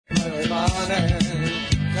mane,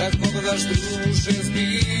 kad pogledaš druže s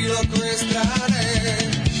bilo koje strane,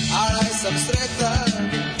 ali sam sretan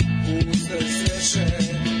usred sreće,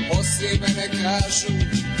 poslije mene kažu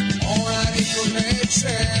ona nikog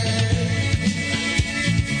neće.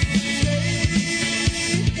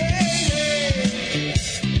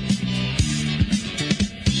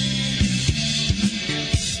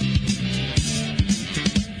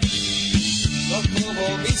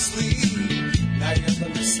 Misli da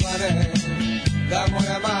jednom slane, da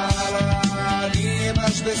moja mala nije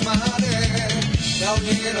baš bez mane, da u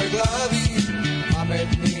njenoj glavi pamet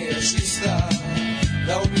nije čista,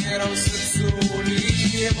 da u njenom srcu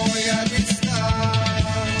nije moja lista.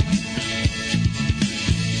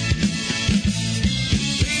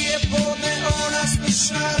 Prije podne ona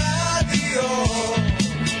sluša radio,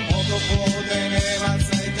 oko podne nema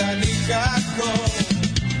cajta nikako,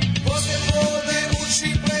 posle podne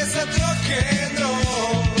uči plesat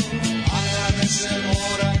rock'n'roll, a na večer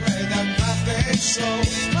mora gledat Muppet Show,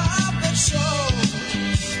 Muppet Show,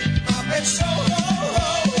 Muppet Show, oh,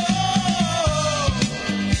 oh, oh.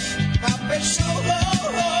 Muppet Show, oh,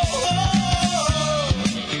 oh, oh.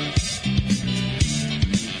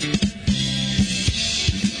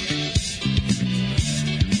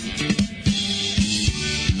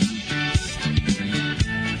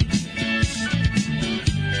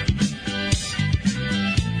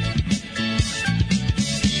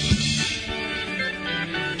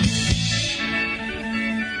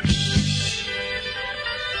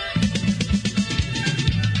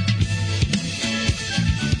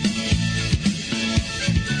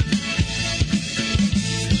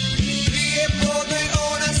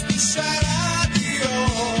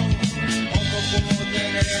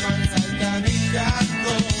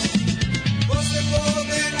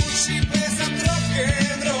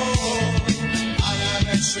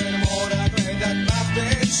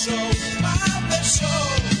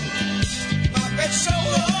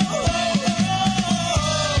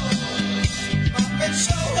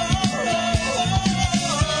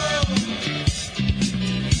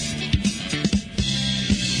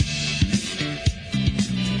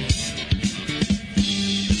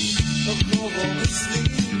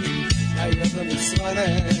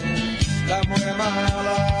 Da moja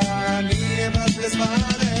mala nije baš bez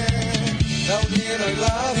mane, da u njenoj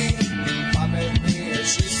glavi pamet nije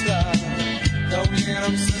čista, da u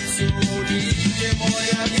njenom srcu nije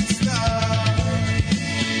moja lista.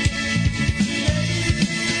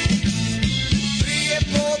 Prije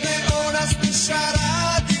podne ona sluša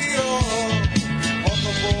radio,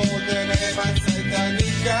 oko podne nema cajta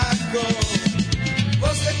nikako,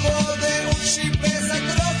 posle podne uči plesat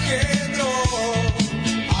rock'n'roll,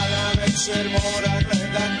 večer mora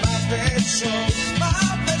gledat Muppet Show,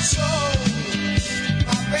 Muppet Show,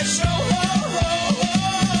 Muppet Show, oh, oh, oh.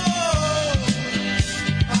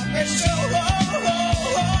 Muppet Show, oh, oh,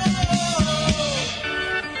 oh.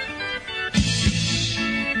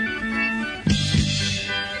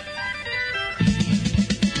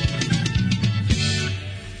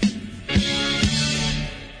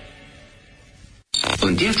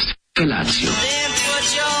 Und jetzt Felatio.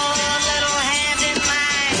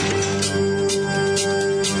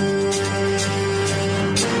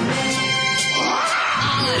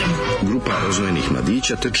 Grupa rozvojenih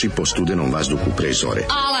mladića trči po studenom vazduhu pre zore.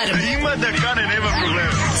 Alarm! Ima da kane, nema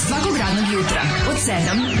problema. Svakog radnog jutra, od 7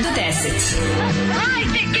 do 10.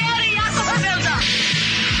 Hajde, Geri, jako se velda!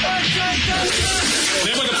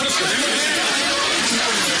 Nema da prska, nema da prska!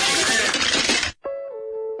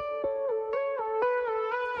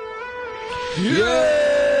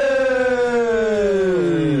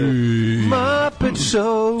 Muppet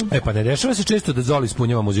Show. E pa ne dešava se često da Zoli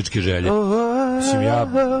ispunjava muzičke želje. Mislim, ja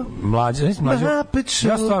mlađa,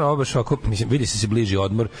 ja stvarno obaš ovako, mislim, vidi se bliži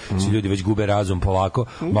odmor, svi ljudi već gube razum polako.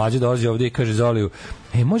 Mlađa dolazi ovdje i kaže Zoliju,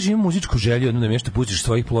 može imam muzičku želju, jednu da mi nešto pustiš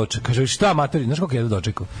svojih ploča. Kaže, šta matori, znaš kako ja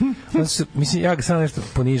dočekao? Mislim, ja ga samo nešto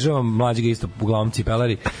ponižavam, Mlađa ga isto uglavnom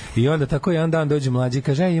cipelari. I onda tako jedan dan dođe Mlađa i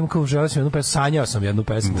kaže, imam kao želeo sam jednu pesmu, sanjao sam jednu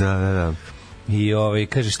pesmu. Da. I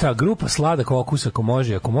kaže šta, grupa Sladak okus ako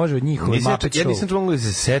može od njih Muppet Show. Ja nisam čuo da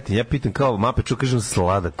se setim, ja pitam kao Muppet Show, kažem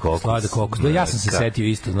Sladak okus. Da, ja sam se setio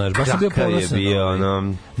isto, znaš, baš sam bio ponosan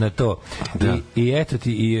na to. I eto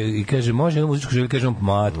ti, i kaže, može jednu muzičku želju, kažem,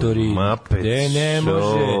 matori, ne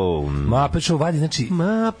može. Muppet Show vadi, znači,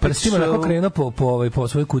 prstima nakon krenuo po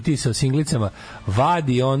svojoj kutiji sa singlicama,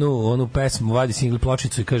 vadi onu pesmu, vadi singli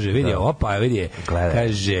pločicu i kaže, vidi, opa, vidi,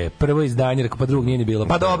 kaže, prvo izdanje, pa drugog nije ni bilo,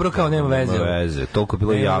 pa dobro, kao nema veze. Toliko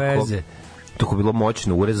bilo jako. Toko bilo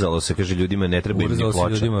moćno, urezalo se, kaže ljudima ne treba im ni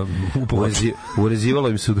ploča. Urezivalo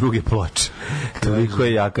im se u druge ploče. Toliko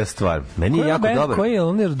je jaka stvar. Meni je jako dobar. Koji je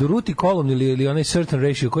onaj Duruti Column ili onaj Certain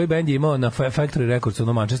Ratio, koji bend je imao na Factory Records,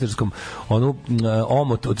 onom manchesterskom, onu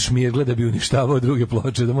omot od šmirgle da bi uništavao druge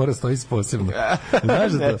ploče, da mora stoji posebno.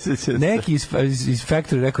 Znaš da to? Neki iz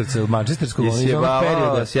Factory Records manchesterskog, on iz onog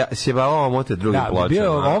perioda. Sjebao omote druge ploče.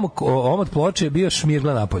 Omot ploče je bio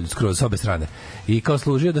šmirgla napolju, skroz s obe strane. I kao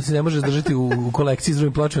služio da se ne može zdržati u kolekciji s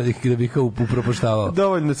drugim pločama da bi kao upropoštavao.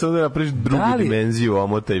 Dovoljno se onda napraviš drugu dimenziju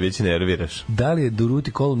omota i već nerviraš. Da li je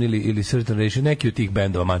Duruti Column ili Certain Ratio, neki od tih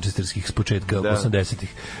bendova manchesterskih s početka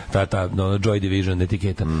 80-ih, ta Joy Division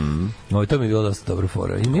etiketa. To mi je bilo dosta dobro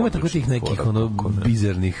fora. Ima tako tih nekih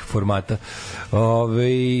bizarnih formata.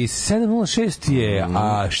 706 je,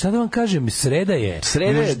 a šta da vam kažem, sreda je.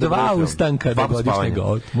 Sreda je 2 ustanka do godišnjeg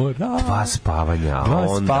odmora. 2 spavanja.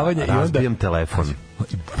 Razbijem telefon.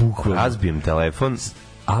 Razbijem telefon.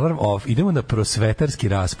 Alarm off, idemo na prosvetarski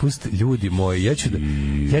raspust, ljudi moji, ja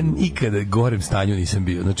nikada gorem stanju nisam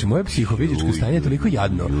bio, znači moje psihofizičko stanje je toliko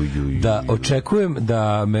jadno da očekujem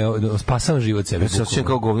da me spasavam život sebe. Ja se osjećam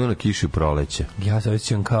kao govno na kiši u proleće. Ja se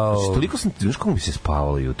osjećam kao... Toliko sam, znaš kako mi se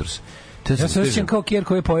spavalo jutros? Ja se osjećam kao kjer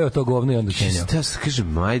koji je pojeo to govno i onda kenjao. Ja se kažem,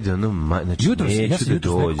 majde, znači jutros, neću ja sam da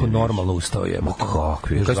jutros dođem. nekako normalno ustao je.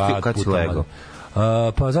 Kakvi? Kad si legao?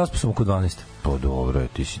 Pa zaspao sam oko 12. Pa dobro je,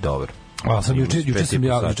 ti si dobar. A sam juče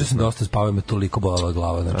sam dosta spavao, me toliko bolala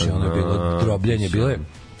glava, znači ono je bilo drobljenje, bilo je.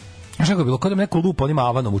 Znaš kako je bilo, kada me neko lupa onim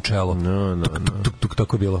avanom u čelo. Tuk,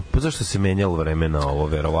 tako je bilo. Pa zašto se menjalo vreme na ovo,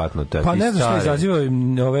 verovatno? Pa ne znam što izaziva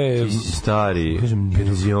ove... Ti si stari,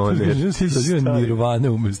 penzioner. Ti si izaziva nirvane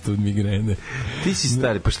umesto od migrene. Ti si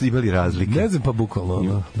stari, pa što imali razlike? Ne znam, pa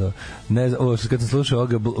bukvalno. Ne znam, kad sam slušao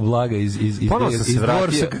ovoga Blaga iz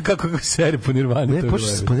Dvorsa, kako seri po nirvani.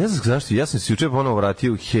 Pa ne znam zašto, ja sam se juče ponovo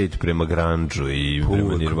vratio hejt prema grandžu i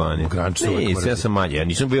prema nirvani. Ne, ja sam manje, ja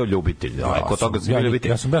nisam bio ljubitelj. Kod toga sam bio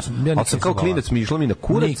ljubitelj. Ali sam kao klinac mi išlo mi na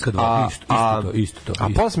kurac, isto to. A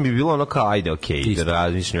posle mi bilo ono kao, ajde, okej, da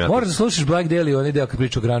razmišljam. Moraš da slušaš Black Daily, onaj deo kad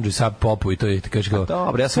priča o grunge i sub popu i to je, ti kažeš kao...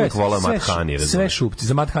 Dobro, ja sam uvijek volao Matt Honey. Sve šupci,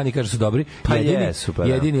 za Matt Honey kaže su dobri. Pa je, super.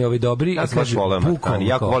 Jedini ovi dobri. Ja sam baš volao Matt Honey,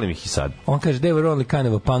 jako volim ih i sad. On kaže, they were only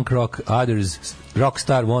kind of a punk rock, others,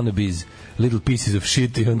 rockstar wannabes, little pieces of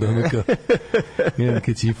shit, i onda ono kao...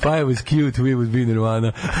 Kad si, if I was cute, we would be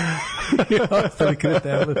Nirvana. I ostali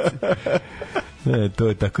kretevaci. Ne, to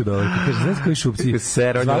je tako dobro. Kaže, znaš koji šupci?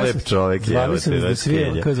 On je lep čovek. Zvali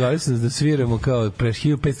sam nas da sviramo kao preš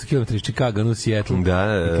 1500 km iz Chicago, u Seattle.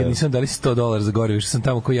 Da. I kad nisam dali $100 za gore, više sam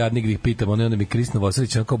tamo ko jadnik da ih pitam, onda mi Kristina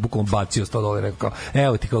Vosilić kao bukvalno bacio $100, rekao kao,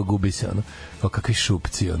 evo ti kao gubi se, ono. Kao kakvi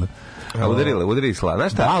šupci, ono. A udarili slava,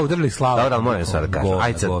 znaš šta? Da, udarili slava. Dobro, ali moram sad da kažem,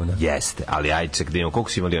 ajde sad, jeste, ali ajde ček da imamo,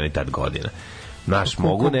 koliko su imali oni tad godina? Naš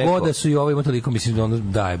mogu neko. Koliko da su i ovo ima toliko, mislim da ono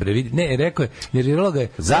daje bre. Vidi, ne, rekao je, nerviralo ga je.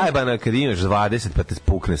 Zajebano kad imaš 20 pa te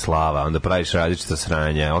pukne slava, onda praviš različita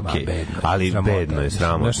sranja, okej. Ali bedno je,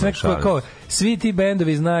 sramotno. Znaš, kao svi ti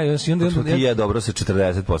bendovi znaju, i onda ti je dobro sa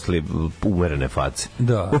 40 posle umerene face.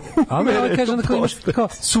 Da. Ali ja kažem da kao imaš kao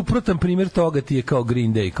suprotan primjer toga ti je kao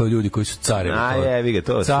Green Day, kao ljudi koji su carevi. A jevi ga,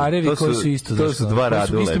 to su carevi koji su isto, to su dva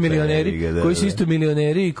Radule. Isto milioneri, koji su isto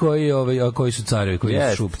milioneri i koji su carevi, koji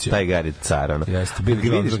su šupci. Taj Gari car, ono. Jeste,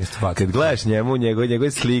 kad gledaš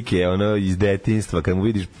njegove slike, ono iz detinjstva, kad mu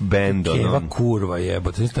vidiš bend, ono. Keva kurva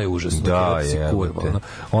jebote, to je užasno. Da, kurva,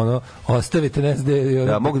 ono ostavite ne znam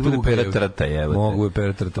da mogu da bude peratrata, jebote. Mogu je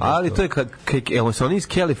peratrata. Ali to je evo su oni iz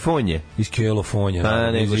Kalifornije. Iz Kalifornije,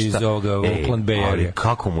 iz ovoga Oakland Bay area.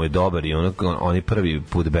 Kako mu je dobar i oni prvi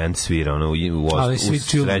put bend svira, ono u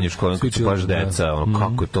srednjoj školi, kad su baš deca, ono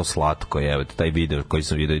kako je to slatko, jebote, taj video koji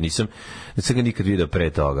sam video, nisam ga nikad video pre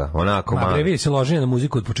toga. Onako malo. Vidi se loženje na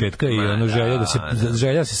muziku od početka i ono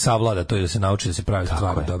želja se savlada, to je da se nauči da se pravi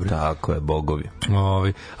stvari dobro. Tako je, bogovi.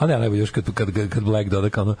 A ne, najbolje još kad Black doda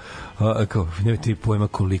kao nemojte ti pojma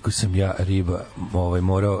koliko sam ja riba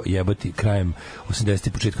morao jebati krajem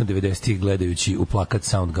 80-ih, početkom 90-ih gledajući u plakat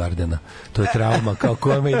Soundgardena. To je trauma kao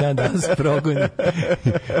koja me i dan danas progoni.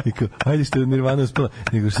 I kao, ajde što je Nirvana uspela,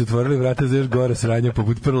 nego što su otvorili vrata za još gore sranja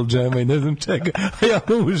poput Pearl Jama i ne znam čega, a ja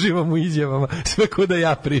uživam u izjavama, sve ko da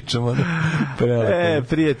ja pričam.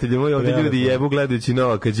 Prijatelji moji, ovdje ljudi jebu gledajući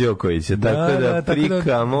Novaka Đokovića, tako da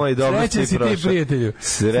prika moj, dobro si prošao. Srećan si ti, prijatelju.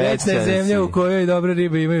 Srećna je zemlja u kojoj dobre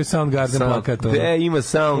ribe imaju Soundgarden plakat. Ima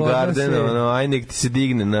Soundgarden, aj nek ti se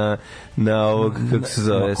digne na ovog, kako se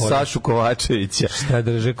zove, Sašu Kovačevića. Šta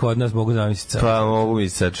drže kod nas, mogu zamisliti sad. Pa mogu mi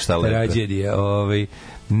sad šta lepe. Tragedija,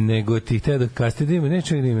 nego ti hteo da kasnije da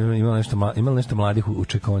ima nešto mladih u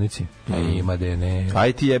čekonici. Ima da ne.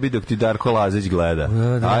 Aj ti jebi dok ti Darko Lazić gleda.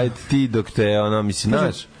 Aj ti dok te mislim,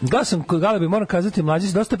 znaš. Da sam kod Galebi, moram kazati, Mlađi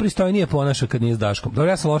se dosta pristojnije ponaša kad nije s Daškom. Dobro,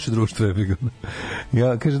 ja sam loše društvo.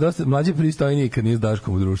 Ja, kaže, Mlađi pristojnije kad nije s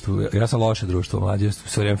Daškom u društvu. Ja sam loše društvo, Mlađi je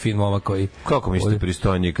stvarno fin momak koji... Kako mislite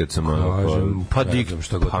pristojnije kad sam...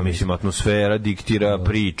 Pa mislim, atmosfera diktira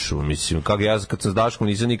priču. Mislim, kako ja kad sam s Daškom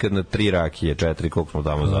nisam nikad na 3 rakije, 4, koliko smo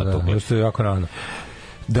tamo zatukli. To je jako rano.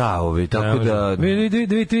 Da, tako da...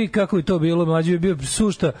 Vidite kako je to bilo, Mlađi je bio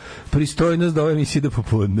sušta pristojnost da ove emisije da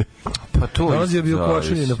popodne. Pa to Dolazio je bio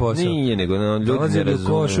košulje na posao. Nije, nego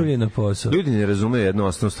ljudi ne razumeju jednu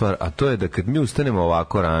osnovnu stvar, a to je da kad mi ustanemo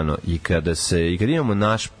ovako rano i kad imamo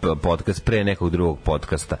naš podcast pre nekog drugog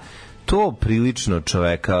podcasta, to prilično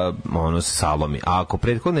čoveka salomi. A ako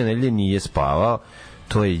prethodne nedelje nije spavao,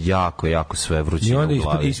 to je jako, jako sve vrućino u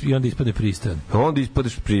glavi. I onda ispade pristojan. Onda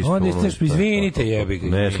ispadeš pristojan. Onda ispadeš, izvinite, jebi ga.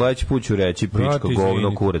 Ne, sledeći put ću reći pičko,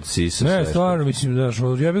 govno, kurac, sisa. Ne, stvarno, mislim,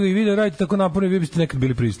 jebi ga i vi da radite tako naporno, vi biste nekad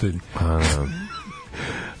bili pristojni.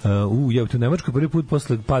 U Nemačkoj prvi put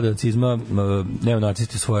posle pada nacizma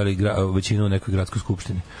neonacisti osvojili većinu u nekoj gradskoj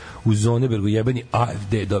skupštini. U Zonebergu jebeni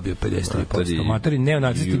AfD dobio 53%. Matori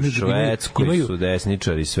neonacisti u Švedskoj su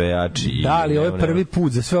desničari sve jači. Da, ali ovo je prvi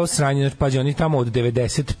put za sve osranje. Pađe, oni tamo od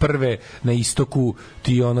 91. na istoku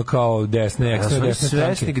ti kao desne, ekstra desne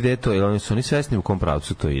stranke. Svesni gde to je? Su oni svesni u kom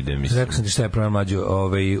pravcu to ide? Rekao sam ti šta je problem, Mlađo.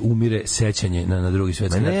 Umire sećanje na drugi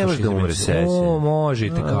svetski rat. Ne može da umire sećanje.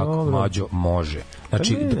 Možete kako, Mlađo, može.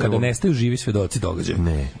 Znači, kada nestaju živi svedoci događaja.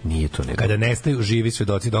 Ne, nije to nego. Kada nestaju živi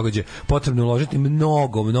svedoci događaja, potrebno uložiti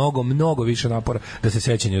mnogo više napora da se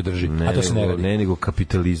sećanje održi. A to se ne radi. Ne, nego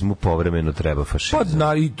kapitalizmu povremeno treba fašizam. Pa,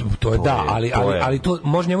 to je da, ali to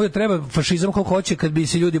može njemu da treba fašizam koliko hoće, kad bi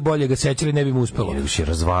se ljudi bolje ga sećali, ne bi mu uspelo. Nego će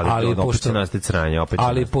razvaliti, opet će nastati sranje,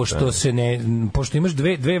 ali pošto imaš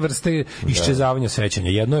dve vrste iščezavanja sećanja.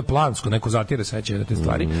 Jedno je plansko, neko zatire sećanje na te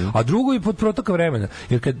stvari, a drugo je pod protoka vremena.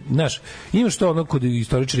 Jer kad, znaš, imaš to ono kod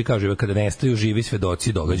istoričari kažu, kada nestaju živi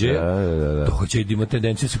svedoci događaja, događaj ima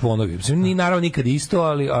tendenciju da se ponovi. Ni naravno nikad isto,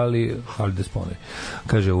 ali da se ponovi.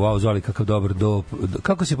 Kaže, wow, Zoli, kakav dobar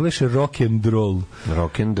kako se pleše rock and roll?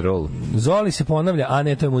 Rock and roll. Zoli se ponavlja, a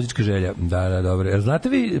ne, to je muzička želja. Da, dobro. Znate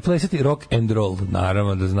vi plesati rock and roll?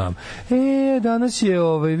 Naravno da znam. Danas je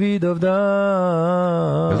Vidov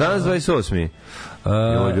dan. Danas 28.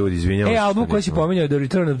 Ljudi, izvinjavam se. Album koji si pominjao, The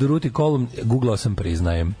Return of the Ruti Column, googlao sam,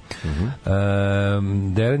 priznajem.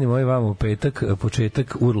 Deran je moj vam u petak,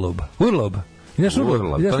 početak Urloba. Ideš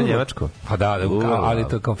Urlob? To je njemačko. Pa da, ali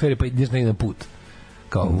to kao ferij, pa ideš negde na put.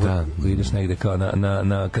 Ideš negde kao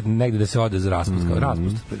kad negde da se ode za raspust, kao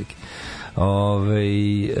raspust, prilike.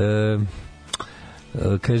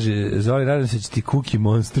 Kaže, Zoli, nadam se će ti Cookie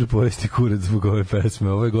Monster pojesti kurac zbog ove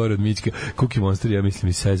pesme. Ovo je gore od Mićka. Cookie Monster, ja mislim,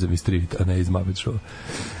 iz Sesame Street, a ne iz Muppet Show.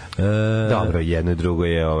 Dobro, jedno i drugo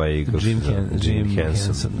je Jim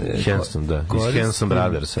Henson, da. Iz Henson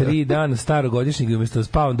Brothers. 3 dana starogodišnjeg, umjesto da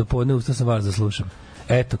spavam do podne, ustao sam vas da slušam.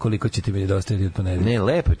 Eto koliko će ti mi nedostaviti od ponedeljka. Ne,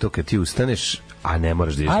 lepo je to kad ti ustaneš, a ne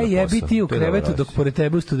moraš da ideš na posao. A jebi ti u krevetu dok pored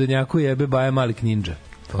tebe u studenjaku jebe Baja Malik Ninja.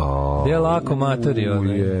 Gde je lako matori?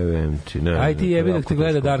 Aj ti jebi dok te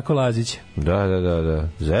gleda Darko Lazić. Da.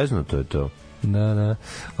 Zeznuto je to. Da.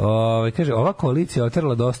 Kaže, ova koalicija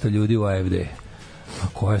oterala dosta ljudi u AfD. A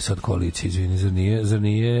koja je sad koalicija, izvini, zar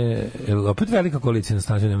nije opet velika koalicija na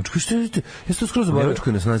snazi u Nemačkoj? Što je to skroz zaboravio?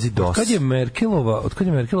 Nemačkoj na snazi dosta. Od kad je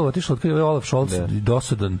Merkelova otišla, od kad je Olaf Scholz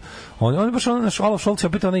dosadan. On je baš Olaf Scholz,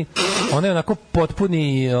 opet onaj onako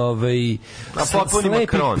potpuni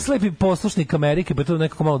slepi poslušnik Amerike, pa to je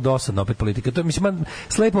nekako malo dosadna opet politika. To mislim,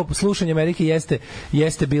 slepo slušanje Amerike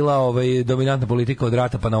jeste bila dominantna politika od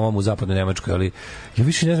rata pa na ovom u zapadnoj Nemačkoj, ali ja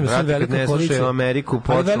više ne znam, sad velika koalicija.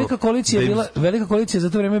 Velika koalicija za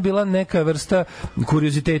to vreme bila neka vrsta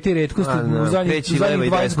kurioziteta i retkosti u zadnjih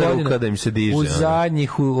 20 godina. Da im se diže, u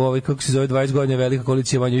zadnjih, kako se zove, 20 godina velika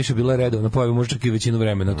koalicija manje više bila redovna, pojave možda čak i većinu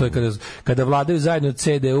vremena. To je kada vladaju zajedno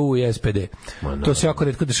CDU i SPD. To se jako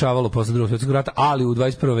retko dešavalo posle drugog svjetskog rata, ali u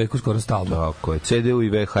 21. veku skoro stalno. Tako je, CDU i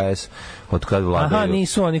VHS od kad vladaju. Aha,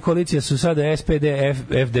 nisu oni, koalicija su sada SPD,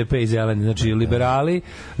 FDP i zeleni, znači liberali,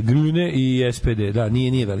 Grune i SPD. Da,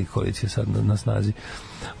 nije velika koalicija sad na snazi.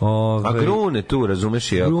 A Grune tu,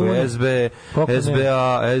 razumeš, i ako je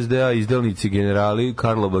SDA, izdelnici generali,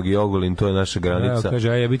 Karlobag i Ogulin, to je naša granica. Evo, kaže,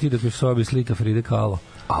 a je biti dok je u sobi slika Fride Kahlo.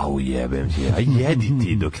 Au jebem ti, a jedi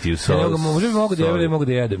ti dok ti u sos. Možda bi mogu da jedem, mogu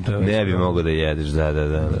da jedem. Ne bi mogu da jedeš, da.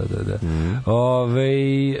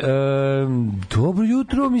 Dobro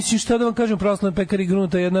jutro, mislim šta da vam kažem, pravoslavna pekari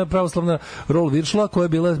Grunuta, jedna pravoslavna rol viršla koja je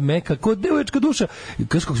bila meka kod devoječka duša.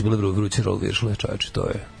 Kaži kako su bile vruće rol viršle, čoveče, to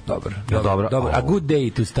je dobro. A good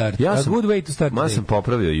day to start. A good way to start. Ma sam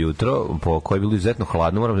popravio jutro, po koje je bilo izuzetno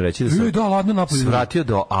hladno, moram reći da sam svratio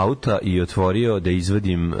do auta i otvorio da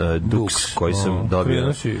izvadim duks koji sam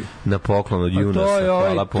dobio na poklon od Junasa.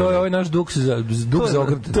 Hvala puno. To je ovaj naš duks za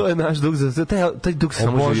ograd. To je naš duks za... Taj duks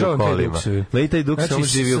samo živi u kolima. I taj duks samo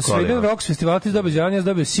živi u kolima. Sa Sweden Rocks festivala ti dobio zelanje, ja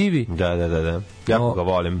dobio sivi. Da. Jako ga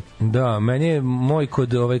volim. Da, meni je moj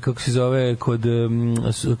kod, kako se zove,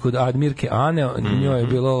 kod Admirke Ane, njoj je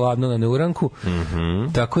bilo ladno na neuranku,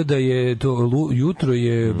 tako da je to jutro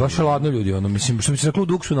je baš ladno ljudi, ono, mislim, što bi se reklo u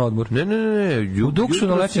duksu na odmor. Ne. U duksu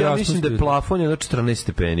na letnji raspust. Mislim da je plafon je na 14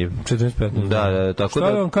 stepeni. 14-15. Da, tako da.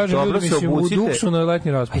 Šta vam kažem, ljudi, mislim, u duksu na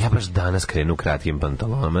letnji raspust. A ja baš danas krenu kratkim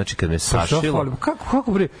pantalonama, znači kad me sašilo.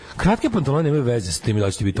 Kako bre, kratke pantalone nemaju veze s tim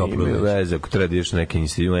da će biti toplo. Imaju veze, ako treba da ideš neke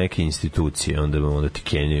institucije, onda ti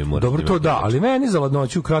kenjaju. Dobro, to da, ali meni za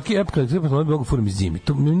ladnoću kratki pantalone mogu furim iz zimi.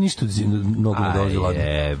 To mi ništa mnogo ne dolazi ladno.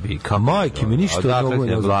 Majke, mi ništa mnogo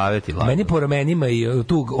ne dolazi. Meni po ramenima i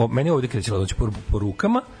tu, meni ovdje kreće ladnoću po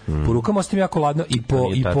rukama, ostavim jako ladno i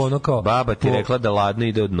po ono kao... Baba ti rekla da ladno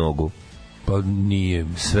ide od nogu. Pa nije.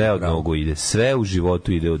 Sve od nogu ide. Sve u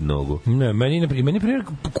životu ide od nogu. Ne, meni primjer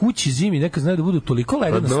kući zimi nekad znaju da budu toliko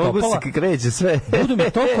ledena stopala. Od nogu se kreće sve. Budu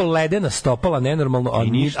mi toliko ledena stopala, nenormalno,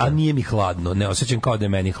 a nije mi hladno. Ne osjećam kao da je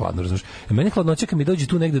meni hladno, razumiješ? Meni hladnoća kad mi dođe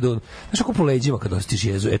tu negde do... Znaš ako po leđima kad osjetiš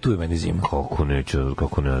jezu, tu je meni zima.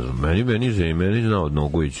 Kako ne znam. Meni zna od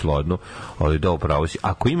nogu ići hladno, ali da upravo si.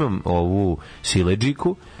 Ako imam ovu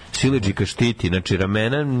siledžika štiti, znači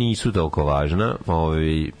ramena nisu toliko važna,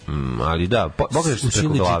 ali da, pogledaš se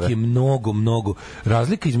preko glave. Je mnogo.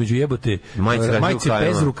 Razlika između jebote majice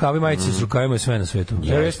bez rukava i majice s rukavima je sve na svetu.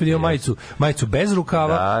 Ja vidio majicu bez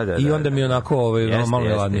rukava i onda mi onako malo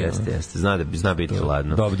je ladnije. Jeste, zna biti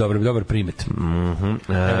ladno. Dobar primet.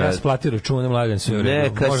 Ja sam platio račune, Mladen, sve u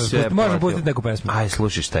redu. Možemo pustiti neku pesmu. Aj,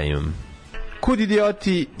 slušaj šta imam. Kud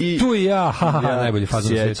idioti i... Tu i ja, najbolji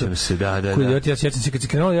fazon na svijetu. Sjećam se, da. Kud idioti, ja sjećam se kad si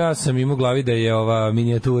krenuo, ja sam imao u glavi da je ova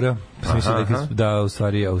minijatura. Mislim da u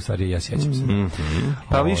stvari ja sjećam se.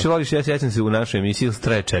 Pa više voliš, ja sjećam se u našoj emisiji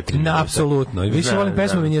Straje 4 minuta. Apsolutno. Više volim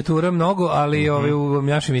pesmu minijatura mnogo, ali u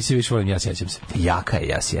našoj emisiji više volim ja sjećam se. Jaka je,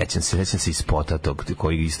 ja sjećam se iz spota tog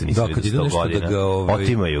koji isto nisu vidio 100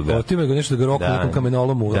 godina. Otimaju ga nešto da ga roku nekom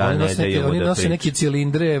kamenolomu. Oni nose neke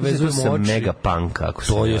cilindre, vezuju moći. To je mega punk, ako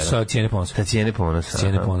se... To je sa Cijene ponosa.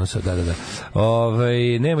 Cijene ponosa, da.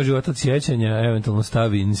 Nema života od sjećanja, eventualno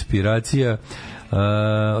stavi inspiracija.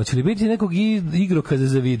 Hoće li biti nekog igrokaza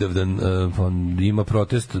za Vidovdan? Ima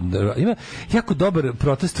protest, ima jako dobar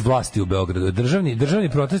protest vlasti u Beogradu. Državni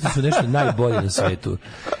protesti su nešto najbolje na svetu.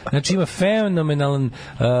 Znači ima fenomenalan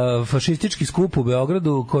fašistički skup u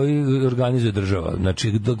Beogradu koji organizuje država.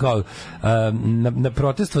 Znači kao na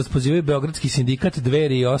protest vas pozivaju Beogradski sindikat,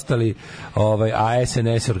 Dveri i ostali, a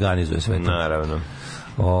SNS organizuje sve to. Naravno.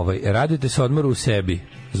 Radite se odmoru u sebi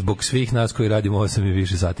zbog svih nas koji radimo 8 i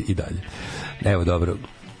više sati i dalje. Evo, dobro.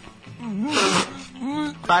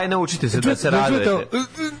 Aj, naučite se da se radujete.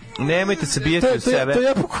 Nemojte se bijeti u sebe. To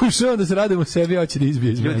ja pokušavam da se radim u sebi, hoće da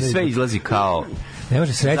izbije iz mene. Ljudi, sve izlazi kao... Ne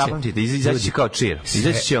može sreće. Zapamtite, izaći će kao čir.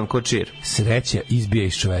 Izaći će vam kao čir. Sreća izbije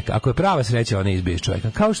iz čoveka. Ako je prava sreća, ona izbije iz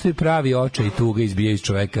čoveka. Kao što je pravi očaj i tuga izbije iz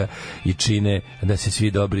čoveka i čine da se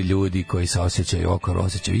svi dobri ljudi koji se osjećaju okolo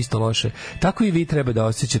osjećaju isto loše, tako i vi treba da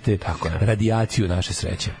osjećate radijaciju naše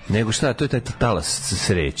sreće. Nego šta, to je taj talas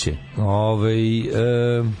sreće.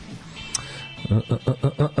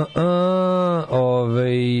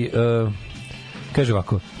 Kaže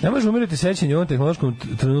ovako, ne može umirati sećanje u ovom tehnološkom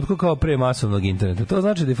trenutku kao pre masovnog interneta. To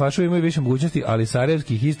znači da i fašovi imaju više mogućnosti, ali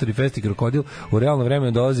sarajevski History Fest i Krokodil u realnom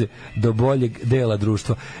vremenu dolaze do boljeg dela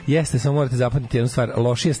društva. Jeste, samo morate zapamtiti jednu stvar,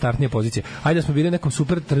 lošije startnije pozicije. Ajde da smo bili u nekom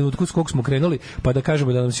super trenutku s kog smo krenuli, pa da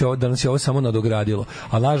kažemo da nas je ovo samo nadogradilo.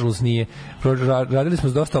 A nažalost nije. Radili smo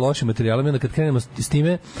s dosta lošim materijalima, onda kad krenemo s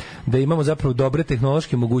time da imamo zapravo dobre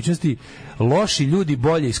tehnološke mogućnosti, loši ljudi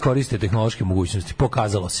bolje iskoriste tehnološke mogućnosti.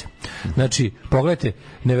 Pokazalo se. Znači, pogledajte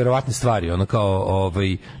neverovatne stvari, ono kao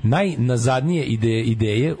najnazadnije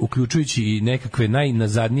ideje, uključujući i nekakve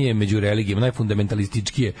najnazadnije među religijama,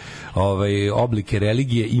 najfundamentalističkije oblike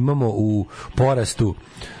religije imamo u porastu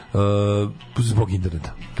zbog interneta.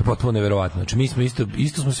 To je potpuno neverovatno. Znači mi smo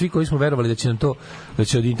isto smo svi koji smo verovali da će nam to da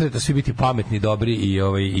će od interneta svi biti pametni, dobri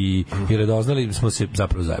i radoznali, smo se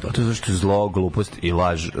zapravo zajebali. To je zašto zlo, glupost i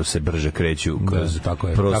laž se brže kreću kroz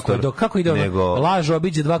prostor. Kako ide laž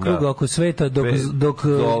obiđe dva kruga oko sveta dok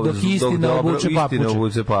istina obuče papuče. Istina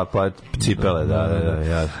obuče cipele,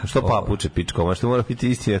 da. Što papuče, pičko? Možda mora biti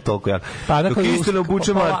istina toliko jak. Dok istina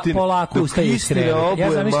obuče Martin. Polako ustaje iz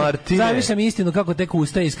kreveta. Zamišljam istinu kako tek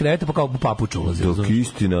ustaje iz kreveta, pa kao u papuču ulazi. Dok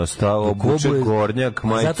istina obuče gornjak,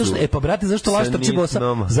 majicu. Zato što, pa brate, zašto laž trči bosa?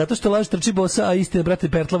 Zato što laž trči bosa, a istina, brate,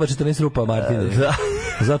 pertlava 14 rupa Martine.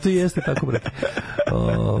 Zato i jeste tako, brate.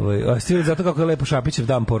 Zato kako je lepo Šapićev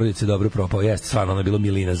dan porodice dobro propao. Jeste, stvarno, ono je bilo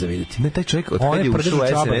milina za vidjeti. Ne, taj čovjek od kada je ušao u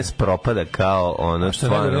SNS propada kao ono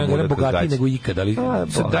stvarno muda bogatiji nego ikad, ali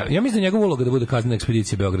ja mislim da njegova uloga da bude kaznena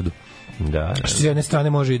ekspedicija Beogradu. Da. Što s jedne strane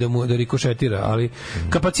može i da rikošetira, ali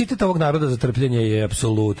kapacitet ovog naroda za trpljenje je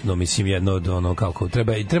apsolutno, mislim, jedno od ono kako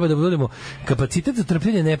treba da budemo kapacitet za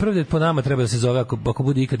trpljenje nepravde po nama treba da se zove, ako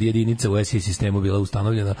bude ikad jedinica u SI sistemu bila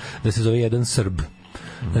ustanovljena, da se zove jedan Srb.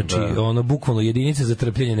 Znači, ono, bukvalno jedinica za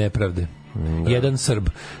trpljenje nepravde. Jedan Srb.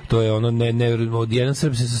 To je ono, jedan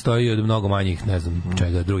Srb se sastoji od mnogo manjih, ne znam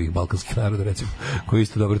čega, drugih balkanskih naroda, recimo, koji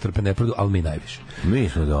isto dobro trpe nepravdu, ali mi najviše. Mi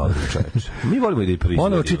smo dobri, čovječe. Mi volimo da i priznamo.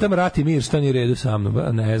 Ono, čitam Rat i mir, šta ni redu sa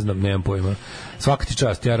mnom, ne znam, nemam pojma. Svaka ti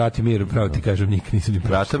čast, ja Rat i mir, pravo ti kažem, nikad nisam ni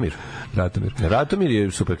pročitao. Ratomir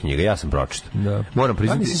je super knjiga, ja sam pročitao. Da. Moram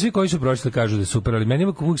priznati. Mislim, svi koji su pročitali kažu da je super, ali meni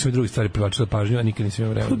uvijek su mi drugi stvari privlačile pažnju, a nikad nisam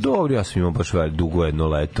imao vremena. Dobro, ja sam imao baš dugo jedno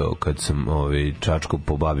leto kad sam čačkao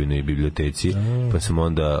po babinoj biblioteci, pa sam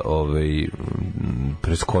onda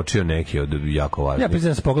preskočio neki od jako važnih. Ja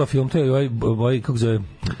priznam se pogledao film, to je ovaj kako zove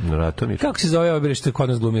Ratomir. Kako se zove ovaj što kod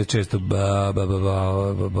nas glumi često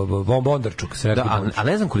Bondarčuk, a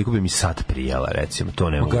ne znam koliko bi mi sad prijela, recimo, to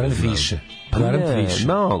ne mogu. Garant više. Garant više.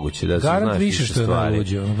 Moguće da znaš više što je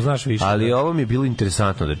najluđe, znaš više. Ali ovo mi je bilo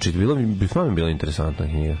interesantno da čitam, bilo mi je interesantna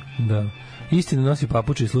knjiga. Da. Istina nosi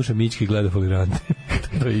papuče i sluša Mićke i gleda folirante.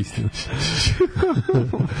 To je istina.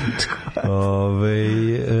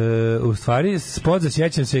 U stvari, spod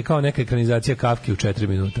zasjećam se kao neka ekranizacija Kafke u 4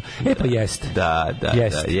 minuta. Pa jeste. Da,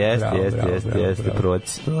 jeste,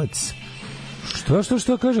 proc.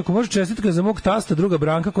 Što kaže, ako može čestitka za mog tasta, druga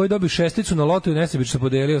Branka, koji dobi šesticu na lotu i nesebično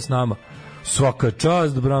podelio s nama. Svaka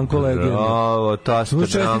čast, Branko, legenda. Bravo, tasta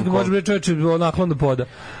Branko. Čestitka može biti čovječe naklon do poda.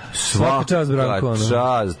 Svaka čast, Branko. Svaka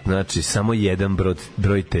čast, znači, samo jedan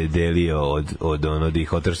broj te delio od ono da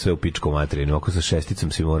ih otraš sve u pičku materinu. Oko sa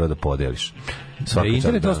šesticom si morao da podeliš.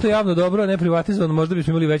 Internet ostaje javno dobro, a ne privatizovan, možda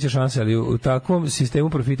bismo imali veće šanse, ali u takvom sistemu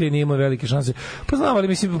profita i nije imao velike šanse. Pa znam, ali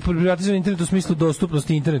mislim, privatizovan internet u smislu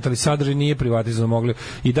dostupnosti interneta, ali sadržaj nije privatizovan, mogli.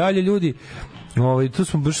 I dalje ljudi, tu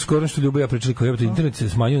smo baš skoro nešto Ljubo ja pričali, kao internet se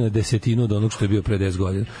smanjio na 10% od onog što je bio pre 10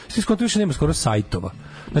 godina. Svi skonto više nema skoro sajtova.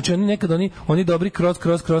 Znači oni dobri kroz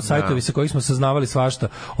sajtovi sa kojih smo saznavali svašta.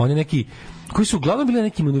 Oni neki koji su uglavnom bili na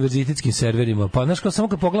nekim univerzitetskim serverima, pa znaš kao samo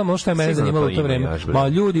kad pogledamo što je mene zanimalo u to vreme, ma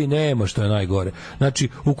ljudi nema što je najgore. Znači,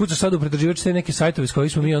 ukucaš sad u pretraživač sve neke sajtove s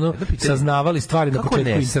kojih smo mi saznavali stvari na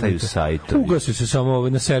početku interneta. Ugasi se samo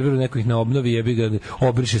na serveru, neko ih ne obnovi, jebi ga,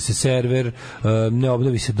 obriše se server, ne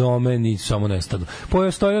obnovi se domen i samo nestanu.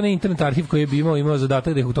 Postoji onaj internet arhiv koji je imao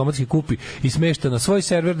zadatak da ih automatski kupi i smešta na svoj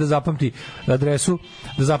server, da zapamti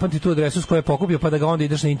tu adresu s koje je pokupio, pa da ga onda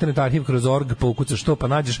ideš na internet arhiv kroz org, pa ukucaš to, pa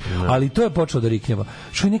nađeš, ali to je počeo da riknjava.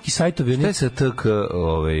 Što je neki sajtovi? Šta je sa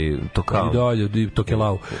Tokao?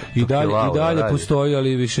 Tokelau. I dalje postoji,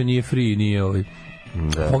 ali više nije free, nije ovaj.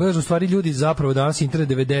 Pogledaš, u stvari ljudi zapravo danas internet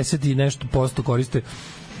 90 i nešto posto koriste.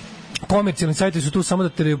 Komercijalni sajtovi su tu samo da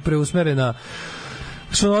te preusmere na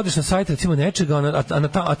što odeš na sajt recimo nečega,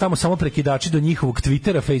 a tamo samo prekidači do njihovog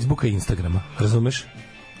Twittera, Facebooka i Instagrama. Razumeš?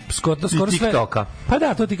 Skoro TikToka. Pa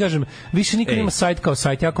da, to ti kažem, više nikad nema sajt kao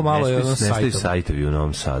sajt, jako malo je ono sajtova. Nestaju sajtovi u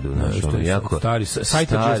Novom Sadu, znači jako stari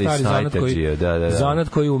zanat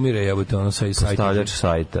koji umire, jebote, ono postavljač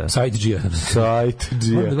sajta. Sajtđija.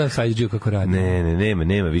 Moram da sajtđiju kako radi.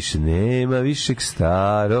 Nema višeg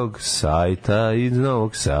starog sajta iz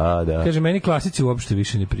Novog Sada. Kaže, meni klasici uopšte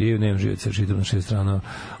više ne prijaju, nemam živaca, čitam na 6 strana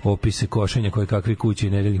opise košenja koje kakve kuće i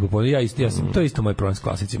nedeljnih popolja. To je isto moj problem s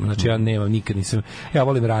klasicima, znači ja nemam, nikad nisam, ja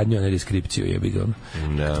volim radnju, a ne deskripciju, jebi ga.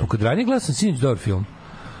 Kod radnje gledao sam sinoć dobar film.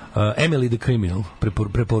 Emily the Criminal,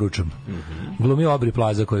 preporučam. Glumi Aubrey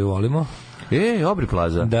Plaza koju volimo. Aubrey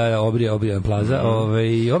Plaza. Da, Aubrey Plaza.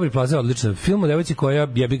 Aubrey Plaza je odličan film o devojci koja,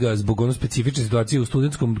 jebi ga, zbog ono specifične situacije u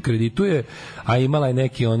studentskom kredituje, a imala je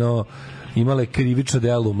neki imala je krivično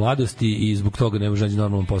delo u mladosti i zbog toga ne može naći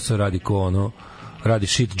normalan posao, radi ko radi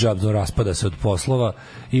shit job, raspada se od poslova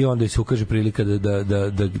i onda se ukaže prilika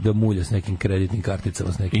da mulja s nekim kreditnim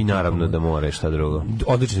karticama. S nekim i naravno da mora šta drugo.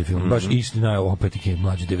 Odlični film, baš istina, opet je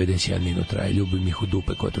Mlađe 91 minut traje, ljubim ih u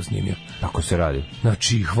dupe ko je to snimio. Tako se radi.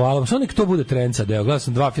 Znači, hvala vam, samo nek to bude trend sad, evo, gledao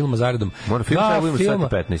sam 2 filma zaredom. Mora film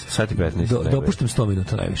treba sati 15. Dopuštam 100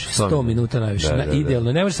 minuta najviše. 100 minuta najviše.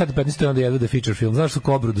 Idealno, ne može sati 15, to je onda jedno da feature film. Znaš su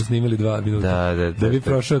Kobru da snimili 2 minuta? Da bi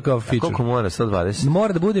prošao kao feature. Koliko mora? 120?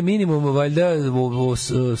 Mora da bude minimum, valjda,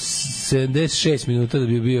 76 minuta da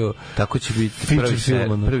bi bio. Tako će biti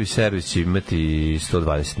prvi servis će imati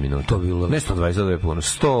 120 minuta. To bilo. Ne 120, da je puno.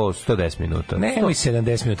 110 minuta. Nemoj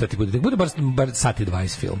 70 minuta ti bude. Bude bar sati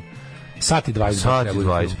 20 film. Sati 20. Sati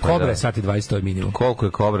 20. Kobra je sati 20, to je minimum. Koliko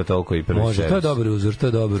je Kobra, toliko i prvi servis. Može, to je dobar uzor, to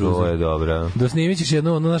je dobar uzor. To je dobro. Da snimit ćeš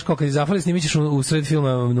jedno, znaš kako, kad ti zafali, snimit ćeš u sred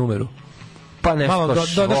filma numeru. Pa nešto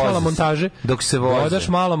dodaš malo montaže. Dok se voze. Dodaš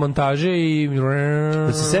malo montaže i...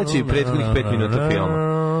 Da se sećaju prethodnih 5 minuta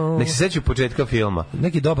filma. Nek se sećaju početka filma.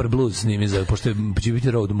 Neki dobar blues snimi, pošto će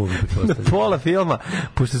biti road movie. Na pola filma,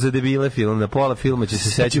 pošto za debile film, na pola filma će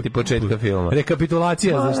se sećati početka filma.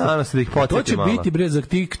 Rekapitulacija, znaš šta? Da ih to će malo. biti, bre, za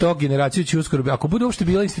TikTok generaciju će uskoro... Ako bude uopšte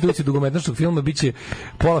bila institucija dugometražnog filma, biće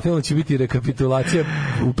pola filma će biti rekapitulacija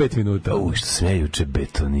u 5 minuta. Što sam ja juče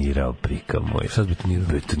betonirao, prika moj. Šta si betonirao?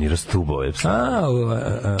 Betonirao stubove.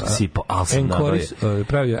 Sipo, ali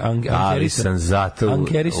sam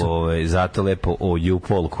zato lepo o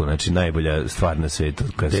U-polku, znači najbolja stvar na svetu.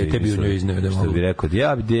 Dete bi u njoj izneo da mogu. Što bi rekao,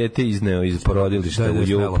 ja bi dete izneo iz porodilišta u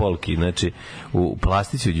U-polki, znači u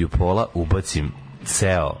plastici od U-pola ubacim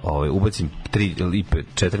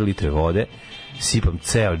 4 litre vode, sipam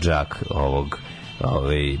ceo džak ovog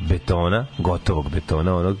betona, gotovog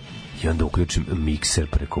betona onog, i onda uključim mikser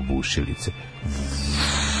preko bušilice.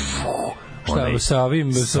 Šta, sa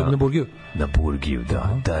ovim, na burgiju? Na burgiju,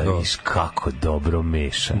 da viš kako dobro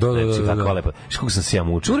meša. Znači, kako lepo. Viš kako sam se ja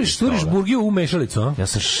mučio. Turiš burgiju u mešalicu, a? Ja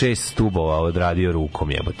sam 6 stubova odradio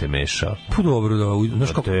rukom, jebote, mešao. Pa dobro, da.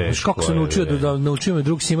 Znaš kako sam naučio me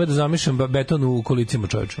drug Sima da zamišljam beton u kolicima,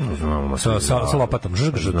 čoveče. Sa lopatom.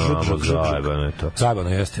 Zajebano,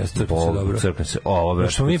 jeste. Crkne se.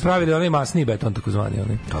 Znaš smo mi pravili onaj masniji beton, tako zvani.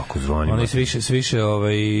 Tako zvani. Oni s više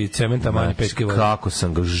cementa, manje peske vode. Kako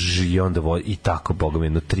sam ga i onda vodi, i tako, boga mi,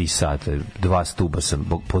 3 sata, 2 stuba sam,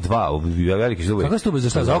 po 2, veliki stuba. Kakva stuba, za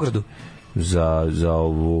šta, za ogradu? Za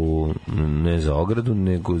ovu, ne za ogradu,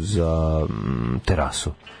 nego za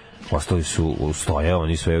terasu. Ostali su stoje,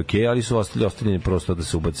 oni sve okej, ali su ostavljeni prosto da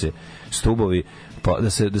se ubace stubovi, pa da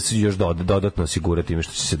se još dodatno osigura time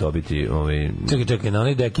što će se dobiti Čekaj, na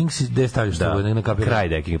onaj decking gde stavljaš stubove? Da, kraj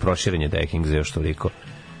decking, proširen je decking za još toliko.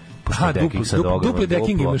 Dupli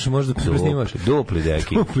decking imaš, možda presnimaš. Dupli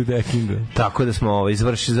decking. Tako da smo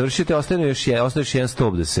završite, ostaje još jedan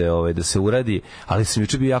stop da se uradi, ali sam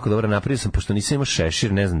juče bio jako dobro, napravio sam, pošto nisam imao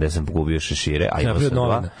šešir, ne znam gde sam pogubio šešire, a imao sam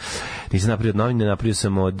 2. Nisam napravio od novine, napravio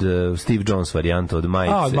sam od Steve Jones varijantu, od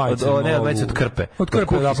majice, od krpe. Od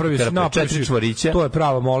krpe napraviš 4 čvorića. To je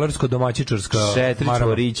prava molersko domaćičarska 4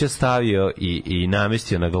 čvorića stavio i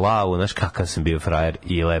namestio na glavu, znaš kakav sam bio frajer,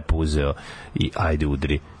 i lepo uzeo i ajde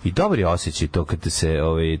udri. I dobar je osjećaj to kad se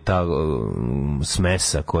ta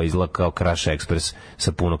smesa koja izgleda kao Crash Express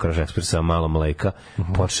sa puno Crash Expressa, malo mleka,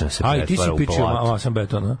 počne se pretvara u platu. Sam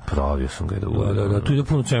beton, a? Pravio sam ga da bude. Da, tu ide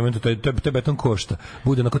puno cementa, taj beton košta.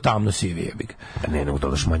 Bude onako tamno sivi, jebik. Ne,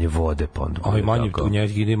 dodaš manje vode, pa onda bude tako. U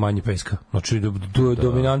njeg ide manje peska. Znači, tu je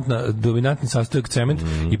dominantni sastojak cement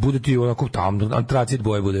i bude ti onako tamno, antracit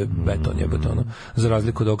boje bude beton, je betona. Za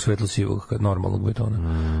razliku od ovog svetlo-sivog, normalnog betona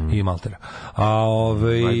i maltera.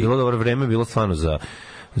 Bilo dobro vreme, bilo stvarno za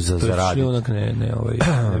raditi. Šljunak, ne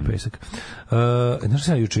pesak. Znaš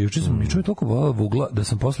šta, juče mi toliko volao vugla da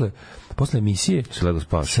sam posle emisije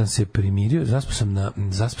sam se primirio, zaspao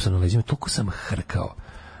sam na leđima, toliko sam hrkao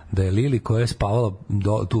da je Lili koja je spavala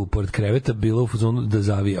tu pored kreveta bila u fazonu da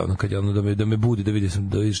zavija, kad je da me budi, da vidi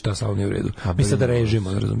šta sa mnom je u redu. Mi sad da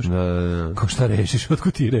režimo, razumiješ? Kao šta režiš,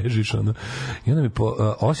 otkud ti režiš, I onda mi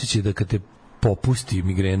osjećaj da kad te popusti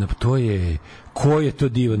migrena, koji je to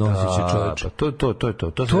divan osjećaj, čovječe.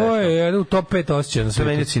 To je jedan u top 5 osjećaja na svetu. To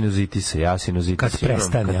meni je sinuzitis, ja sinuzitis. Kad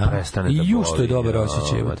prestane da boli. I što je dobar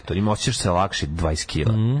osjećaj. Ima osjećaš se lakše 20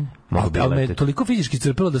 kila. Ali me toliko fizički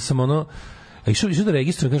crpilo da sam išao da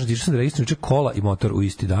registrujem, kažem ti, išao sam da registrujem kola i motor u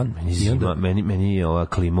isti dan. Meni je ova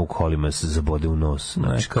klima u kolima se zabode u nos.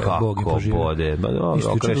 Znači, kako bode.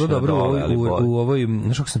 Isto je bilo dobro u ovoj,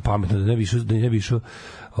 znaš kako sam pametno, da ne bi išao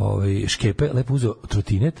Škepe, lepo uzeo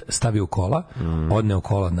trotinet, stavio kola, odneo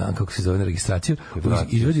kola na, kako se zove, na registraciju,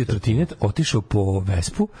 izvadio trotinet, otišao po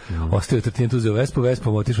Vespu, ostavio trotinet, uzeo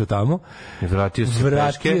Vespom otišao tamo,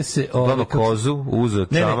 vratio se dodao kozu, uzeo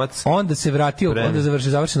čamac, onda se vratio, onda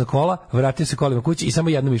završena kola, vratio se kolima kući i samo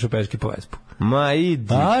jednom išao peške po Vespu. Ma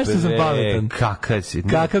idi, što sam pametan.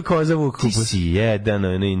 Kaka koza vuk kupus. Ti si jedan,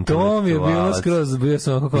 to mi je bilo skroz, bio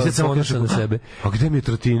sam ovako ponosan na sebe. A gde mi je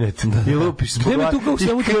trotinet? I lupiš gde mi tu kao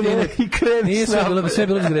svemu trotinet? I kreni sve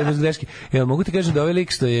bilo bez greške. Jel, mogu ti kažem da ovaj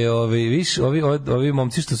lik što je, ovi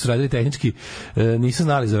momci što su radili tehnički, nisu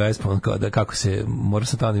znali za Vespu, kako se, mora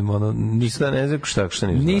sam tamo,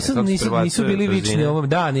 nisu bili vični ovom,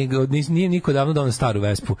 da, nije niko davno dao na staru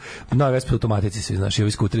Vespu. Nove Vespe automatici svi, znaš, i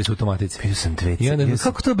ovi skuteri su automatici. Vidio sam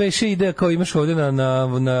kako to beše ide, kao imaš ovde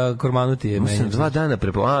na kormanu ti je menja. Mislim, 2 dana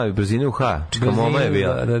brzine u H, čika moma je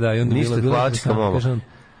bila. Da, i onda ništa hvala čika moma.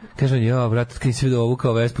 Kažem, brat, kad si vidio ovu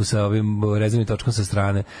kao Vespu sa ovim rezervnim točkom sa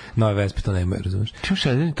strane, nove Vespe to nemaju, razumiješ? Ti imaš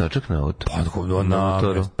rezervni točak na auto?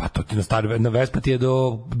 Pa to ti na Vespa ti je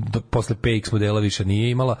do posle PX modela više nije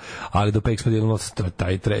imala, ali do PX modela imala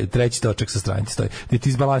taj treći točak sa strane ti stoji. Gde ti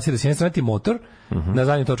izbalansira, s jedne strane ti motor, na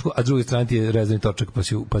zadnju točku, a s druge strane ti je rezervni točak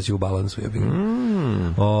pa si u balansu.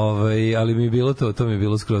 Ali mi je bilo to mi je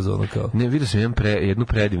bilo skroz ono kao... Ne, vidio sam jednu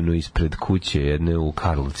predivnu ispred kuće, jedne u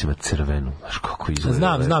Karlovcima, crvenu. Znaš kako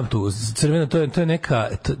izgleda? Znam tu, crvena, to je neka...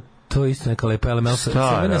 To je isto neka lepa LML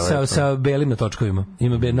crvena sa belim na točkovima.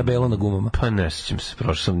 Ima na belo na gumama. Pa ne sjećam se,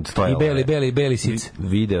 prošlo sam stojala. I beli sic.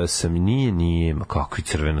 Video sam, nije, kako je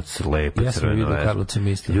crveno, lepo ja crveno. Ja sam vidio Karlovcima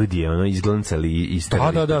isto. Ljudi je ono izglancali i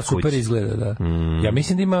stavili. Da, super izgleda, da. Ja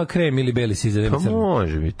mislim da ima krem ili beli sic. Pa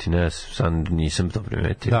može biti, ne, sam nisam to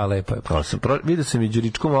primetio. Da, lepo je. Vidio sam i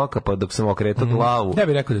đuričkom oka, pa dok sam okretao glavu. Ja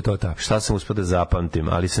bih rekao da je to tako. Šta sam uspio da zapamtim,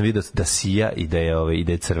 ali sam vidio da sija i da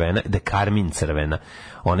je crvena, da je karmin crvena.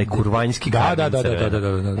 Onaj kurvanjski karmin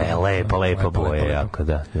crvena. Lepa boja, jako,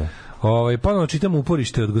 da. Ponovno čitam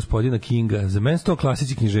Uporište od gospodina Kinga. Za mene to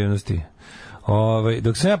klasici književnosti.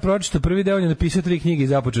 Dok sam ja pročitao prvi deo, on je napisao 3 knjige i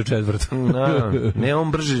započeo 4. Ne,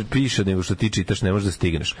 on brže piše nego što ti čitaš, ne možeš da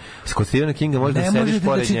stigneš. Kod Stephena Kinga možeš da sediš pored njega.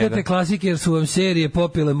 Ne možete da čitate klasike jer su vam serije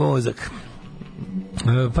popile mozak.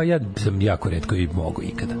 Pa ja sam jako retko i mogu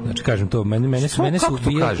ikada. Znači, kažem to, mene su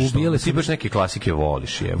ubijale... Ti baš neke klasike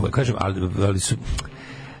voliš, jebo. Kažem, ali su...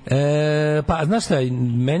 Pa, znaš šta,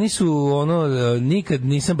 meni su nikad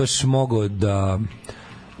nisam baš mogao da...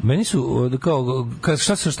 Meni su, kao,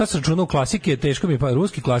 šta se računa u klasike, teško mi je, pa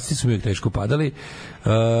ruski klasici su mi uvijek teško padali,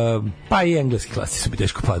 pa i engleski klasici su mi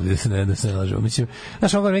teško padali, da se ne lažemo. Mislim,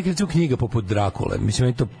 znaš, ovo neka recimo knjiga poput Drakule, mislim,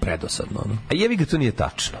 meni to predosadno. A jebi ga, to nije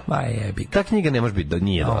tačno. Pa jebi ga. Ta knjiga ne može biti da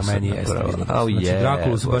nije dosadna. Meni jeste. Znači,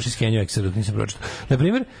 Drakulu su baš iskenio ekser, dok nisam pročitao.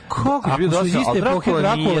 Naprimjer, ako su iz iste epohe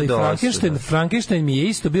Drakula i Frankenstein mi je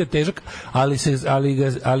isto bio težak,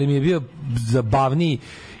 ali mi je bio zabavniji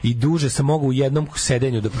i duže sam mogu u jednom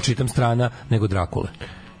sedenju da pročitam strana nego Drakule.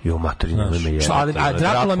 Jo, materina me je. A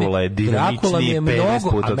Drakula je dinamičniji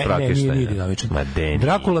 50 puta od Frankensteina.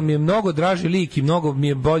 Drakula mi je mnogo draži lik i mnogo mi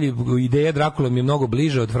je bolji ideja. Drakula mi je mnogo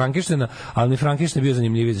bliže od Frankensteina, ali mi Frankenstein bio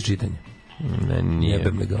zanimljiviji za čitanje. Ne,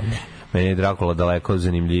 nije. Meni je Drakula daleko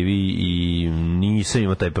zanimljiviji i nisam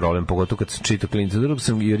imao taj problem, pogotovo kad sam čitao Klinca. Dok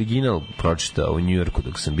sam i original pročitao u Njujorku,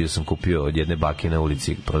 dok sam bio, sam kupio od jedne bake na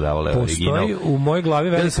ulici, prodavala original. Postoji u mojoj glavi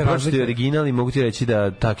velika razlika. Ja sam pročitao original i mogu ti reći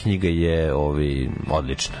da ta knjiga je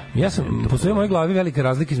odlična. Postoji u mojoj glavi velika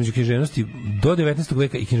razlika između književnosti do 19.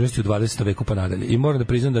 veka i književnosti u 20. veku pa nadalje. I moram da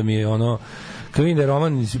priznam da mi je kad vidim da je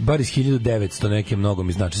roman bar iz 1900 neke mnogo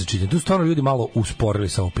mi znači za čitanje. Tu stvarno ljudi malo usporili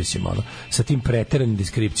sa opisima, sa tim preteranim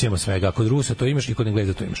deskripcijama svega. Kod Rusa to imaš i kod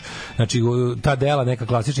Engleza to imaš. Znači, ta dela neka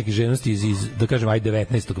klasične književnosti iz da kažem,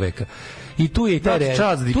 19. veka. I tu je i taj...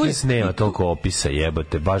 Charles Dickens nema toliko opisa,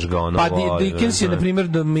 jebote, baš ga Pa Dickens je, na primjer,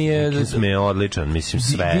 da mi je... Dickens mi je odličan, mislim,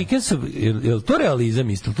 sve. Dickens, je li to realizam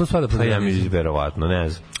isto? To spada pod realizam? Pa ja mi verovatno, ne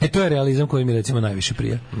znam. To je realizam koji mi, recimo, najviše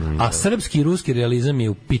prija. A srpski i ruski realizam je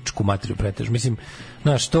u pičku materiju pretež. Mislim,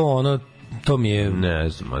 znaš, to mi je... Ne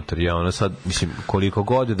znam, materijal, sad, mislim, koliko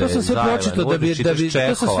god da je zajeban. To sam sve pročitao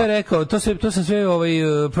to sam sve rekao, to sam sve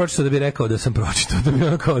pročitao da bi rekao da sam pročitao,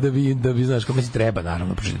 da bi, znaš, kao mislim, treba,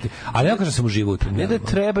 naravno, pročitati. Ali ja kažem sam uživo u tom. Ne da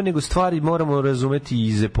treba, nego stvari moramo razumeti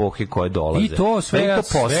iz epohe koje dolaze. I to, sve ja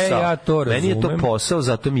to razumem. Meni je to posao,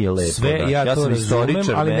 zato mi je lepo. Sve ja to razumem,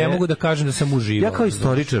 ali ne mogu da kažem da sam uživao. Ja kao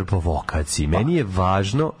istoričar po vokaciji, meni je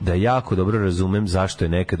važno da jako dobro razumem zašto je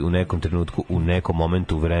nekad u nekom trenutku, u nekom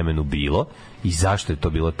momentu u vremenu bilo bilo i zašto je to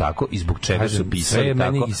bilo tako i zbog čega su pisali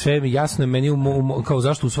tako. Sve je jasno meni kao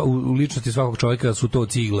zašto u ličnosti svakog čovjeka su to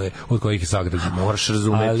cigle od kojih je sagrađen. Moraš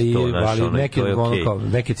razumeti to, ali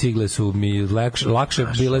neke cigle su mi lakše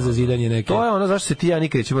bile za zidanje neke. To je ono zašto se ti ja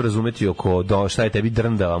nikad nećemo razumeti oko šta je tebi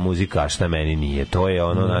drndava muzika, a šta meni nije. To je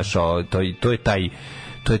ono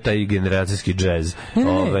to je taj generacijski džez.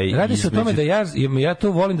 Radi se o tome da ja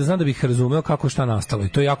to volim da znam da bih razumeo kako šta nastalo i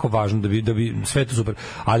to je jako važno da bi sve to super.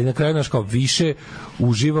 Ali na kraju kao više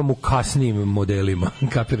uživam u kasnijim modelima.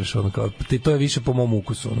 Kapiraš ono kao to je više po mom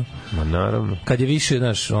ukusu ono. Ma naravno. Kad je više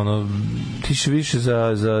ti si više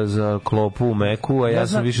za klopu u meku, a ja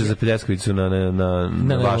sam više za pljeskavicu na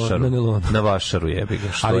vašaru. Na vašaru jebi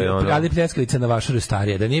ga. Što je ono. Ali pljeskavica na vašaru je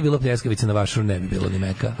starija. Da nije bilo pljeskavice na vašaru ne bi bilo ni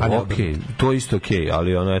meka. Okej, to isto okej,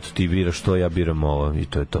 ali ono, eto, ti biraš to, ja biram ovo i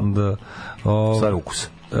to je to. Da. Stvar ukusa.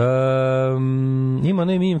 Ima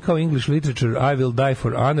meme kao English literature, I will die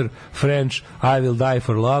for honor, French, I will die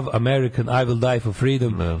for love, American, I will die for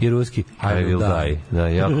freedom, i ruski, I will die. Da,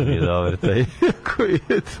 jako mi je dobar taj. Koji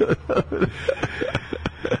je to dobar?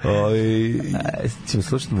 Ćemo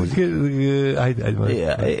slušati muziku. Ajde.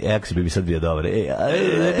 Jako si bi sad bio dobar.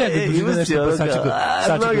 Ima si ono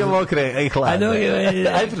kao, noge mokre, i hladne.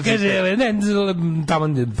 Kaže, ne, tamo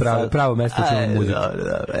pravo mesto ćemo muziku.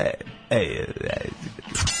 Dobro.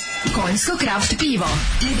 Konjsko kraft pivo.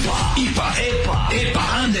 IPA, EPA,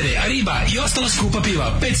 Andere, Ariba i ostala skupa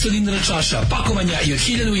piva. 500 dinara čaša, pakovanja i od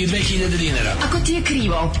 1000 i 2000 dinara. Ako ti je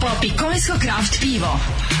krivo, popi Konjsko kraft pivo.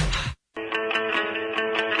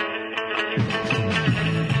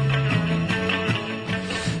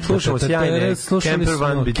 Slušamo sjajne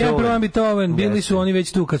Camper Van Beethoven, bili su oni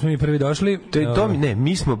već tu kad smo mi prvi došli.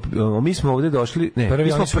 Mi smo ovde došli,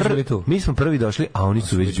 mi smo prvi došli, a oni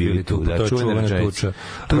su već bili tu. Da, čuvena tuča.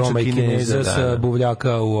 Roma i Kineza sa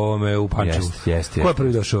buvljaka u Pančevu. Ko je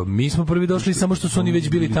prvi došao? Mi smo prvi došli, samo što su oni već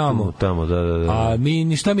bili tamo. A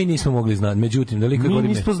ništa mi nismo mogli znati. Međutim, da liko mi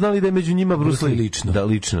nismo znali da je među njima Bruce Lee. Lično. Da,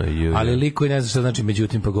 lično. Ali liko i ne zna šta znači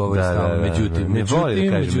međutim, pa govori stalno.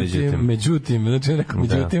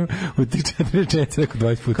 Međutim, u ti 4 rečenice neko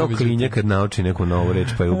 20 puta. Kao klinja kad nauči neku novu reč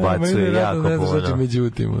pa ju ubacuje jako puno.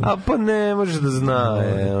 Međutim. A pa ne možeš da zna.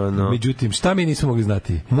 Međutim, šta mi nismo mogli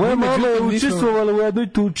znati? Moja mama je učestvovala u jednoj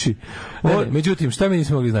tuči. Međutim, šta mi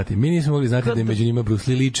nismo mogli znati? Mi nismo mogli znati da je među njima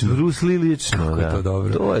Bruce Lee lično. Bruce Lee lično, kako je to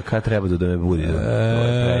dobro. To je kad treba da me budi.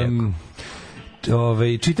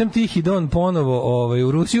 Čitam Tihi Don ponovo,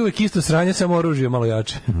 u Rusiji uvek isto sranje, samo oružje malo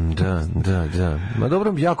jače. Da. Ma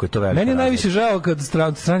dobro, jako je to velika. Meni je najviše žao kad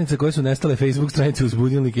stranice koje su nestale, Facebook stranice uz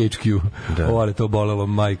budilnik HQ. Ali to bolelo,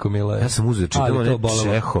 majko mila. Ja sam uzeo, čitam one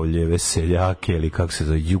Čehovljeve seljake ili kako se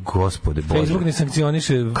zove, gospode Bože. Facebook ne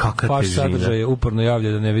sankcioniše vaš sadržaj, uporno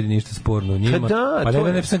javlja da ne vidi ništa sporno u njima. Pa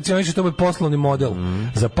ne sankcioniše, to je poslovni model.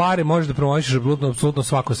 Za pare možeš da promovišeš apsolutno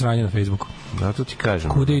svako sranje na Facebooku. Da, to ti kažem.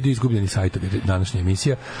 Kude idu izgubljeni sajtovi, današnja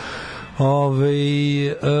emisija.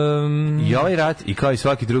 I ovaj rat, i kao i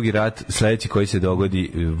svaki drugi rat, sledeći koji se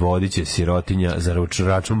dogodi, vodiće sirotinja za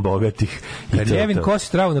račun bogatih. Kad Ljevin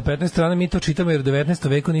kosi travu na 15 strana, mi to čitamo jer u 19.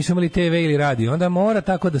 veku nisu imali TV ili radio. Onda mora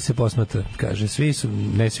tako da se posmatra. Kaže,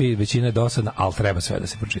 većina je dosadna, ali treba sve da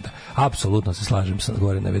se pročita. Apsolutno se slažem sa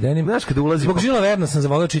gore navedenim. Znaš, kada ulazi... Zbog Žila Verna sam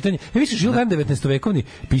zavolao čitanje. Više, Žil Vern 19-vekovni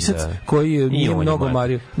pisac koji nije mnogo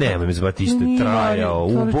mario. Nema me zvati, isto je trajao.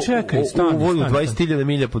 U voju 20.000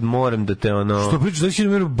 milja pod morem da te ono... Što pričaš, da si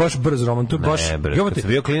na baš brz roman, to je baš... Ne, brz, kad sam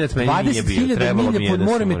bio klinac, meni nije bio, trebalo mi je da se... 20.000 milja pod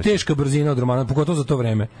morem je teška brzina od romana, pogotovo za to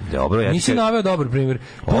vreme. Dobro, ja nisi naveo dobar primjer.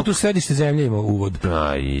 Put u središte zemlje ima uvod.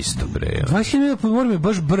 Isto bre. 20.000 milja pod morem je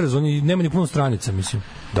baš brz, on nema ni puno stranica, mislim.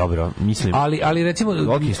 Dobro, mislim. Ali recimo...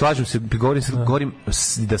 Ok, slažem se, govorim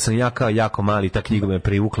da sam jako mali, ta knjiga me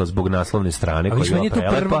privukla zbog naslovne strane koja je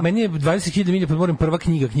prelepa. Meni je 20.000 milja pod morem prva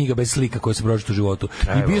knjiga bez slika koja se pročita u životu.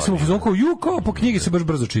 I bio sam u fazonu kao po knjige se baš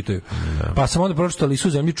brzo čitaju. Pa sam onda pročitao Alisu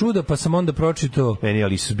u zemlji čuda, pa sam onda pročitao... Meni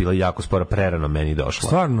Alisu bila jako sporo, prerano meni došla.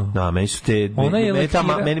 Stvarno? Da, meni su te...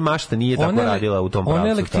 Meni mašta nije tako radila u tom pravcu. Ona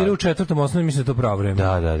je lektira u 4. osnovi, mislim da to pravo vreme.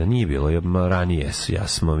 Da, nije bilo. Ranije ja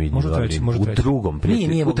smo vidjeli u drugom.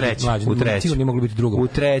 U trećem. Nije moglo biti drugom. U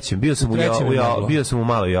trećem. Bio sam u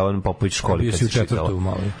maloj Jovan Popović školi. Bio si u 4. u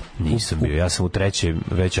maloj. Nisam bio. Ja sam u trećem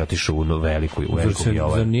već otišao u veliku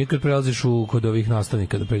Jovan. Zar nije kad prelaziš kod ovih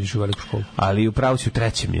nastavnika da pređeš u veliku školu? Ali upravo si u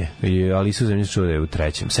trećem je. Ali su zemlje čuo da je u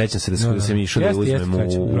trećem. Sećam se da sam išao da je uzmem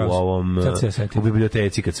u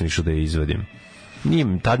biblioteci kad sam išao da je izvadim.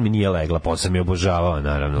 Tad mi nije legla, posle sam je obožavao,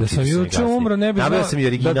 naravno. Da sam juče umro, ne bi znao... sam i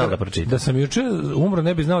original da pročitam. Da sam juče umro,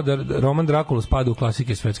 ne bi znao da roman Drakula spada u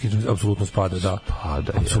klasike svetske, apsolutno spada, da.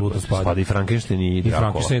 Apsolutno spada. Spada i Frankenstein i Drakula. I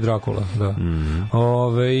Frankenstein i Drakula, da.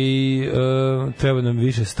 Treba nam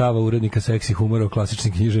više stava urednika seksi humora o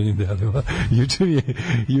klasičnim književnim delima.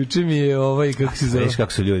 Juče mi je kako se zove... Viš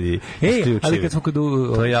kako su ljudi ali kad smo kod...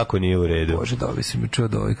 To jako nije u redu. Bože, da bi se mi čuo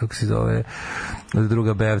da kako se zove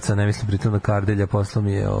druga Bevca, ne mislim pritom na Kardelja, poslao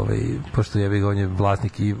mi je pošto on je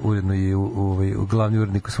vlasnik i uredno i glavni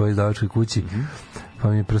urednik u svojoj izdavačkoj kući, pa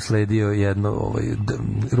mi je prosledio jedno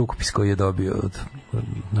rukopis koji je dobio od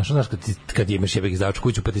znaš kad imaš izdavačku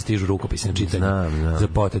kuću pa ti stižu rukopisi na čitanje za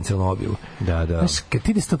potencijalnu objavu. Da. Znaš, kad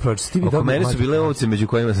ti to pročitaš, ti bi dobio... Oko mene su bile ovce među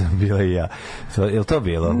kojima sam bila i ja. Je li to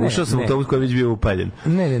bilo? Ušao sam u autobus koji je već bio upaljen.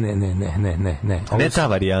 Ne. Ne ta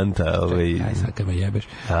varijanta. Aj, sad kad me jebeš.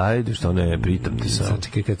 Ajde, što ne, pritam ti sam. Sad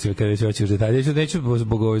čekaj, kad već hoćeš detalje. Neću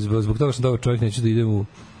zbog toga što dobar čovjek, neću da idem u...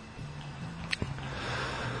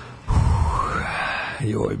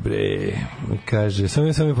 Joj bre, kaže, sam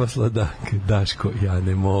je poslao Daško, ja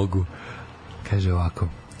ne mogu. Kaže ovako,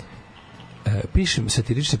 pišem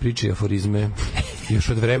satirične priče i aforizme još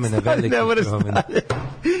od vremena velikih promena.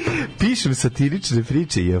 Pišem satirične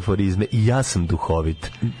priče i aforizme i ja sam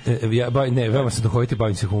duhovit. Veoma sam duhovit i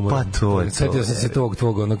bavim se humorom. Pa to. Sjetio sam se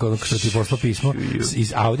tvog onog što ti poslao pismo.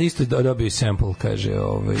 A ovdje isto dobio sample,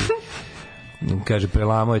 kaže,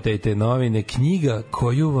 prelamao je te novine. Knjiga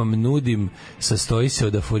koju vam nudim sastoji se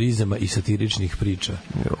od aforizama i satiričnih priča.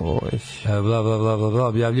 Bla,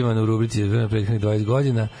 objavljivano u rubrici prethodnih 20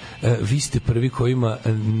 godina. Vi ste prvi kojima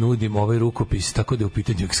nudim ovaj rukopis, tako da je u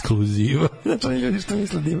pitanju ekskluziva. Znači, oni ljudi što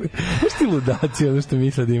misle da imaju. Znaš ti ludaci, ono što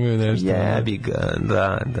misle da imaju nešto. Jebi ga,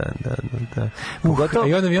 da. Pogotovo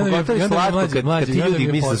slatko kad ti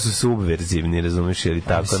ljudi misle da su subverzivni, razumiješ, ili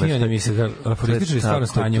tako. Svi oni misle da aforističari stvarno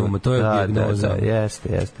stanje uma, to je dijagnoza.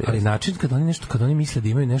 Jeste. Ali način kad oni misle da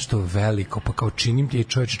imaju nešto veliko, pa kao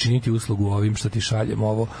činiti uslugu ovim što ti šaljem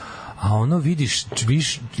ovo, a ono vidiš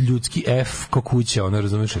ljudski F ko kuća, ono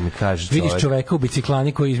razumiješ, vidiš čoveka u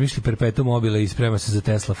biciklani koji izmišlji perpetuum mobile i sprema se za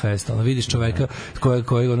Tesla Fest, ono vidiš čoveka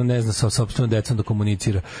koji ono ne zna sa sopstvenom decom da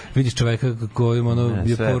komunicira, vidiš čoveka kojim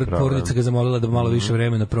je porodica ga zamolila da malo više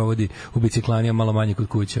vremena provodi u biciklani, a malo manje kod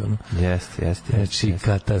kuće, ono. Jeste. Znači,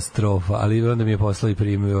 katastrofa, ali onda mi je poslao i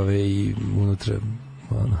primio i unutra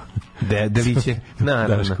ono. Deliće,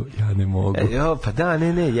 naravno. Daško, ja ne mogu. Pa da,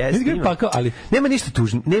 ne, jeste. Ali nema ništa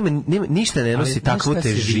tužno, nema ništa ne nosi takvu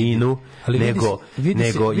težinu,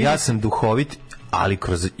 nego ja sam duhovit, ali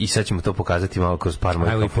i sad ćemo to pokazati malo kroz par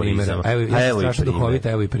mojih aforizama. Evo i primjer.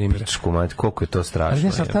 Evo i primjer. Koliko je to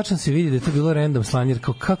strašno. Ali tačno se vidi da je to bilo random slanje, jer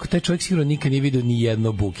kako taj čovjek sigurno nikad nije vidio ni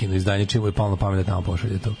jedno Bukino izdanje, čemu je palo na pamet da tamo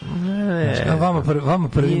pošalje to. Vama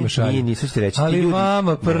prvima šaljem. Ali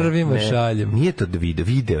vama prvima šaljem. Nije to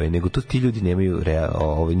video je, nego to ti ljudi nemaju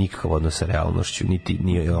nikakav odnos sa realnošću, niti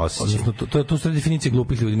osjećaj. To su definicije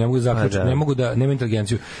glupih ljudi, ne mogu da zaključiti, ne mogu da nema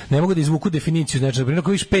inteligenciju, ne mogu da izvuku definiciju, znači na primjer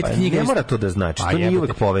ako vidiš 5 knjiga. Ne mora to da znači. To nije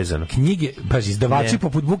uvek povezano. Knjige, izdavači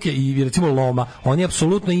poput Buke i recimo Loma, oni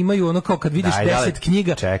apsolutno imaju ono kao kad vidiš 10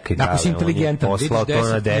 knjiga, ako si inteligentan, vidiš 10 knjiga. Poslao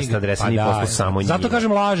to na 10 adresa, nije poslao samo njima. Zato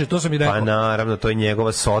kažem laže, to sam i rekao. Pa naravno, to je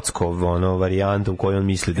njegova Sockov varijanta u kojoj on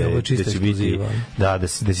misli da će biti, da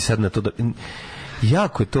si sad na to...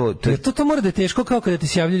 Jako je to... To mora da je teško kao kada ti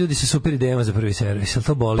se javljaju ljudi sa super idejama za prvi servis. Jel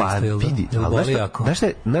to boli? Pa vidi,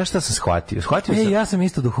 znaš šta sam shvatio? Ja sam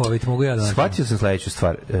isto duhovit, mogu ja da... Shvatio sam sledeću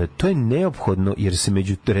stvar. To je neophodno jer se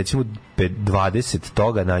među, recimo, 20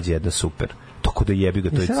 toga nađe jedna super. Tako da jebi ga,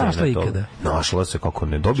 to je cena toga. Našla se, kako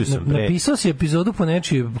ne, dobio sam pre. Napisao si epizodu po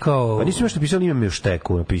nečiji kao... Pa nisam još napisao, imam još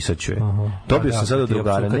teku, napisat ću je. Dobio sam sada od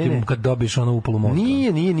drugara. Kad dobiš ono upalu mozga.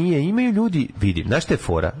 Nije, imaju ljudi, vidi, znaš te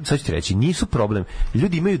fora, sad ću ti reći, nisu problem,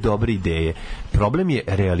 ljudi imaju dobre ideje, problem je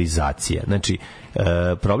realizacija, znači,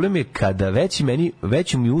 problem je kada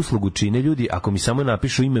veću mi uslugu čine ljudi ako mi samo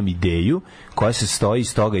napišu imam ideju koja se stoji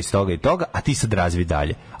iz toga, a ti sad razvi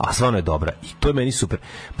dalje, a stvarno je dobra i to je meni super.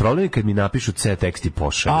 Problem je kad mi napišu C tekst i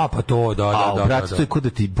pošalju. A pa to, da. Brate, to je kod da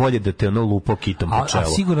ti bolje da te ono lupo kitom po čelu. A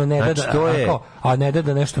sigurno ne da, znači, ne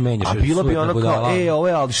da nešto menjaš. A bilo bi ono kao, ovo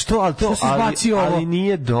je, ali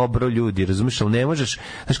nije dobro, ljudi, razumiješ, ali ne možeš,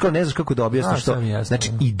 znači kao ne znaš kako da objasniš što.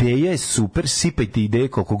 Znači, ideja je super, sipajte ideje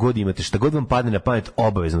koliko god imate, šta god vam padne na pamet,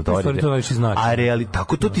 obavezno to znači. A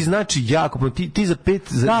tako to ti znači jako, ti za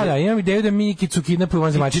 5... Da, imam ideju da Mikicu kidnapuju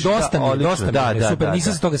van zemaljci, dosta mi je, super,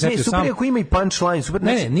 nisam se toga setio sam. super je ako ima i punchline, super.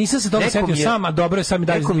 Ne, nisam se toga setio sam, a dobro je sam i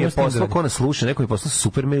dalje. Neko mi je poslao ko nas sluša, neko mi je poslao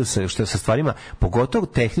super mail sa stvarima, pogotovo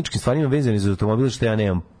tehničkim stvarima vezanim za automobile, što ja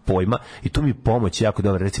nemam pojma, i to mi pomoć jako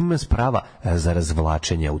dobro. Recimo imam sprava za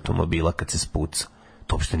razvlačenje automobila kad se spuca.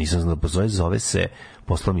 To uopšte nisam znao da pozove, zove se,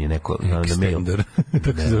 poslao mi je neko na mail.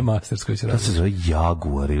 Tako se zove Masters koji se radi. To se zove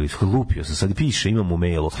Jaguar ili lupio sam, sad piše, imam u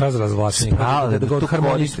mailu. Razvlačenje. Da ga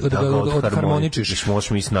odharmoničiš. Možeš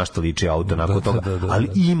misliti na što liči auto nakon toga. Ali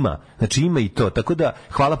ima, znači ima i to. Tako da,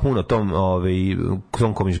 hvala puno tom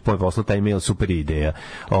kom je poslao taj mail, super ideja.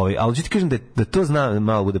 Ali ću ti kažem da to zna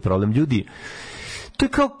malo bude problem. Ljudi, to je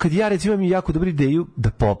kao kad ja recimo imam jako dobru ideju da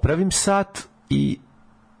popravim sat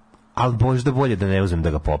ali možda bolje da ne uzmem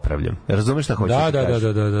da ga popravljam. Razumeš šta hoćeš da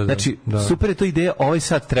kažem? Da. Znači, super je to ideja, ovaj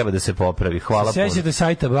sat treba da se popravi. Hvala puno. Sjećate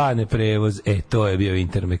sajta Bane prevoz, to je bio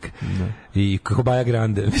Intermek. I kako Baja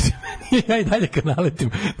Grande. Ja i dalje kad naletim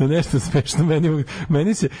na nešto smešno,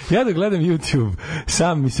 meni se, ja da gledam YouTube,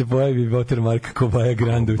 sam mi se pojavi watermark kako Baja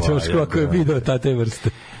Grande u ćošku, ako je video te vrste.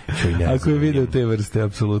 Ako je video te vrste,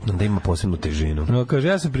 apsolutno. Da ima posebnu težinu. No, kaže,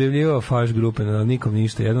 ja sam prijavljivao faš grupe, na nikom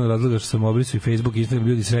ništa. Jedan od razloga što sam obrisao i Facebook, Instagram,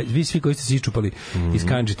 ljudi, vi svi koji ste se iščupali iz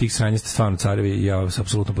kanđe tih sranja ste stvarno carevi i ja vas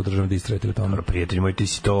apsolutno podržavam da istrajete u tome. Prijatelji moji, ti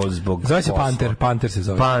si to zbog zove se Panter se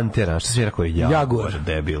zove. Pantera, što si rekao? Jaguar.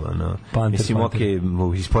 Debila, no. Mislim, okej,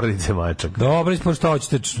 iz porodice mačak. Dobro, ispod što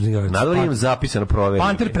hoćete. Nadalje imam zapisano provjeriti.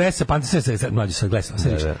 Panter presa, Panter se, mlađe sad gledam,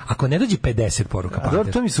 ako ne dođe 50 poruka Panter.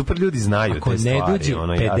 Dobro, to mi super ljudi znaju te stvari. Ako ne dođe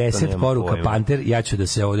 50 poruka Panter, ja ću da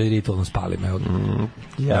se ovdje ritualno spalim.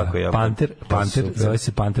 Jako. Panter, zove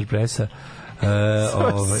se Panter presa.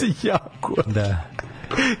 Zove se Jaguar. Da.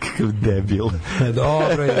 Kakav debil.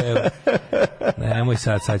 Dobro je. Nemoj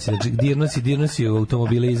sad će dirno si u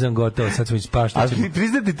automobilizam, gotovo, sad smo ispaštaćeni. Ali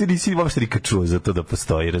priznate, ti nisi uopšte nikad čuo za to da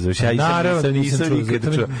postoji, razumiješ? Naravno da nisam čuo, zato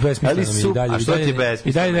mi besmisleno mi a što ti je besmisleno?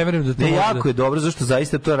 I dalje ne verujem da to može. Jako je dobro, zašto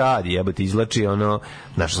zaista to radi, jebate, izvlači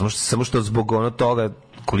samo što zbog toga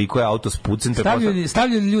koliko je auto spucen.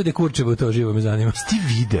 Stavljaju ljude kurčeva u to, živo me zanima. Ti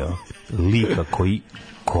video lika koji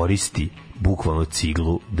koristi bukvalno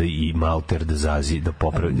ciglu da i malter da zazi da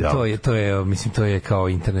popravi. To je mislim to je kao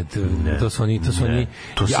internet. To su oni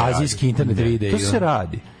azijski internet videi. To se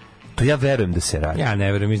radi. To ja verujem da se radi. Ja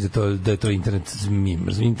ne verujem da je to internet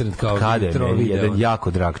internet kao jedan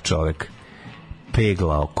jako drag čovek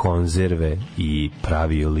peglao konzerve i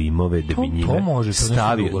pravio limove da bi njime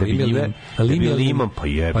stavio da bi limom pa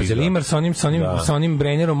jebi ga. Pa limar sa onim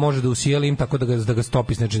brenjerom može da usije lim tako da ga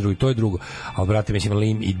stopi s nečim drugim, to je drugo. Ali brate, mislim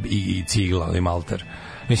lim i cigla i malter.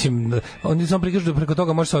 Mislim, oni samo prikažu da preko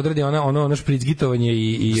toga može se odredi ono špricgitovanje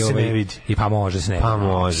i se ne vidi. I pa može se ne. Pa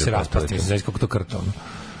može. Se raspasti, mislim, znaš kako to krta ono.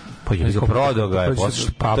 Pa je ga prodao ga je,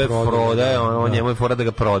 to je prodaje, on njemu je fora da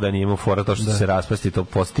ga proda, nije mu fora to što se raspasti, to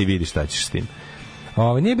posti i vidi šta ćeš s tim.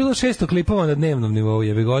 Nije bilo 600 klipova na dnevnom nivou,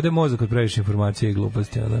 jebi ga, ode mozak od previše informacije i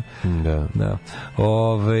gluposti, ona. Da.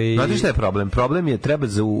 Znate šta je problem? Problem je treba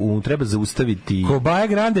zaustaviti. Ko Baja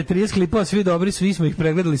Grande, 30 klipova, svi dobri, svi smo ih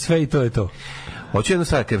pregledali sve i to je to. Hoću jedno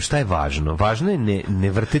stvar, šta je važno? Važno je ne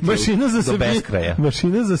vrtiti do beskraja.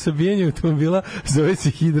 Mašina za sabijanje automobila zove se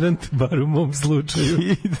hidrant, bar u mom slučaju.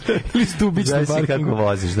 Ili stubić na parkingu. Kako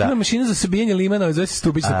voziš, da. Mašina za sabijanje limana zove se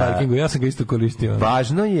stubić na parkingu, ja sam ga isto koristio.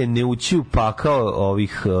 Važno je ne ući u pakao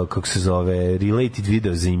ovih, kako se zove, related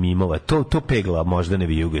video za imimova. To pegla možda ne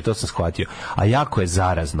vijuge, to sam shvatio. A jako je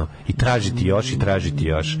zarazno. I tražiti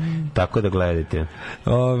još. Tako da gledajte.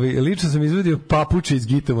 Lično sam izvedio papuče iz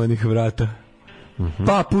gitovanih vrata.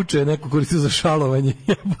 Papuče je neko koristio za šalovanje.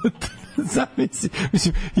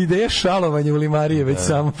 Mislim, ideja šalovanja u limariji je već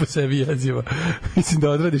samo po sebi jeziva. Mislim, da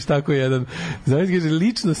odradiš tako jedan. Znači, kaže,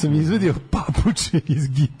 lično sam izvedio papuče iz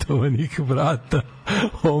gitovanih vrata.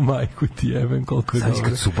 Majku ti jebem, koliko je dobro. Znači,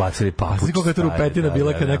 kad su bacili papuče. Znači, koliko je to rupetina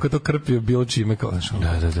bila kad neko to krpio bilo čime. Kao,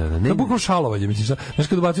 da. To je bukvalno šalovanje. Mislim, znaš,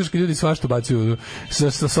 kad ubacuješ, kad ljudi svašto bacuju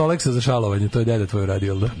sa Soleksa za šalovanje, to je deda tvoj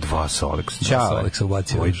radio, da? 2 Soleksa. Ćao. Soleksa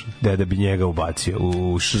ubacio. Deda bi njega ubacio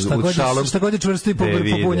u šalom. Šta god je čvrsto i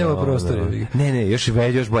popunjava prostor. Ne, još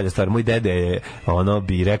bolja stvar. Moj dede je,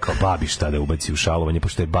 bi rekao babi šta da ubaci u šalovanje,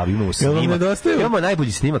 pošto je babi imao snimak. Imamo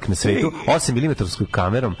najbolji snimak na svetu, 8 mm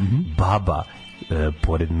kamerom, baba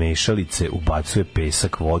pored mešalice ubacuje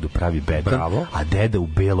pesak, vodu, pravi beton. Bravo. A deda u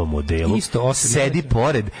belom modelu sedi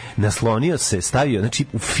pored, naslonio se, stavio, znači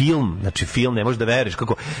u film, ne možeš da veruješ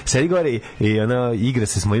kako sedi gore i ona igra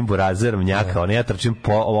se s mojim burazerom njaka, ja trčim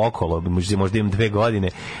okolo, možda imam 2 godine,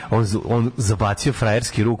 on zabacio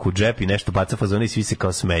frajerski ruku u džep i nešto baca fazone i svi se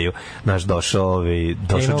kao smeju. Naš došao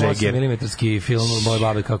Džeger. 8 mm film moje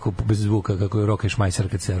babe kako bez zvuka, kako je Roka i Šmajser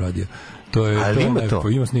kad se rodio. To je ali ima to.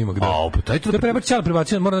 Ima snimak, da. To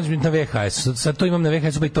prebacio, moram naći na VHS. Sad to imam na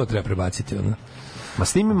VHS, pa i to treba prebaciti, ono. Ma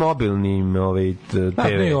snimi mobilnim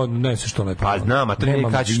TV. Ne se što lepo. Pa znam, a to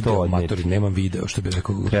nije kaći što odneti. Nemam video, što bi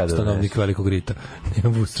rekao stanovnik Velikog Rita.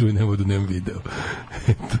 Nemam struju, ne vodu, nemam video.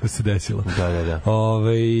 To se desilo. Da.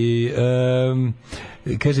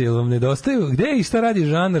 Kaže, jel vam nedostaju? Gde i šta radi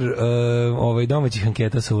žanr domaćih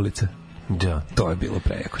anketa sa ulice? Da. To je bilo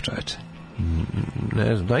prejako, čoveče.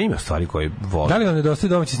 Ne znam, da ima stvari koje vole. Da li vam nedostaje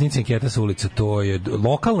domaći snimci anketa sa ulice? To je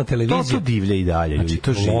lokalna televizija. To divlja i dalje, ljudi,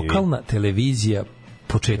 to živi. Lokalna televizija,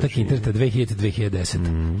 početak interneta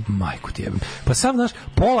 2000-2010. Majku ti jebem. Pa sam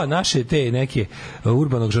pola naše te neke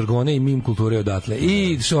urbanog žargona i mim kulture odatle.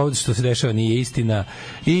 I ovdje što se dešava nije istina.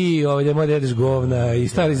 I ovdje moj dedeš govna i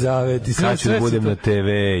Stari Zavet. I kad ću da budem na TV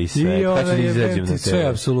i sve. Kad ću da izađem na TV. Sve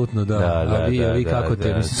apsolutno, da. A vi kako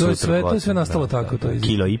te? To je sve nastalo tako.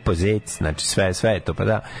 Kilo i po zec, znači sve je to, pa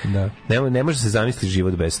da. Ne može se zamisliti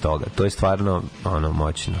život bez toga. To je stvarno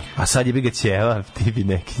moćno. A sad je bi ga ćeva, ti bi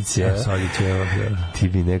neki ćeva. Sad je ćeva, ti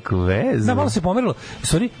bi neku vezu. Da, malo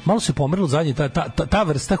se pomerilo zadnje, ta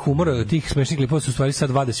vrsta humora, tih smešnih klipova su u stvari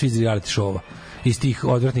sad vade svi iz reality show-ova. Iz tih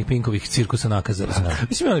odvratnih Pinkovih cirkusa nakaza.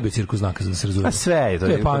 Mislim, on je bio cirkus nakaza, da se razume. A sve je to.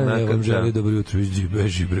 To je Panel, vam želi dobro jutro,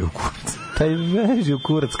 beži bre u kurac. Taj beži u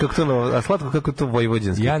kurac, kako to, a slatko kako to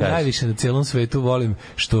vojvođanski kaže. Ja najviše na celom svetu volim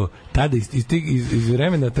što tada iz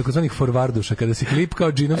vremena takozvanih forwarduša, kada se klip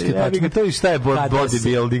kao džinovski attachment. To i šta je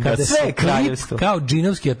bodybuilding, kada sve je klip kao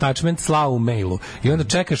džinovski attachment slao u mailu. I onda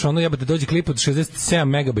čekaš jebote, dođe klip od 67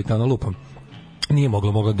 megabita na lupam. Nije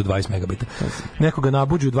moglo do 20 megabita. Nekoga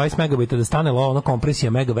nabuđu 20 megabita da stane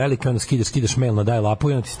kompresija mega velika, onda skidaš mail na dial-upu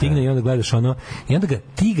i onda ti stigne i onda gledaš i onda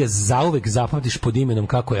ti ga zauvek zapamtiš pod imenom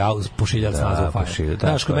kako je pošiljac nazvao fajl.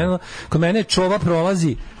 Znaš, kod mene čova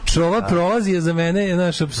prolazi je za mene,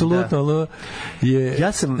 znaš, apsolutno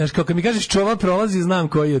je, znaš, kako mi kažeš čova prolazi, znam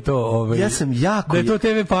koji je to. Ja sam jako... Da je to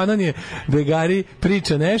TV Panonije, da Gari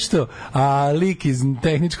priča nešto, a lik iz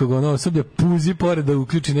tehničkog osoblja puzi pored da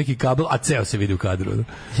uključi neki kabel, a ceo se vidi u kadru.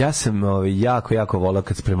 Ja sam jako volao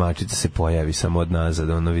kad spremačica se pojavi samo od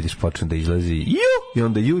nazad, vidiš počne da izlazi i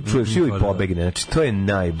onda čuješ i pobegne, znači to je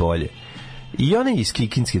najbolje. I one iz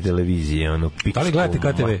kikinske televizije, pičku. Da li gledate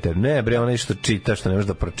KTV? Ne, bre, onaj što čita, što ne može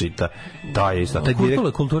da pročita. Da, je isto.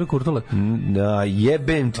 Kulture. Da,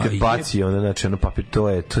 jebem kad baci, znači, papir, to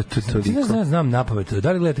je znam napamet.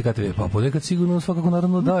 Da li gledate KTV? Pa ponekad sigurno svakako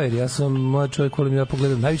naravno da, jer ja sam mlad čovjek, volim ja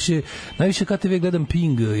pogledam. Najviše KTV gledam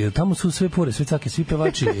Ping, jer tamo su sve pore, sve cake, svi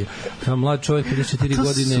pevači. Sam mlad čovjek, 54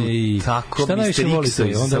 godine i šta najviše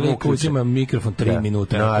volite? Onda lik uzima mikrofon 3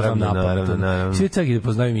 minuta. Naravno. Svi cake da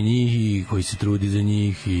poznaju i njih i koji se trudi za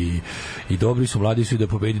njih i dobri su, mladi su i da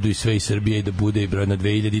pobedi i sve iz Srbije i da bude i broj na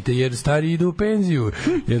 2000-te, jer stari idu u penziju,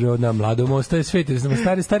 jer na mladom ostaje svet, jer znamo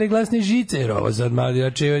stare glasne žice, jer ovo sad mladi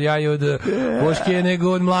jače od jaja od koške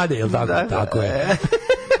nego od mlade, jel tako? Tako je.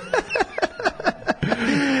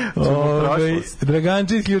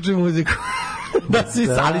 Draganče, isključuj muziku.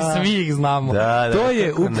 Ali svi ih znamo. To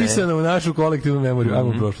je upisano u našu kolektivnu memoriju. Ajmo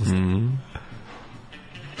u prošlost.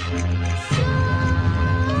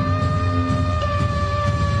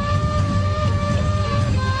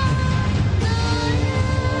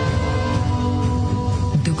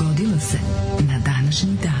 Se na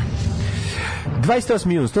današnji dan.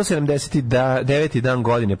 28. jun, 179. dan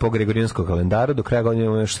godine po Gregorijanskom kalendaru, do kraja godine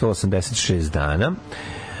imamo još 186 dana.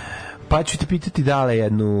 Pa ću ti pitati dale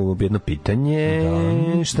jedno pitanje.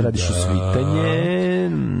 Šta radiš u svitanje?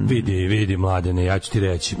 Vidi, Mladene, ja ću ti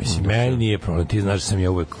reći. Mislim, meni nije problem. Ti znaš da sam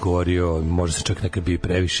ja uvek govorio, možda se čak nekad bio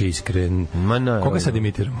previše iskren. Koga sad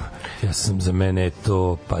imitiramo? Ja sam za mene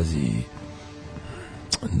to, pazi,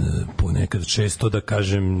 ponekad često da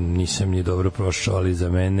kažem nisam ni dobro prošao, ali za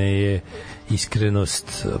mene je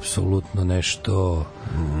iskrenost apsolutno nešto.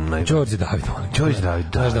 Đorđe David,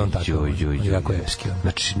 znaš da on tako jako epski.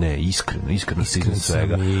 Znači ne, iskreno se iznad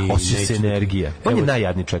svega, osjeća se energija. On je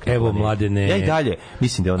najjadniji čovjek. Evo, Mladene, ja i dalje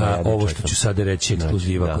mislim da je on najjadniji čovjek. Ovo što ću sada reći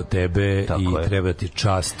ekskluziva kod tebe i treba ti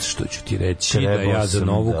čast što ću ti reći da ja za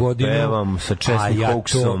novu godinu a ja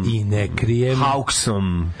to i ne krijem.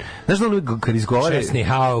 Hauksom. Znaš da on kad izgovara Česni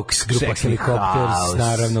Hauks, grupa Helicopters,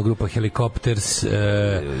 naravno grupa Helicopters,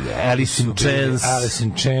 Alice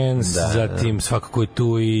in Chains, zatim svakako je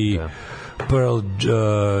tu i Pearl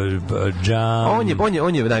Jam.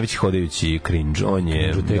 On je najveći hodajući cringe. On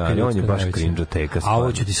je baš cringe-oteka. A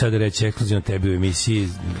ovo ću ti sada reći ekskluzivno tebi u emisiji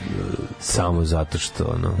samo zato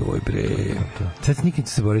što oj bre. Sad nikad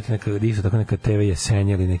se boriti neka TV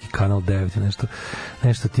Jesenja ili neki Kanal 9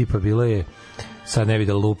 nešto tipa bilo je sad ne bi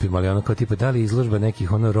da lupim, ali ono kao tipa da li izložba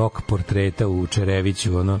nekih ono rock portreta u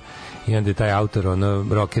Čereviću, ono, i onda je taj autor, ono,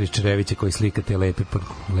 rocker iz Čerevića koji slika te lepe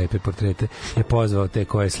portrete, je pozvao te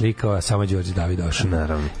koje je slikao, a samo Đorđe David došao.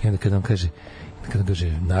 Naravno. I onda kada on kaže,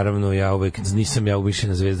 naravno, ja uvek nisam ja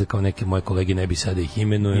umišljena zvezda kao neke moje kolege, ne bi sada ih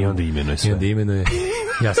imenujem. I onda imenuje sve.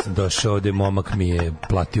 Ja sam došao ovde, momak mi je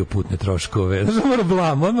platio putne troškove. Znaš, mora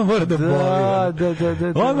blam, odmah mora da boli. Da.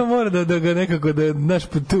 Odmah mora da ga nekako, da naš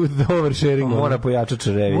tu oversharing. Mora pojača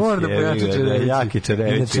Čerević. Mora da pojača Čerević. Jaki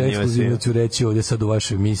Čerević. Inače, ekskluzivno ću reći ovde sad u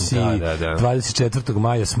vašoj emisiji. Da. 24.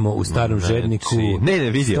 maja smo u Starom Žedniku. Ne,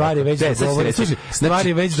 vidio. Stvar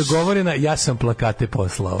je već dogovorena, ja sam plakate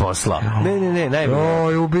poslao. Ne, najbolje.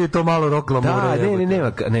 Oj, ubije to malo rock lamura.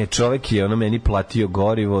 Ne, čovek je ono meni platio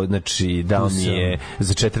gorivo, znači dao mi je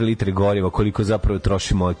za 4 litre goriva koliko zapravo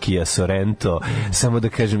troši moja Kia Sorento. Samo da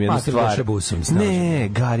kažem jednu stvar. Ne,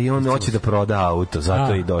 Gari, on hoće da proda auto,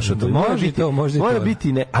 zato je i došao to. Mora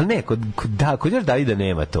biti, ali ne, kod još Davida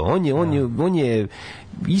nema to. On je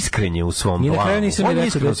iskren u svom blamu. I na kraju nisam je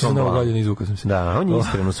rekao da se Novu godinu izvukao sam se. Da, on je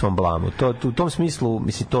iskren u svom blamu. U tom smislu,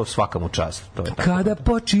 mislim, to svaka mu čast. Kada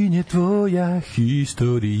počinje tvoja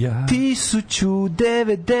historija?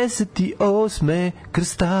 1098.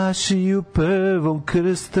 krstaši u prvom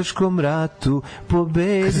krstaškom ratu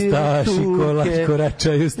pobedili Turke.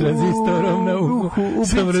 Koračaju s tranzistorom na uhu.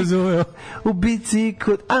 Sam razumeo. U bici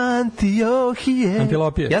kod Antiohije.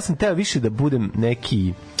 Antilopije. Ja sam teo više da budem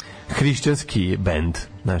neki hrišćanski bend,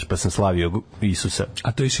 znaš, pa sam slavio Isusa.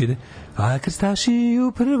 A to još ide. A krstaši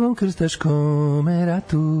u prvom krstaškom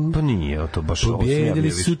ratu. Pa nije, to baš ovo.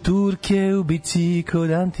 Pobjedili su Turke u bici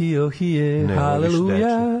kod Antiohije.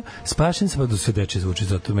 Haleluja. Spašen sam, pa do sve deče zvuči,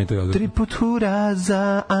 zato me to je odgovor. 3 put hura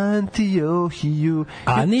za Antiohiju.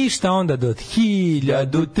 A ništa onda do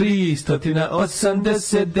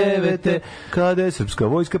 1389. Kada je srpska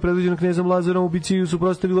vojska predvođena knezom Lazarom u bici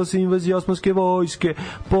suprotstavila se invaziji osmanske vojske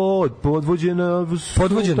podvođena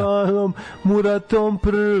sultanom Muratom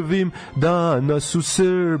prvim. Danas u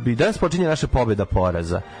Srbiji. Danas počinje naša pobjeda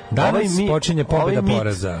poraza. Danas počinje pobjeda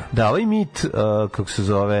poraza. Da, ovaj mit, kako se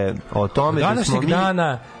zove, o tome da smo mi...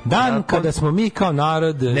 Dan kada smo mi kao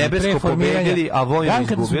narod nebesko pobedili, a vojno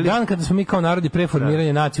izgubili. Dan kada smo mi kao narod i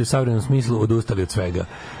preformiranje nacije u savremenom smislu odustali od svega.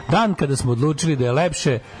 Dan kada smo odlučili da je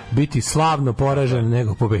lepše biti slavno poražen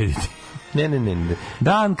nego pobediti. Ne.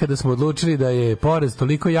 Dan kada smo odlučili da je poraz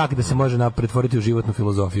toliko jak da se može pretvoriti u životnu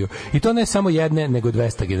filozofiju. I to ne samo jedne, nego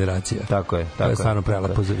 200 generacija. Tako je. To je stvarno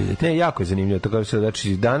prelepo za vidjeti. Ne, jako je zanimljivo. To se,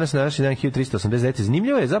 znači, danas, na današnji dan 1389.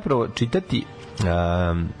 Zanimljivo je zapravo čitati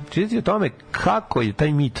o tome kako je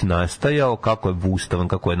taj mit nastajao, kako je bustavan,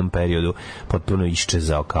 kako je u jednom periodu potpuno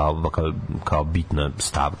iščezao kao bitna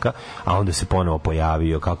stavka, a onda se ponovo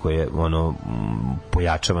pojavio, kako je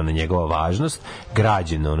pojačavana njegova važnost,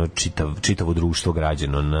 građeno čitavo društvo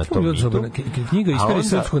građeno na tom mitu. Knjiga Istorija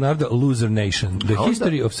srpskog naroda, Loser Nation, The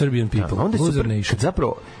History of Serbian People. Loser Nation.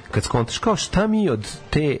 Kad skontaš kao šta mi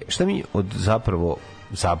od zapravo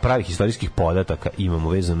za pravih istorijskih podataka imamo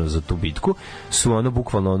vezano za tu bitku, su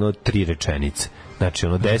bukvalno 3 rečenice. Znači,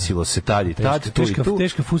 desilo se tad i tad, tu i tu.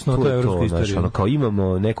 Teška fusnota evropske istorije. Znači, kao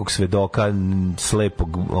imamo nekog svedoka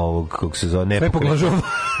slepog, kako se zove, slepog lažova.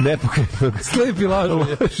 Slepi lažov.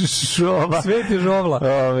 Žova. Sveti žovla.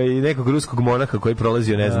 I nekog ruskog monaha koji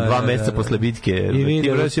prolazio, ne znam, 2 meseca posle bitke. I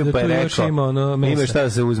vidio da tu još ima ima šta da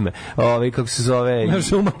se uzme. Kako se zove... Znaš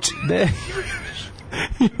se umači. Ne,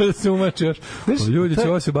 ima da se umači još. Ljudi će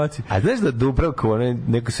ovo se baci. A znaš da Dubravko,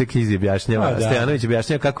 neko sve knjizi objašnjava, Stojanović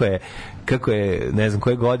objašnjava kako je, ne znam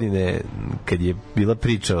koje godine, kad je bila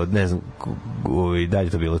priča od, ne znam, dalje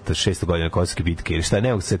to bilo 600 godina Kosovske bitke, ili šta, ne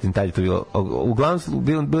mogu se setim, dalje to bilo, uglavnom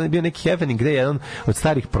bio neki happening gde je jedan od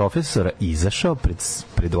starih profesora izašao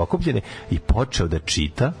pred okupljene i počeo da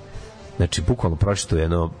čita, znači bukvalno pročitao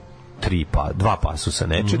jedno 2 pasusa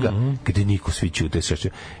nečega, gde niko svi ćute.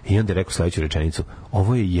 I onda je rekao sledeću rečenicu: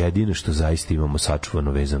 ovo je jedino što zaista imamo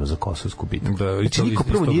sačuvano vezano za Kosovsku bitku. Znači, niko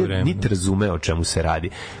prvo nije niti razumeo o čemu se radi.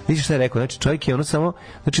 Znači, šta je rekao? Znači, čovjek je samo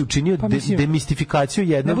učinio demistifikaciju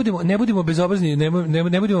jednog... Ne budimo bezobrazni,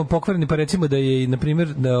 ne budimo pokvareni, pa recimo da je, na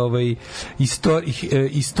primjer,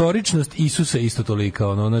 istoričnost Isusa isto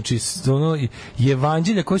tolika. Znači,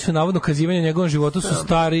 evanđelja koji su navodno kazivanje o njegovom životu su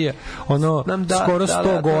starije, skoro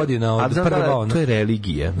 100 godina. od prva. To je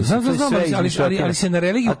religija. Znam, ali se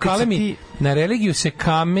na religiju se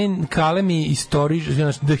kalemi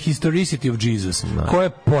the historicity of Jesus, koja je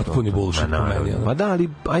potpuni bullshit po meni. Ma da, ali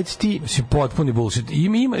ajde ti... Potpuni bullshit.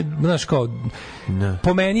 Ima, znaš, kao,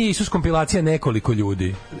 po meni je Isus kompilacija nekoliko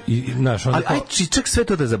ljudi. Ali čak sve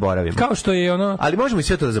to da zaboravimo. Kao što je ono... Ali možemo i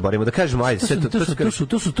sve to da zaboravimo, da kažemo, ajde, sve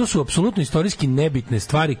to su apsolutno istorijski nebitne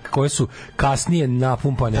stvari koje su kasnije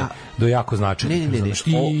napumpane do jako značajnih. Ne.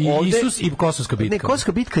 Isus i Kosovska bitka. Ne,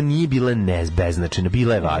 Kosovska bitka nije bila beznačajna,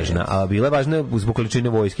 bila je važna, a bila je važna zbog količine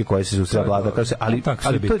vojske koje se susrela vlada, ali to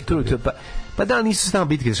pa da, nisu samo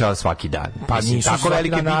bitke dešavale svaki dan. Pa nisu tako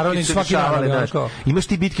velike bitke se dešavale, znaš. Imaš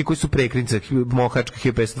ti bitke koje su prekrince, Mohačka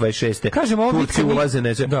 1526. Kažemo, Turci ulaze,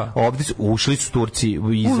 ovdje ušli su Turci.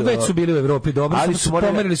 Već su bili u Evropi dobro,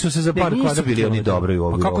 pomerili su se za par kvadratnih. Nisu bili oni dobro u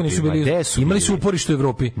Evropi. Kako nisu bili? Imali su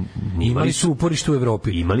uporište u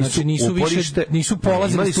Evropi. Znači nisu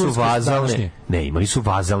polazili iz Turske današnje. Ne, imali su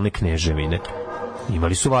vazalne kneževine.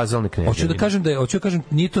 Hoću da kažem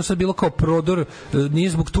nije to sad bilo kao prodor, nije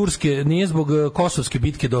zbog Turske, nije zbog Kosovske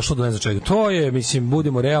bitke došlo do ne znam čega. To je, mislim,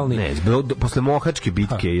 budemo realni. Ne, posle Mohačke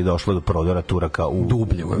bitke je došlo do prodora Turaka u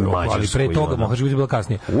dublje u Evropu, ali pre toga Mohačka bitka bila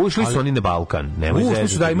kasnije. Ušli su oni na Balkan, ušli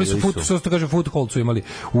su, imali su foothold su imali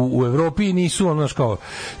u Evropi i nisu ono kao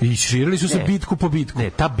i širili su se bitku po bitku. Ne,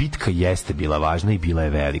 ta bitka jeste bila važna i bila je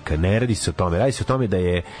velika. Ne radi se o tome, radi se o tome da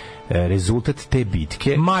je rezultat te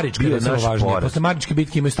bitke Marička je samo važnije. Posle Maričke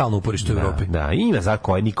bitke imaju stalno uporište u Evropi. Da, ima za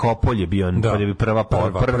koje Nikopolj je bio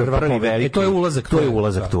prvi veliki. To je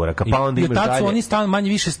ulazak Turaka. Pa onda imaš dalje. Tad su oni stalno manje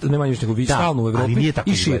više nego stalno u Evropi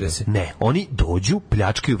i šire se. Ne, oni dođu,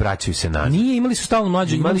 pljačkaju, vraćaju se nazad. Nije, imali su stalno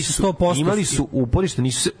mlađe, imali su 100%. Imali su uporište,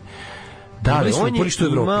 nisu se... Da, on je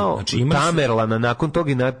imao Tamerlana, nakon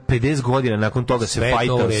toga i na 50 godina nakon toga se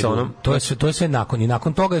fajtao sa onom... To je sve nakon. I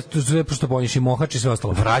nakon toga sve što poniši Mohač i sve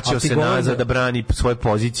ostalo. Vraćao se nazad da brani svoje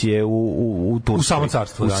pozicije u Turskoj. U samom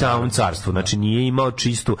carstvu. U samom carstvu. Znači nije imao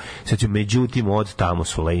čistu... Međutim, od tamo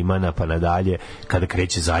Sulejmana pa nadalje, kada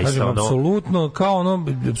kreće zaista ono... Apsolutno, kao ono,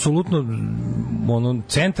 apsolutno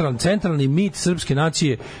centralni mit srpske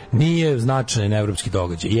nacije nije značajan evropski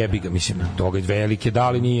događaj. Jebi ga, mislim, događaj velike, da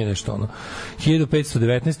li nije nešto ono...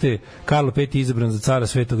 1519. Karlo V izabran za cara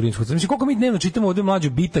Svetog Rimskog carstva. Mislim, koliko mi dnevno čitamo ovdje Mlađu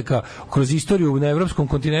bitaka kroz istoriju na evropskom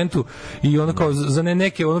kontinentu i ono kao za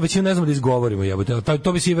neke, ono već ne znamo da izgovorimo, jebote.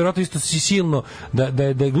 To bi se i verovatno isto silno, da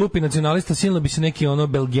je glupi nacionalista, silno bi se neki ono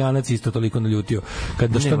Belgijanac isto toliko naljutio.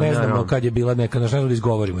 Kad što ne znamo kad je bila neka, znaš, ne znamo da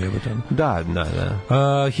izgovorimo, jebote. Da.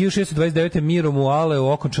 1629. mirom u Aleu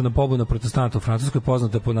okončana pobuna protestanta u Francuskoj,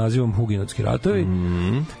 poznata pod nazivom Hugenotski ratovi.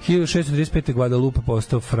 1635. Guadalupe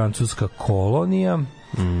postao francuska kolonija.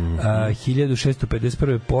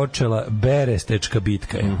 1651. počela Berestečka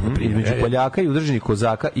bitka. Između Poljaka i udruženih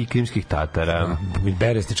Kozaka i krimskih Tatara.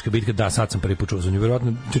 Berestečka bitka, da, sad sam prvi put čuo za nju.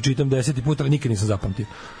 Verovatno čitam 10. put, ali nikad nisam zapamtio.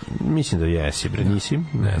 Mislim da jesi, bre, nisi?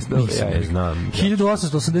 Ne znam. Ja je znam.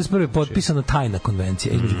 1881. potpisana tajna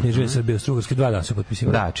konvencija između Kneževine Srbije i Austrougarske, 2 dana su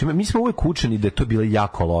potpisivali. Da, mi smo uvek učeni da je to bila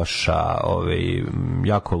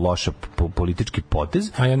jako loša politički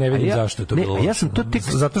potez. A ja ne vidim zašto je to bilo. Ja sam to tek...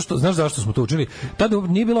 Zato što, znaš zašto smo to učili? Tada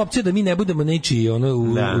nije bila opcija da mi ne budemo nečiji,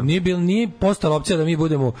 nije postala opcija da mi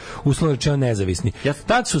budemo uslovno rečeno nezavisni.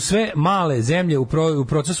 Tad su sve male zemlje u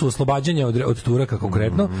procesu oslobađanja od Turaka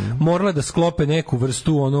konkretno morale da sklope neku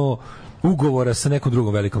vrstu ugovora sa nekom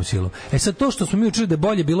drugom velikom silom. Sad to što smo mi učili da je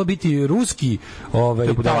bolje bilo biti ruski,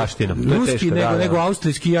 nego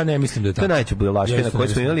austrijski, ja ne mislim da je tako. To je najveća budalaština koju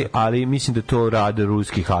smo imali, ali mislim da to rad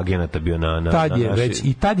ruskih agenata bio na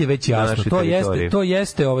tad je već jasno. To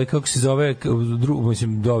jeste kako se zove,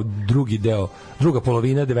 drugi deo, druga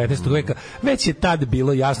polovina 19. veka, već je tad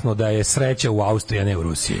bilo jasno da je sreća u Austriji, a ne u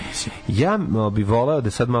Rusiji. Ja bih voleo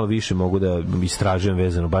da sad malo više mogu da istražujem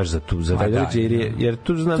vezano baš za tu jer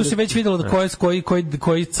tu znam da se već videlo da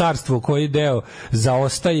koji carstvo, koji deo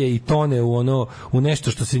zaostaje i tone u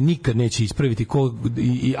nešto što se nikad neće ispraviti,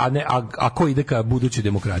 a ko ide ka budućoj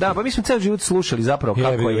demokratiji. Da, pa mi smo ceo život slušali zapravo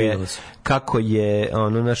kako je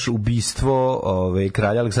naš ubistvo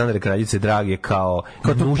kralja Aleksandra Kraljice Drage kao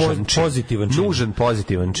nužan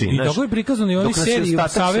pozitivan čin. I tako je prikazano i oni seriji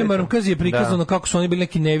Save Marmkazi je prikazano kako su oni bili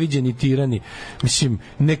neki neviđeni tirani. Mislim,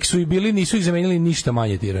 neki su i bili, nisu ih zamenili ništa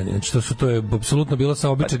manje tirani. Znači, to je apsolutno bila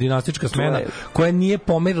samobična dinastička smena koja nije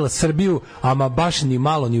pomerila Srbiju, ama baš ni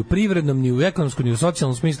malo, ni u privrednom, ni u ekonomskom, ni u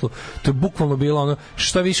socijalnom smislu. To je bukvalno bilo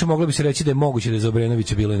šta više moglo bi se reći da je moguće da je za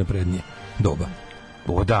Obrenovića bilo i naprednije doba.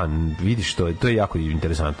 Da, vidiš, to je jako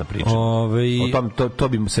interesantna priča. O tom, to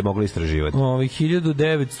bi se moglo istraživati.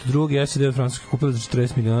 1902. SED od Francuske kupila za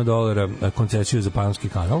 $40 miliona koncesiju za Panamski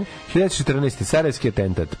kanal. 1914. Sarajevski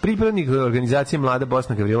atentat. Pripadnik organizacije Mlada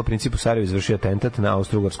Bosna Gavrilo Princip u Sarajevu izvršio atentat na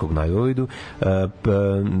austrougarskog najvojvodu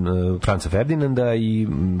Franca Ferdinanda i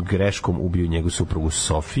greškom ubio njegovu suprugu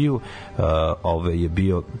Sofiju. Je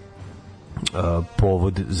bio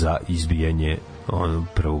povod za izbijanje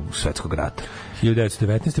Prvog svetskog rata.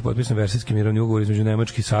 1919. potpisan Versajski mirovni ugovor između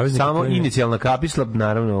Nemačke i saveznika. Samo inicijalna kapisla,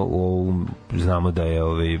 naravno, znamo da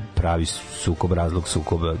je pravi razlog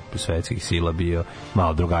sukoba svetskih sila bio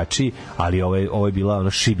malo drugačiji, ali ovo je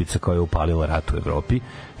bila šibica koja je upalila rat u Evropi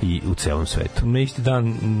i u celom svetu. Na isti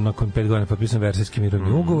dan, nakon 5 godina, potpisan Versajski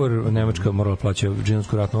mirovni ugovor, Nemačka morala plaćati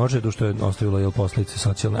džinovsku ratnu odštetu, što je ostavilo posledice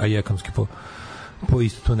socijalne, a i ekonomske po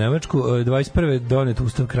istu Nemačku. 21. donet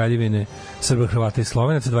Ustav Kraljevine Srba, Hrvata i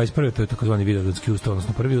Slovenaca. 21. to je takozvani Vidovdanski ustav,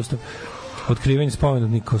 odnosno prvi ustav. Otkrivanje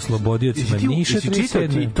spomenutnika oslobodiocima Niša.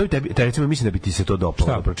 Recimo, mislim da bi ti se to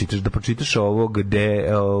dopalo da pročitaš ovog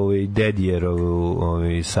Dedijerovu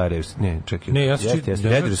Sarajevski,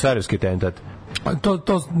 Dedijerov Sarajevski atentat.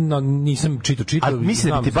 To nisam čitao.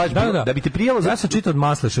 Mislim da bi ti baš da bi te prijelo. Ja sam čitao od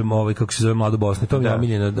Maslešem kako se zove Mladu Bosnu. To mi je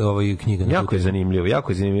omiljena knjiga. Jako je zanimljivo.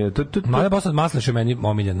 Mlada Bosna od Masleša meni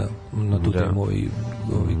omiljena na tu temu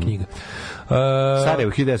knjiga.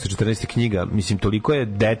 Sarajevo 1914. knjiga, mislim, toliko je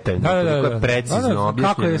detaljno, toliko je precizno objašnjeno.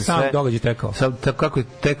 Kako je sam događaj tekao? Kako je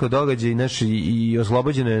tekao događaj i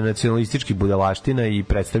oslobođena je nacionalistički budalaština i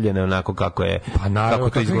predstavljena je onako kako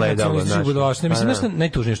to izgledalo. Nacionalistički budalaština. Mislim, nešto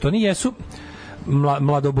najtužnije, što oni jesu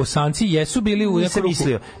mladobosanci jesu bili u nekom...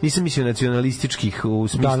 Nisam mislio nacionalističkih u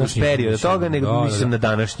smislu perioda toga, nego mislim na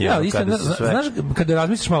današnje. Znaš, kada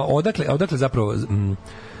razmisliš malo, odakle zapravo...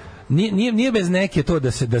 Nije bez neke to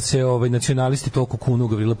da se nacionalisti toliko kunu u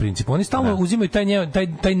Gavrila Principa. Oni stalno uzimaju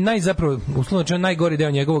taj najzapravo uslovno najgori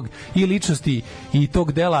deo njegovog i ličnosti i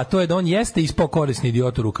tog dela, a to je da on jeste ispao korisni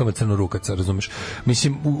idiot u rukama crnorukaca, razumeš?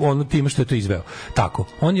 Mislim, time što je to izveo. Tako.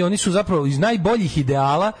 Oni su zapravo iz najboljih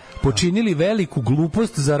ideala počinili veliku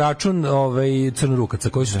glupost za račun crnorukaca,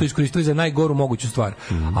 koji su to iskoristili za najgoru moguću stvar.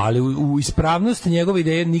 Ali u ispravnost njegove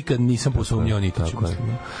ideje nikad nisam posumnjao niti.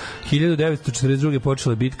 1942.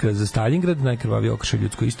 počela bitka za Stalingrad, najkrvaviji okršaj u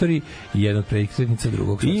ljudskoj istoriji i jedna od prekretnica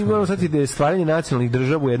drugog svetskog. I moramo shvatiti da je stvaranje nacionalnih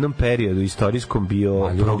država u jednom periodu istorijskom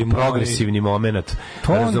bio progresivni moment.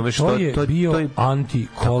 To je bio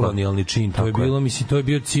antikolonijalni čin. To je bilo, mislim, to je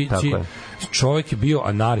bio čovjek je bio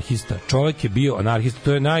anarhista.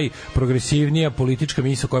 To je najprogresivnija politička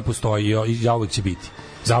misao koja postoji i zauvek će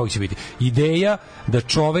biti. Ideja da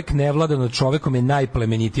čovek ne vlada nad čovekom je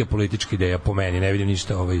najplemenitija politička ideja po meni. Ne vidim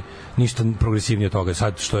ništa progresivnije od toga.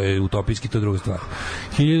 Sad što je utopijski, to je druga stvar.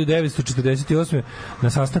 1948. na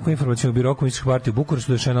sastanku informacionog biroa Komunističke partije u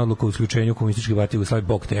Bukureštu došena odluka o isključenju Komunističke partije Jugoslavije.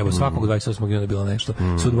 Bog te, evo svakog 28. juna bilo nešto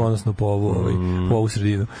sudbonosno po ovu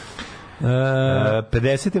sredinu.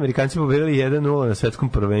 50 Amerikanci pobedili 1-0 na svetskom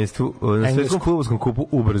prvenstvu, na svetskom klubovskom kupu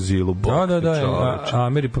u Brazilu.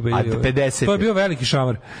 Ameri pobedio. 50. To je bio veliki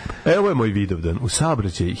šamar. Evo je moj Vidovdan. U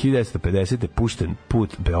saobraćaju 1950. pušten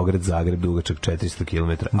put Beograd-Zagreb dugačak 400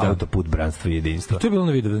 km, autoput Bratstva i jedinstva. To je bilo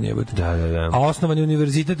na Vidovdan, jebote. Da. A osnovan je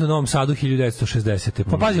univerzitet u Novom Sadu 1960.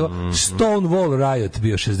 Pa pazi, Stonewall Riot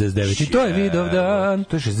bio 69. I to je Vidovdan.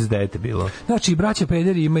 To je 69. bilo. Znači, braća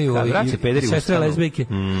pederi imaju sestre lezbijke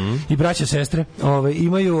i braća sestre,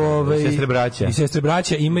 imaju i sestre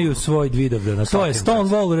braća imaju svoj Vidovdan. To je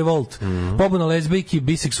Stonewall Revolt. Pobuna lezbijki,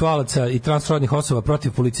 biseksualaca i transrodnih osoba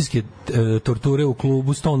protiv policijske torture u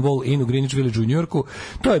klubu Stonewall Inn u Greenwich Village u Njujorku.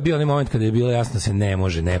 To je bio onaj moment kada je bilo jasno da se ne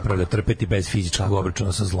može nepravda trpeti bez fizičkog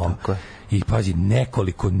obračuna sa zlom. I pazi,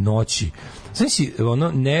 nekoliko noći. Znači,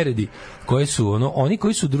 neredi koje su oni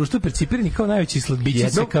koji su društvo percipirani kao najveći sladbići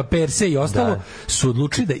perse i ostalo su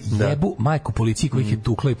odlučili da jebu majku policiji koja ih je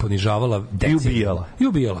tukla i ponižavala i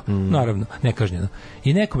ubijala. Naravno, nekažnjeno.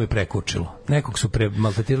 I nekom je prekučilo. Nekog su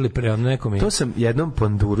maltretirali nekom je... To sam jednom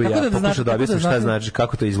panduru pokušao da objasnim šta znači,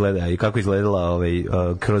 kako to izgleda i kako izgledala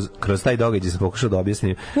kroz taj događaj sam pokušao da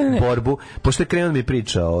objasnim borbu, pošto je krenuo mi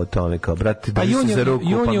priča o tome kao, brate, da se za ruku,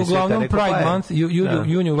 jun je uglavnom Pride Month,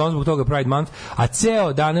 jun je uglavnom zbog toga Pride Month, a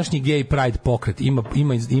ceo današnji gay Pride pokret ima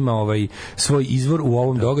svoj izvor u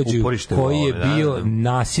ovom događaju koji je bio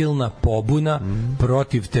nasilna pobuna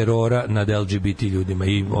protiv terora nad LGBT ljudima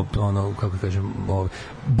i kako kažem,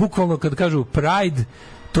 bukvalno kad kažu Pride,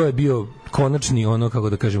 to je bio konačni ono, kako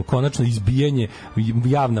da kažem, konačno izbijanje,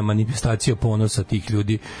 javna manifestacija ponosa tih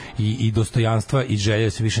ljudi i dostojanstva i želje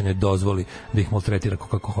da se više ne dozvoli da ih maltretira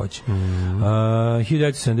kako hoće.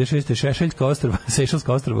 1976.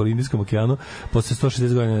 Sejšelska ostrva u Indijskom okeanu posle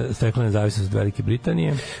 160 godina stekla nezavisnost od Velike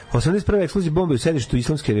Britanije. 81. eksplozija bombe u sedištu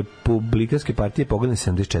Islamske republikanske partije pogodne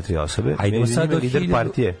 74 osobe. A idemo sad do lider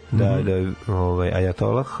partije,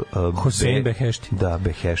 Ajatollah Hossein Beheshti. Da,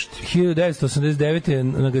 Beheshti. 1989.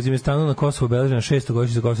 na Gazimestanu na Kosovo obeležena 6.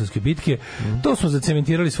 godišnjica Kosovske bitke. To smo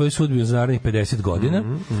zacementirali svoju sudbinu za narednih 50 godina.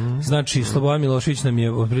 Znači, Slobodan Milošević nam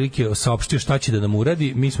je otprilike saopštio šta će da nam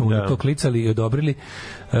uradi. Mi smo mu to klicali i odobrili.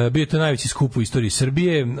 Bio je to najveći skup u istoriji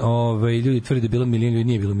Srbije. Ljudi tvrde da je bilo milion ljudi,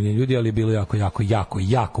 nije bilo milion ljudi, ali je bilo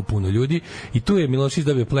jako puno ljudi. I tu je Milošević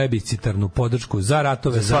dobio plebiscitarnu podršku za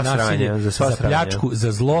ratove, za nasilje, za pljačku,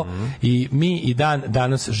 za zlo. I mi i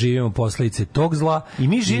danas živimo posledice tog zla. I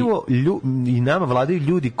mi živimo i nama vladaju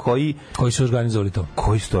ljudi koji su organizovali to.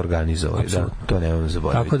 Koji su to organizovali, da, to nemamo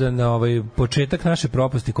zaboraviti. Tako da na početak naše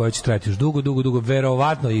propasti koja će trajati još dugo,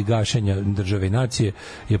 verovatno i gašenja države i nacije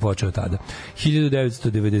je počeo tada.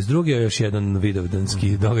 1992. još jedan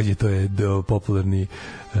vidovdanski događaj, to je popularni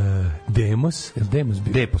Demos. Demos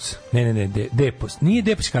bio? Depos. Ne, Depos. Nije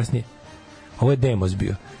Depos kasnije. Ovo je Demos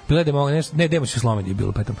bio. Bilo je Demos je Sloveniji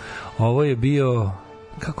bilo petom. Ovo je bio...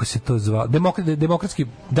 kako se to zvao? Demokratski,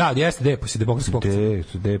 da, jeste Depos, demokratski pokret.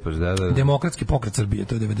 Depos, da. Demokratski pokret Srbije,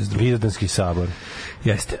 to je 92. Vidovdanski sabor.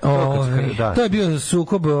 Jeste. To je bio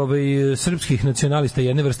sukob srpskih nacionalista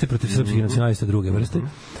jedne vrste protiv srpskih nacionalista druge vrste.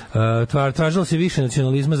 Tražilo se više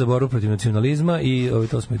nacionalizma za borbu protiv nacionalizma i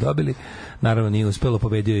to smo i dobili. Naravno nije uspelo,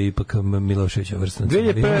 pobedio je ipak Miloševića vrsta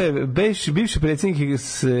nacionalizma. 2001. bivši predsjednik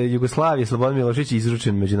Jugoslavije Slobodan Milošević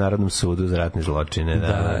izručen Međunarodnom sudu za ratne zločine.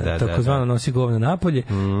 Da, takozvano nosi govno napolje.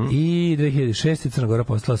 I 2006. Crna Gora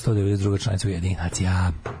postala 192. članica Ujedinjenih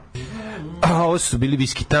nacija. Ovo su bili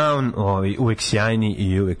Whisky Town, uvek sjajni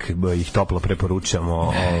i uvek ih toplo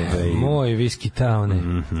preporučamo. Moj Whisky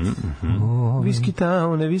Towne.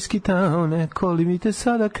 Whisky Towne, koli mi te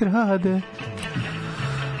sada krade.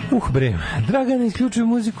 Bre, Dragana isključuje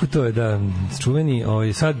muziku, to je da čuveni,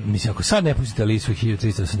 sad, mislim, ako sad ne pustite Alisu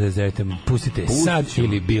 1389, pustite sad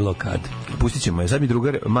ili bilo kad. Pustit ćemo je. Sad mi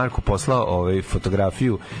drugar Marko poslao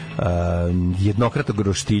fotografiju jednokratnog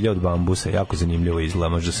roštilja od bambusa, jako zanimljivo izgleda,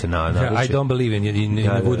 možda se naruči. I don't believe in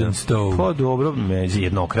a wooden stove. Pa dobro,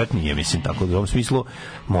 jednokratni je, mislim, tako da u ovom smislu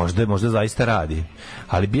možda zaista radi.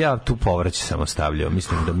 Ali bi ja tu povrće samo stavljao,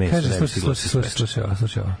 mislim da meso ne bi siglo se speče. Slušaj.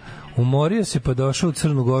 Umorio se pa došao u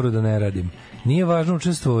Crnu Goru da ne radim. Nije važno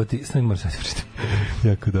učestvovati,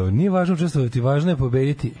 jako dobro. Nije važno učestvovati, važno je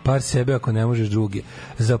pobediti par sebe ako ne možeš druge.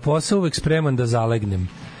 Za posao uvek spreman da zalegnem.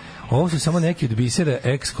 Ovo su samo neki od bisera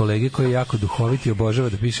ex-kolege koji je jako duhoviti i obožava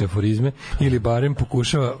da piše aforizme ili barem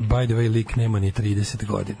pokušava, by the way, lik nema ni 30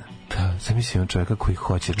 godina. Da, sam mislim čovjeka koji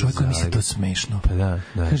hoće čovjek koji misli to smešno. Pa da.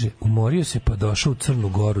 Kaže, umorio se pa došao u Crnu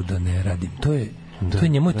Goru da ne radim. To je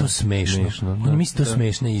njemu je to smešno. On misli to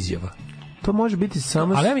smešna izjava. To može biti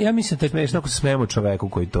samo. Ali ja mislim da je smešno ako se smejemo čoveku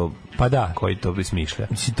koji to koji to smišlja.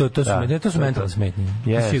 Mislim to su mentalne smetnje.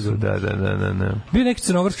 Sigurno. Da. Bio neki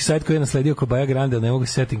crnogorski sajt koji je nasledio Kobaja Grande, ali ne mogu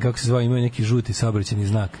se setiti kako se zvao, imaju neki žuti saobraćajni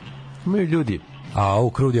znak. Imaju ljudi. A u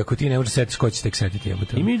Krudi, ako ti ne možeš setiti, ko će tek setiti,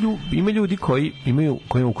 jebote. Ima ljudi koji imaju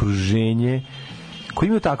okruženje, koji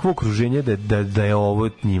imaju takvo okruženje da je ovo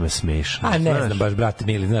njima smešno. A ne znam baš, brate,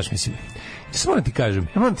 mili, znaš, mislim. Moram ti kažem.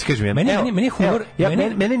 Meni je humor.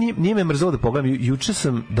 Mene nije me mrzelo da pogledam. Juče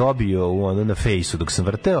sam dobio na Fejsu dok sam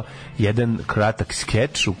vrteo jedan kratak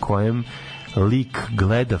skeč u kojem lik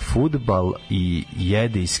gleda fudbal i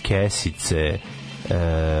jede iz kesice,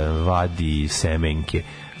 vadi semenke,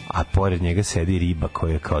 a pored njega sedi riba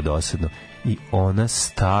koja je kao dosadno i ona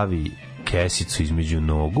stavi kesicu između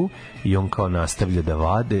nogu i on kao nastavlja da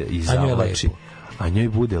vade i zavlači. A njoj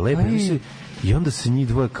bude lepo. I onda se njih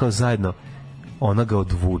dvoje kao zajedno, ona ga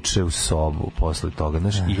odvuče u sobu posle toga,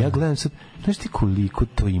 znaš, i ja gledam sad, znaš ti koliko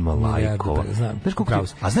to ima lajkova, znaš koliko,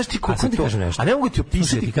 a znaš ti koliko to, a ne mogu ti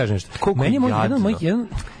opisati, meni je kažem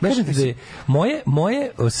ti da je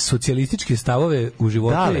moje socijalističke stavove u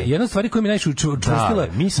životu je jedna stvari koja mi najviše učvrstila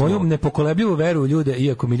moju nepokolebljivu veru u ljude,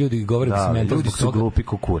 iako mi ljudi govore da se mentalno ljudi su glupi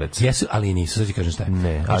kukurac. Jesu, ali nisu, sad ti kažem šta je.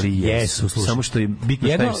 Ne, ali jesu, samo što je bitno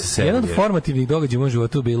šta im se sebe. Jedan od formativnih događaja u mom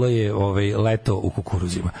životu bilo je leto u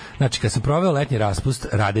kukuruzima. Znači, kad sam proveo leto pametnji raspust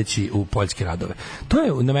radeći u poljske radove. To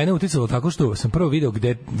je na mene uticalo tako što sam prvo video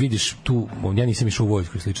gde vidiš tu, ja nisam išao u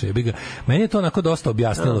vojsku i slično, jebiga. Meni je to onako dosta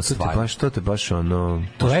objasnilo stvari. To te baš ono...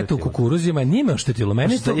 To leto u kukuruzima nije me oštetilo.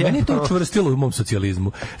 Meni je to učvrstilo u mom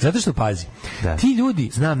socijalizmu. Zato što, pazi, ti ljudi...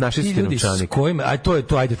 Znam naše s kojima... Ajde to je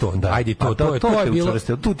bilo...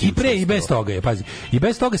 I pre i bez toga je, pazi. I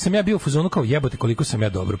bez toga sam ja bio u fazonu kao jebote koliko sam ja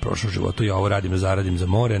dobro prošao u životu. Ja ovo radim da zaradim za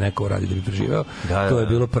more, neko radi da bi preživeo. To je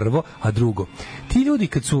bilo prvo. A drugo, ti ljudi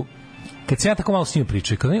kad se ja tako malo s njima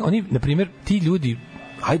pričaju, kad oni, na primjer, ti ljudi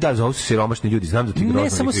za ovo su siromašni ljudi, znam da ti grozno. Ne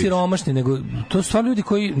samo siromašni, nego to su stvarno ljudi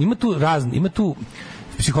koji ima tu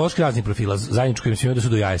psihološki razni profila, zajedničko im svima da su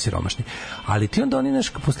do jaja siromašni. Ali ti onda oni,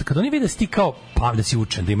 posle kad oni vide da si ti kao, da si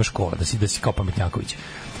učen, da imaš škola, da si kao Pametnjaković,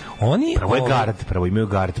 oni prvo imaju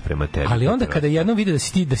gard prema tebi. Ali onda kada jednom vide da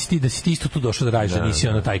si ti isto tu došao da radiš, da nisi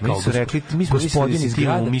ono taj kao gospodin iz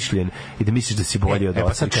grada umišljen i da misliš da si bolji od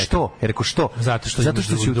ostalih. Što? Rekao što? Zato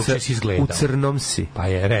što si u crnom si. Pa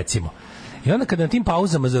je, recimo. I onda kada na tim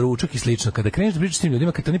pauzama za ručak i slično, kada kreneš da pričaš s tim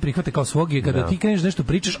ljudima, kada oni prihvate kao svog i kada ti kreneš nešto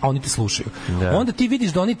pričaš, a oni te slušaju. Onda ti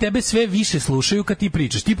vidiš da oni tebe sve više slušaju kad ti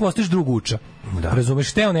pričaš. Ti postaješ drug uča.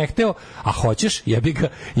 Razumeš, hteo, ne hteo, a hoćeš, jebi ga,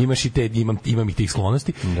 imaš i te, imam i tih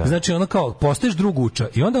sklonosti. Znači, ono kao, postaješ drug uča.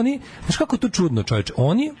 I onda oni, znaš kako je to čudno, čoveče,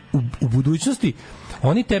 oni u budućnosti,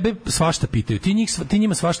 oni tebe svašta pitaju, ti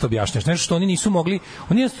njima svašta objašnjaš, nešto što oni nisu mogli,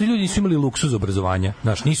 oni ljudi nisu imali luksuz obrazovanja,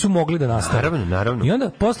 znaš, nisu mogli da nastave. Naravno. I onda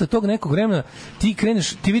posle tog nekog vremena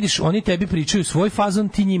ti vidiš, oni tebi pričaju svoj fazon,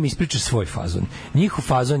 ti njima ispričaš svoj fazon. Njihov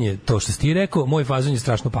fazon je to što si ti rekao, moj fazon je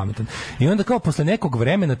strašno pametan. I onda kao posle nekog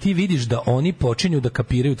vremena ti vidiš da oni počinju da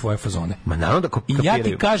kapiraju tvoje fazone. Ma naravno da kapiraju. I ja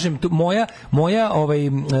ti kažem,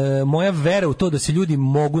 moja vera u to da se ljudi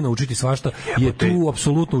mogu naučiti svašta je tu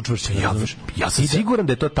apsolutno učvršćena. Ja sam siguran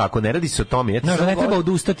da je to tako, ne radi se o tome. Ne treba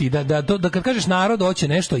odustati, da kad kažeš narod hoće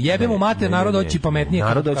nešto, jebemo mater, narod hoće pametnije.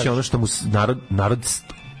 Narod hoće ono što mu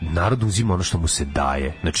narod uzima ono što mu se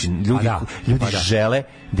daje. Znači, ljudi žele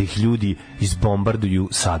da ih ljudi izbombarduju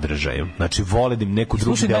sadržajem. Znači, vole da im neko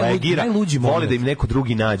drugi delegira, vole da im neko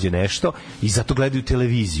drugi nađe nešto i zato gledaju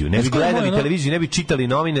televiziju. Ne bi gledali televiziju, ne bi čitali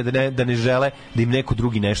novine da ne žele da im neko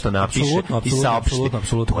drugi nešto napiše i saopšti.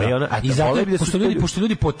 Apsolutno. I zato, pošto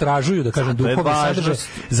ljudi potražuju, da kažem, duhovni sadržaj,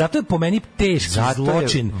 zato je po meni teški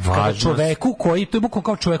zločin kada čoveku koji, to je bukvalno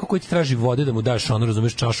kao čoveku koji ti traži vode da mu daš ono,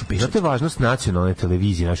 razumeš, čašu pišati. Zato je važnost nacionalne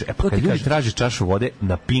televizije. Kad ljudi traže čašu vode,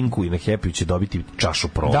 na Pinku i na Happy će dobiti čašu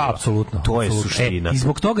proliva. Da, apsolutno. To je suština. I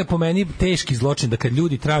zbog toga je po meni teški zločin da kad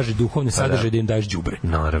ljudi traže duhovne sadržaje da im daješ đubre.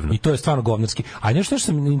 Naravno. I to je stvarno govnarski. A nešto što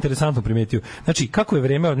sam interesantno primetio, znači kako je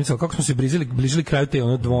vreme, odmicalo, kako smo se bližili kraju te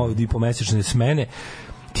dvomesečne smene,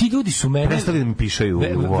 ti ljudi su mene prestali da mi pišaju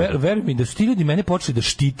veruj mi da su ti ljudi mene počeli da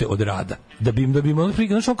štite od rada. Da bi ono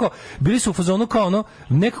znači kao bili su u fazonu kao ono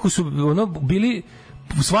nekako su ono bili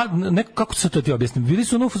kako se to ti objasnim, bili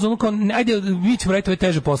su ono u fazonu kao, ajde, mi ćemo raditi ove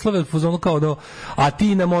teže poslove, u fazonu kao a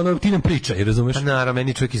ti nam pričaj, razumeš? Pa naravno,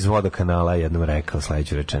 meni čovjek iz Vodokanala jednom rekao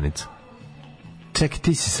sledeću rečenicu. Čekaj,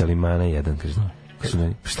 ti si Salimana jedan, kaže,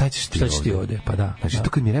 šta ćeš ti ovde? Pa da. Znači, to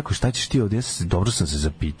kad mi rekao šta ćeš ti ovde, dobro sam se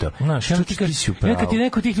zapitao. Što ti kažeš? Kad ti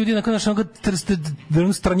neko tih ljudi nakon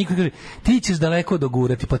straniku kaže, ti ćeš daleko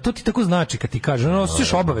dogurati, pa to ti tako znači kad ti kaže,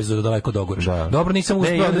 osjećaš obavezu da daleko doguraš. Dobro, nisam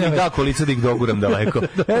uspeo. Ne, da kolica da ih doguram daleko.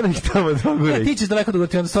 Eno ih tamo doguraj. Ti ćeš daleko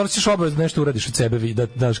dogurati, onda stvarno ćeš obavezu da nešto uradiš od sebe, da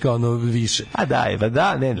daš kao ono više. A daj,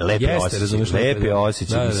 lepe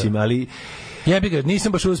osjećaj, mislim, ali jebi ga,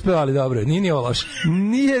 nisam baš uspeo, ali dobro, nije ni ovo loše.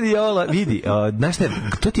 Nije ni ovo, vidi, znaš šta,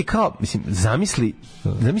 to ti kao, mislim,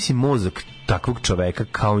 zamisli mozak takvog čoveka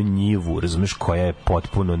kao njivu, razumeš, koja je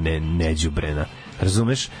potpuno neđubrena.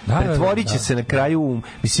 Razumeš? Pretvorit će se na kraju,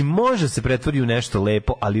 mislim, može se pretvori u nešto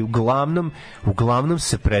lepo, ali uglavnom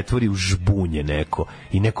se pretvori u žbunje neko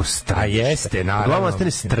i neko strnjište. A jeste, naravno. Uglavnom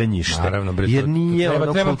ostane strnjište. Naravno, bre, jer nije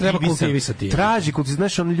treba kultivisati. Traži,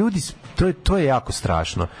 znaš, ljudi, to je jako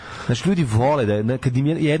strašno. Znači, ljudi vole da,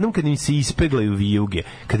 kad im se ispeglaju vijuge,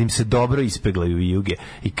 kad im se dobro ispeglaju vijuge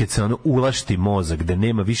i kad se ulašti mozak, da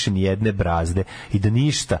nema više ni jedne brazde i da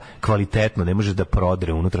ništa kvalitetno ne može da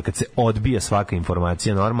prodre unutra, kad se odbija svaka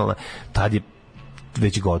informacija normalna, tad je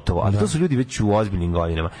već gotovo. Ali to su ljudi već u ozbiljnim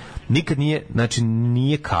godinama. Nikad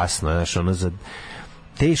nije kasno, znaš,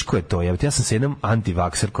 teško je to. Ja sam sa jednom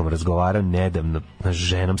antivakserkom razgovarao nedavno, na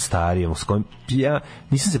ženom starijom, s kojom ja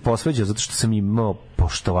nisam se posvađao zato što sam imao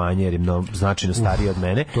poštovanje, jer je mnogo značajno stariji od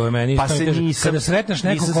mene. To je meni isto. Kada sretneš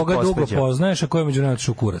nekog koga dugo poznaješ, a ko je među nama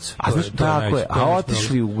otišao kurac. Tako je. A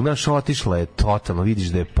otišla je totalno, vidiš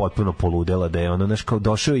da je potpuno poludela, da je ono, kao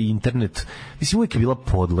došao i internet, mislim, uvijek je bila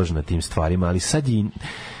podložna tim stvarima, ali sad je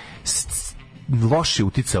loše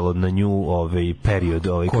uticalo na nju period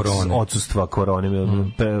odsustva korone,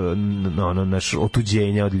 naš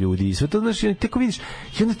otuđenja od ljudi i sve to, znači, teko vidiš,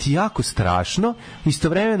 i onda ti jako strašno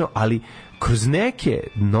istovremeno, ali kroz neke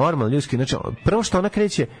normalne ljudske, znači, prvo što ona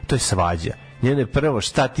kreće, to je svađa. Njene prvo,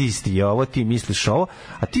 šta ti isti ovo, ti misliš ovo,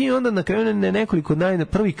 a ti onda na kraju nekoliko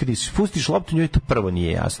prvi kad spustiš loptu, njoj to prvo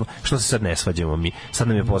nije jasno. Što se sad ne svađamo mi? Sad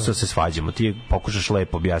nam je posao se svađamo. Ti pokušaš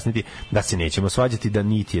lepo objasniti da se nećemo svađati, da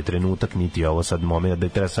niti je trenutak, niti je ovo sad moment da je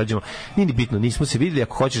treba svađamo. Nije ni bitno, nismo se videli,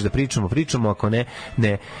 ako hoćeš da pričamo, ako ne.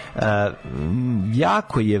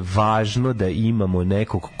 Jako je važno da imamo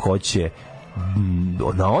nekog ko će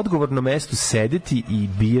na odgovornom mestu sedeti i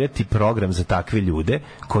birati program za takve ljude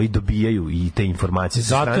koji dobijaju i te informacije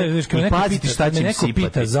sa strane i paziti šta će im sipati.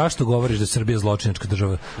 Pita, zašto govoriš da Srbija je zločinačka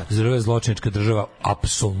država? Srbija je zločinačka država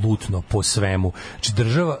apsolutno po svemu. Znači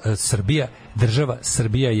država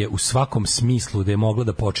Srbija je u svakom smislu da je mogla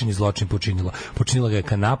da počini zločin počinila. Počinila ga je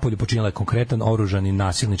ka napolju, počinila je konkretan oružani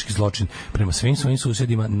nasilnički zločin prema svim svojim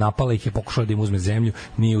susedima, napala ih je, pokušala da im uzme zemlju,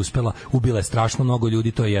 nije uspela, ubila je strašno mnogo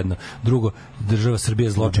ljudi, to je jedno. Drugo, država Srbija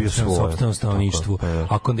je zločin u sopstvenom stanovništvu.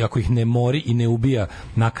 Ako ih ne mori i ne ubija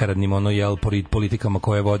nakaradnim politikama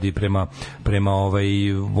koje vodi prema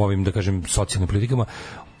ovim, da kažem, socijalnim politikama,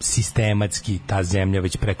 sistematski ta zemlja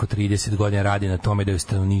već preko 30 godina radi na tome da je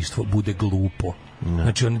stanovništvo bude glupo.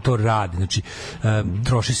 Znači oni to rade, znači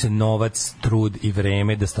troši se novac, trud i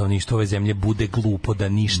vreme da stanovništvo ove zemlje bude glupo, da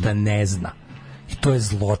ništa ne zna. I to je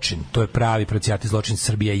zločin, to je pravi procijati zločin.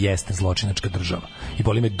 Srbija jeste zločinačka država. I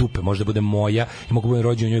boli me dupe, možda bude moja i mogu budem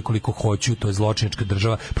rođen u njoj koliko hoću, to je zločinačka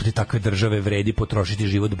država, protiv takve države vredi potrošiti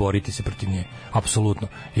život, boriti se protiv nje. Apsolutno.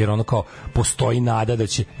 Jer ono kao, postoji nada da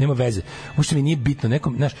će, nema veze. Možda mi nije bitno,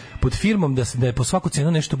 nekom, znaš, pod firmom da je po svaku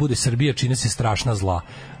cenu nešto bude Srbija, čine se strašna zla.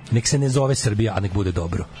 Nek se ne zove Srbija, a nek bude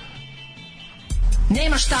dobro.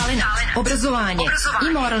 Nemaš talent, obrazovanje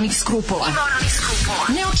i moralnih skrupula.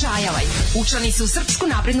 Ne očajavaj. Učlani se u Srpsku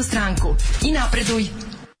naprednu stranku i napreduj.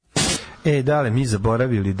 Dale, mi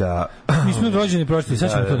zaboravili da... Mi smo rođeni prošli,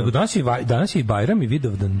 sad ćemo to... Danas je i Bajram i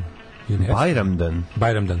Vidovdan.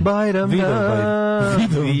 Bajramdan.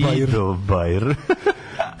 Vidovbajr.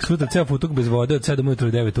 Sutra ceo putuk bez vode od 7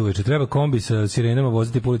 ujutro do 9 uveče. Treba kombi sa sirenama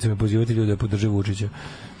voziti po ulicama i pozivati ljude da podrže Vučića.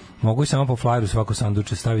 Mogu i samo po flyeru svako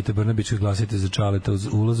sanduče, stavite Brnabića i glasite za Čaleta. Uz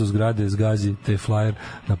ulaz u zgrade zgazite flyer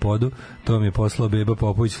na podu. To vam je poslao Beba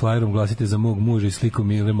Popović flyerom. Glasite za mog muža i sliku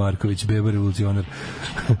Mile Marković, Beba revolucionar.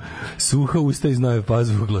 Suha usta iz nove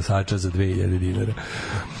pazvuh glasača za 2000 dinara.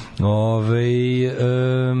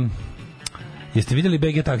 Jeste videli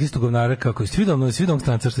BG taksistu govnara kako jeste videli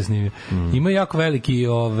stranca što je snimio. Ima jako veliki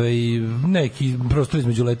neki prostor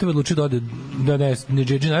između letova, odlučio da ode da ne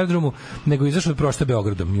džedži na aerodromu, nego izašao prošta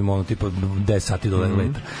Beogradom, ima ono tipa 10 sati do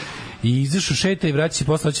leta. I izašao, šeta i vraća se,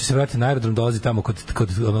 posle će se vratiti na aerodrom, dolazi tamo kod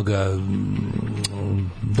onoga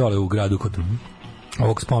dole u gradu kod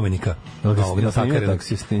ovog spomenika.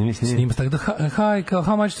 Snima tako da, hi,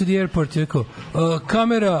 how much to the airport? Je rekao,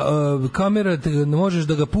 kamera, možeš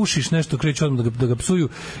da ga pušiš, nešto kreće odmah da ga psuju.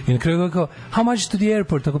 I na kraju kao, how much to the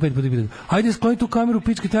airport? Tako pet puta. Ajde, skloni tu kameru,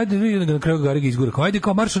 pičkite, ajde, na kraju ga izgura. Ajde,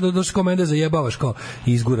 kao marša da došli kao mene zajebavaš, kao,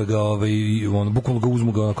 i izgura ga, bukvalno ga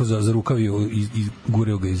uzmu ga onako za rukav i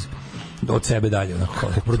gureo ga od sebe dalje, onako,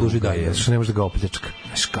 produži dalje. Što ne može da ga opljačka.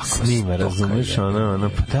 Znaš kako snima, razumiješ,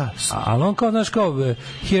 pa da. Ali on kao, znaš, kao,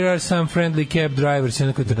 here are some friendly cab drivers,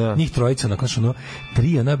 njih trojica, onako, znaš,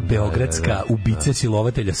 tri, beogradska ubice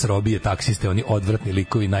silovatelja s robije, taksiste, oni odvratni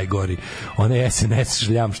likovi, najgori. Ona SNS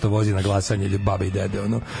žljam što vozi na glasanje babe i dede,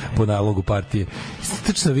 po nalogu partije.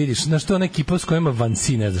 Tačno vidiš, znaš, to ona ekipa s kojima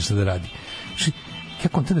vansi ne zna šta da radi.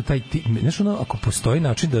 Kako on tada znaš, ako postoji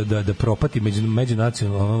način da propati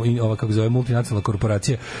međunacionalna, kako zove, multinacionalna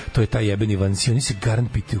korporacija, to je taj jebeni vansi. Oni se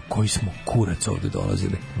garant pitaju koji smo kurac ovde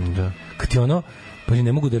dolazili. Da. Kad ti pa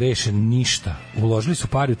ne mogu da reše ništa. Uložili su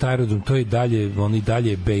pari u taj aerodrom, to je dalje, i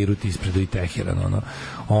dalje Bejrut ispred i Teheran.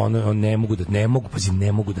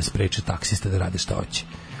 Ne mogu da spreče taksiste da rade šta hoće.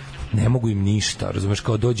 Ne mogu im ništa, razumeš,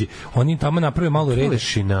 kao dođe, oni tamo naprave malo reda,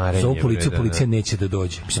 zovu policiju, policija neće da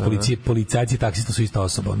dođe. Policajci i taksista su ista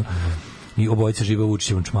osoba, i obojica žive u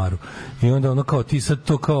Vučićevom čmaru. I onda kao ti sad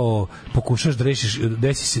to kao pokušaš da rešiš,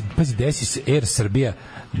 desi se Air Srbija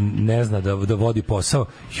ne zna da vodi posao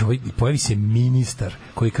i pojavi se ministar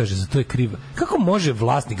koji kaže za to je kriv. Kako može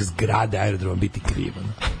vlasnik zgrade aerodroma biti kriv?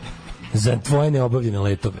 Za tvoje neobavljene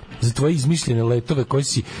letove, za tvoje izmišljene letove koje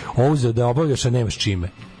si uzeo da obavljaš, a nemaš čime.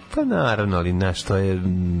 Pa naravno, ali što je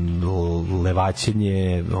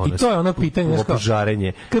levaćenje, i to je ono pitanje,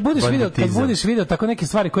 požarenje. Kad budeš video tako neke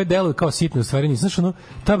stvari koje deluju kao sitne u stvari, znaš, ono,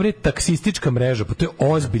 ta bre taksistička mreža, pa to je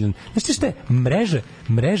ozbiljan. Znaš šta je?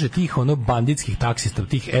 Mreže tih ono banditskih taksista,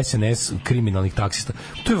 tih SNS kriminalnih taksista,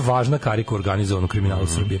 to je važna karika organizovanog kriminala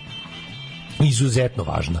Srbije. Izuzetno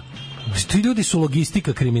važna. Ti ljudi su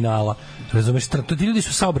logistika kriminala, razumeš? Ti ljudi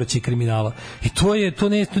su saobraćaj kriminala. I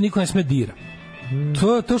to niko ne sme dira.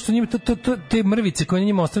 To što njima te mrvice koje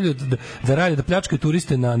njima ostavljaju da rade, da pljačkaju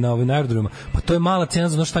turiste na ovim aerodromima, pa to je mala cena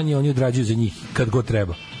za ono šta oni odrađuju za njih kad god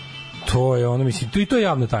treba. To je ono, mislim, i to je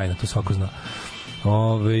javna tajna, to svako zna.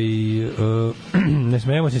 Ne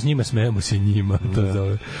smejemo se s njima, smejemo se njima. To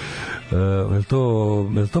zove.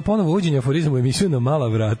 Je to ponovo uđenje aforizma u emisiju na mala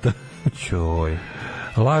vrata? Čoj.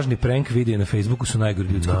 Lažni prank video na Facebooku su najgori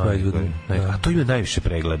ljudski proizvodi. A to ima najviše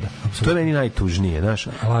pregleda. Absolutno. To je meni najtužnije, znaš.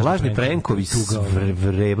 Lažni prankovi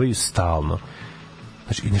vrebaju stalno.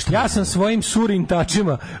 Znači, ja sam svojim surim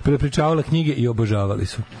tačima prepričavala knjige i obožavali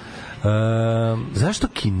su. Zašto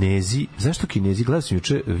Kinezi gledao sam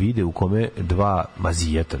juče video u kome dva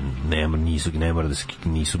Azijata, ne mora da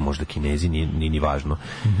nisu možda Kinezi, ni važno.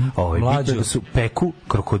 Bitno da su peku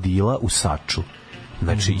krokodila u saču.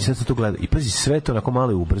 Znači, i sad sam to gledao. I pazi, sve to onako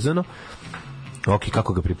malo je ubrzano. Ok,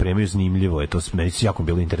 kako ga pripremaju, zanimljivo je. To meni jako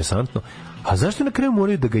bilo interesantno. A zašto na kraju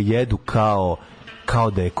moraju da ga jedu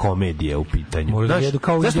kao da je komedija u pitanju? Moraju da jedu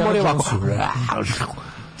kao Indiana Jonesu.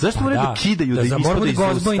 Zašto moraju da kidaju, da im ispada iz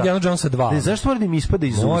usta? Indiana Jonesa 2. Zašto moraju da im ispada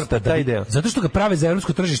iz usta, taj deo? Zato što ga prave za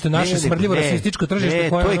evropsko tržište, naše smrdljivo rasističko tržište.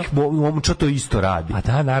 Omča to isto radi. Pa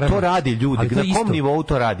da, naravno. To radi ljudi. Na kom nivou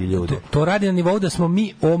to radi ljudi? To radi na nivou da smo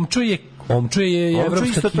mi, Omčo je evropska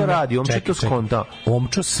isto to radi, Omčo to skonta.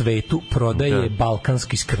 Omčo svetu prodaje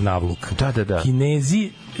balkanski skrnavluk. Da. Kinezi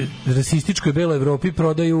rasističkoj beloj Evropi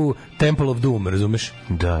prodaju Temple of Doom, razumeš?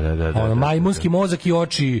 Da. Majmunski mozak i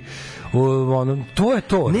oči, to je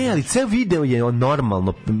to. Ne, ali ceo video je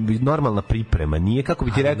normalna priprema, nije kako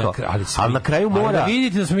bi ti rekao, ali na kraju mora... Ali da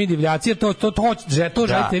vidite da smo mi divljaci, jer to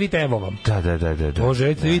želite vidite, evo vam. Da. To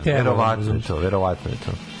želite vidite, evo vam. Verovatno je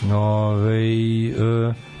to.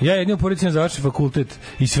 Ja jednim poricima završim fakultet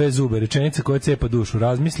i sve zube, rečenica koja cepa dušu.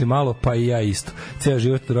 Razmisli malo, pa i ja isto. Ceo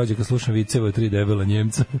život rođe kad slušam viceve od 3 debela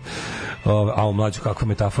Njemca. A u Mlađu kakva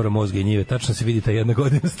metafora mozga i njive. Tačno se vidi ta jedna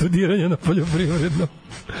godina studiranja na poljoprivrednom.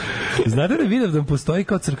 Znate da vidim da postoji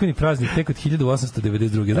kao crkveni praznik tek od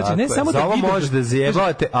 1892. Znači, ne samo za ovo možete da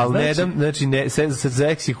zjebavate, ali ne dam, znači, sa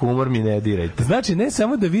seksi humor mi ne dirajte. Znači, ne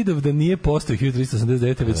samo da vidim da nije postoji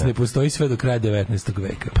 1389. već ne postoji sve do kraja 19.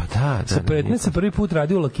 veka. Pa da. Sa 15. prvi put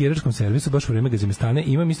radio u lakiračkom servisu, baš u vreme Gazimestane.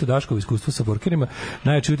 Imam isto Daškovo iskustvo sa borkerima.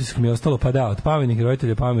 Najjači utisak mi je ostalo, pa da, od pametnih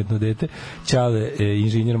roditelja pametno dete, ćale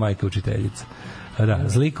inženjer, majka učiteljica. Da,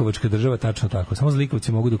 zlikovačka država, tačno tako. Samo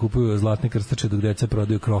zlikovci mogu da kupuju zlatne krstače dok deca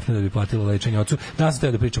prodaju krofne da bi platilo lečenje ocu. Danas sam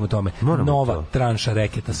teo da pričamo o tome. Nova tranša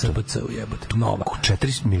reketa SPC ujebote. Nova.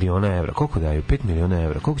 4 miliona evra. Koliko daju? 5 miliona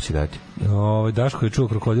evra. Koliko će dati? Daško je čuo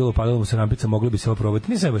krokodilo, padalo mu se rampica, mogli bi se ovo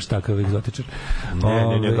probati. Nisam baš takav egzotičar.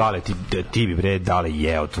 Ne, Gale, ti bi bre dale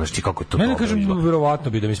jeo, to znači kako je to dobro. Ne kažem,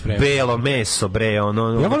 verovatno bi da mi spremi. Belo meso, bre,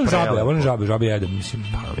 ono. Ja volim žabe jedem, mislim.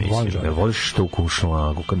 Ne voliš što u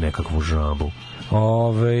kušlagu, kad nekakvu žabu.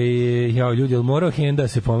 Ljudi, ali morao Henda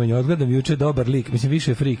se pomenju. Odgledam juče dobar lik, mislim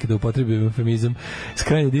više frik da upotrebim eufemizam s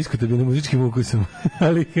krajnje diskutabilnim muzičkim ukusom.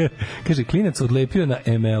 Ali kaže, klinac odlepio na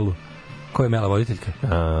ML-u. Ko je Mela voditeljka?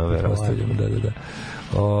 Verovatno. Da.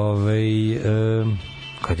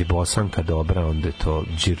 Kad je bosanka dobra, onda je to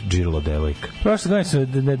džirlo devojka. Prošle godine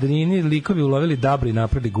su na Drini likovi ulovili dabri i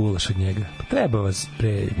napravili gulaš od njega. Pa treba vas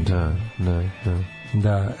pre...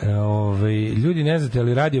 Da, ljudi ne znate,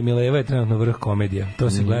 ali Radio Mileva je trenutno vrh komedija. To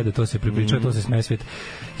se gleda, to se prepričava, to se smeje svijet.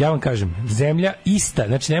 Ja vam kažem, zemlja ista,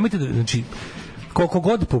 znači nemojte da, znači, koliko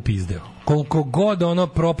god popizdeo, koliko god ono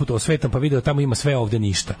proputao svetom pa video tamo ima sve, ovde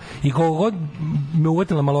ništa. I koliko god me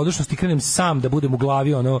uvetila malodušnost i krenem sam da budem u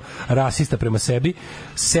glavi ono rasista prema sebi,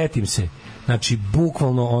 setim se, znači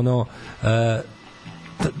bukvalno ono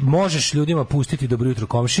možeš ljudima pustiti Dobro jutro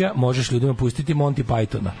komšija, možeš ljudima pustiti Monty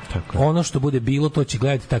Pythona. Ono što bude bilo, to će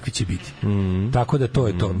gledati, takvi će biti. Tako da to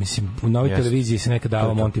je to. Mislim, u novoj televiziji se nekada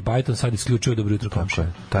davao Monty Python, sad isključuje Dobro jutro komšija.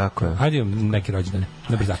 Tako je. Hajde neki rođendane,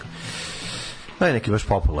 na brzaka. Daj neki baš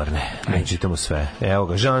popularne. Ne čitamo sve. Evo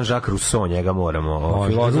ga, Jean-Jacques Rousseau, njega moramo.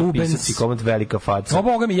 Filozof, pisac i komad velika faca. O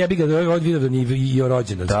Boga mi jebi ga, od video da ni i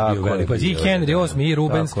rođendan bio velik. I Henry VIII, i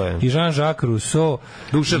Rubens, i Jean-Jacques Rousseau,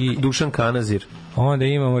 Dušan Kanazir. Onda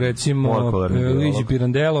imamo recimo Luigi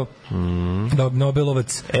Pirandello,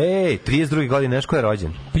 Nobelovac. 32. godine, znaš ko je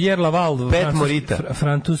rođen? Pierre Laval, Pet Morita.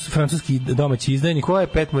 francuski domaći izdajnik. Ko je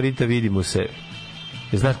Pet Morita, vidimo se?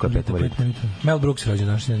 Znaš ko je Pet Morita? Mel Brooks rođen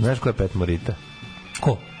danas. Znaš ko je Pet Morita?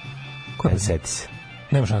 Ko? Ko je? Seti se.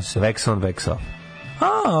 Nema šanse. Wax on, wax off.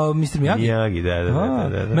 Mr. Miyagi? Miyagi, da.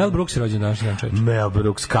 Mel Brooks je rođen danas. Mel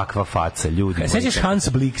Brooks, kakva faca, ljudi. Sećaš Hans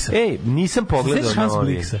Blixa? Ej, nisam pogledao na Hans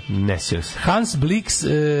ovi. Blixa? Ne sjećam se. Hans Blix,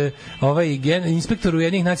 inspektor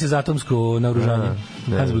Ujedinjenih nacija za atomsko naoružanje.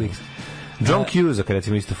 Hans Blix. John Cusack,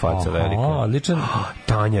 recimo, isto faca velika. Odličan.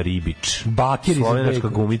 Tanja Ribić. Bakir iz slovenačka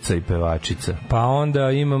gumica i pevačica. Pa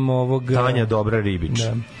onda imamo ovog... Tanja Dobra Ribić.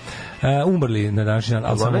 Da. Umrli na današnji dan,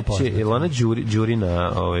 ali samo poznati. Je li ona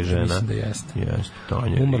Đurina žena? Mislim da jeste.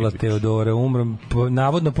 Umrla Umrla Teodora,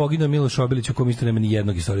 navodno poginuo Miloš Obilić, u kojem isto nema ni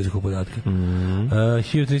jednog istorijskog podatka.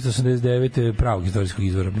 1389. pravog istorijskog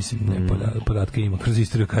izvora, mislim, ne podatka ima, kroz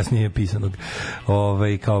istoriju kasnije pisanog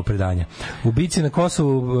kao predanja. Ubice na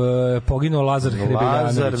Kosovu poginuo Lazar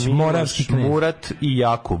Hrebeljanović, moravski knez. Murat i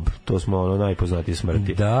Jakub, to smo najpoznatiji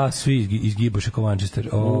smrti. Da, svi iz Giboše Kovančister.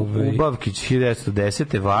 Ubavkić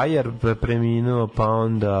 1910. Vajar preminuo, pa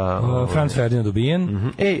onda... Franz Ferdinand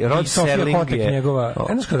ubijen. Rod Serling je... Njegova...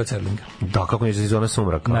 Znaš kada je Rod Serling? Da, kako je iz Zona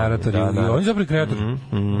sumraka. Narator i on je zapravo kreator.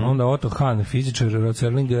 Onda Otto Hahn, fizičar, Rod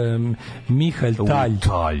Serling, Mihael Talj.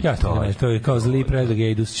 To je kao zli predrag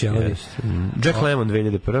Eidus Ćelavi. Jack Lemmon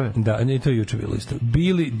 2001. Da, to je juče bilo isto.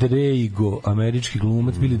 Billy Drago, američki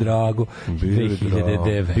glumac, Billy Drago,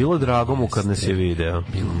 2009. Bilo drago mu kad nas je video.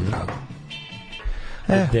 Bilo drago.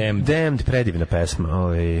 Damned, predivna pesma.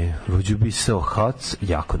 Would you be so hot?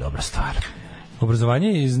 Jako dobra stvar.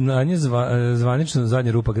 Obrazovanje i znanje zvanično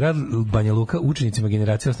zadnja rupa. Grad Banja Luka učenicima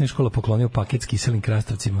generacije osnovnih škola poklonio paket s kiselim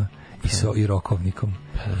krastavcima i rokovnikom.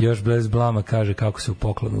 Još bez blama kaže kako se u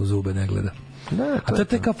poklonu u zube ne gleda. Da, a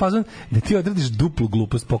to je kao fazon da ti odradiš duplu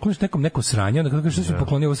glupost, pokloniš nekom neko sranje, onda kada kažeš što si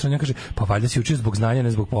poklonio ovo sranje, kaže pa valjda si učio zbog znanja,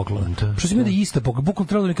 ne zbog poklona. Što si mi da isto poklon, bukvalno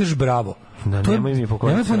trebalo da mi kažeš bravo. Nemoj mi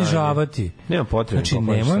pokloniti. Nemoj ponižavati. Nema potrebe. Znači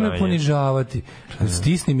nemoj me ponižavati.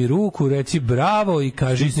 Stisni mi ruku, reci bravo i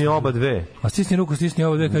kaži stisni oba dve. A stisni ruku, stisni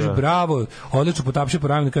oba dve, kaži bravo, odlično potapši po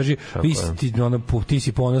ramenu, kaži ti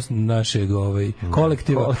si ponos našeg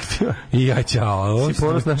kolektiva. I ja ćao. Si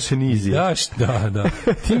ponos naše nizije. Da.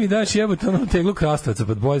 Ti mi daš jebote teglu krastavaca,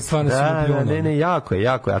 pa bolje stvarno se upljeno. Ne, jako je.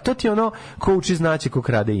 A to ti ko uči znaće, ko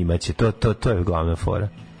krade imaće. To je glavna fora.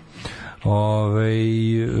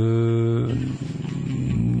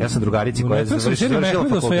 Ja sam drugarici koja je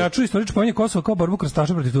završila osvajaču istoričko pomenje Kosova kao borbu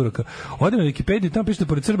krstaša protiv Turaka. Ode na Wikipediju, tamo piše da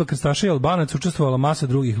pored Srba, krstaša i Albanaca učestvovala masa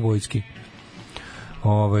drugih vojski.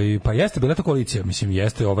 Pa jeste, bila to koalicija, mislim,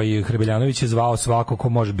 jeste, Hrebeljanović je zvao svako ko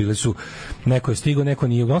može, bile su, neko je stigo, neko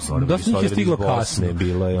nije, dosta njih je stiglo kasno,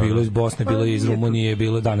 bilo iz Bosne, bilo iz Rumunije,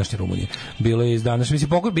 bilo današnje Rumunije, bilo iz današnje, mislim,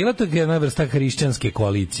 bila to jedna vrsta hrišćanske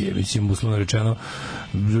koalicije, mislim, uslovno rečeno,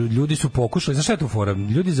 ljudi su pokušali, znaš šta je tu fora,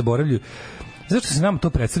 ljudi zaboravljaju. Zašto se nam to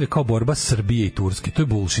predstavlja kao borba Srbije i Turske? To je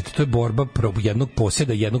bullshit. To je borba jednog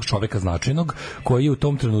posjeda, jednog čoveka značajnog, koji je u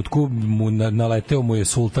tom trenutku naleteo mu je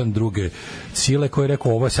sultan druge sile, koji je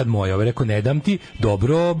rekao ovo je sad moje. Ovo je rekao ne dam ti,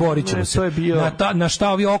 dobro, borit ćemo se. Na šta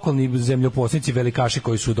ovi okolni zemljoposnici velikaši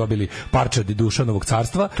koji su dobili parčad Dušanovog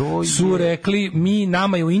carstva su rekli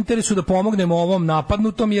nama je u interesu da pomognemo ovom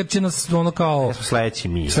napadnutom jer će nas ono kao... Sledeći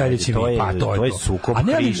mi. To je sukob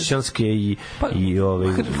hrišćanske i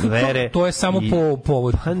vere. To je samo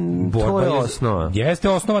povod. To je osnova. Jeste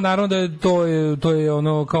osnova, naravno da je to je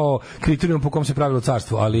ono kao kriterijum po kom se pravilo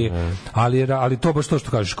carstvo, ali to baš to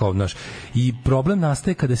što kažeš kao naš. I problem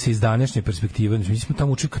nastaje kada se iz današnje perspektive, mi smo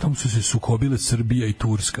tamo učili kad tamo su se sukobile Srbija i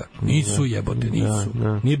Turska. Nisu jebote, nisu.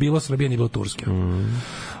 Nije bilo Srbija, nije bilo Turske.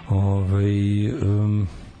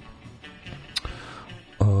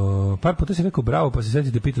 Par puta si rekao bravo, pa se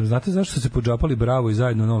setite pitam, znate zašto su se podžapali bravo i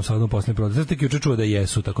zajedno u Novom Sadu poslednji protest? Sada tek juče čuo da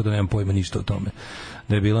jesu, tako da nemam pojma ništa o tome.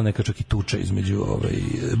 Da je bila neka čak i tuča između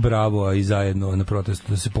bravo i zajedno na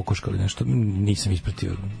protestu, da se pokoškali nešto. Nisam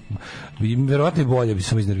ispratio. Verovatno i bolje bi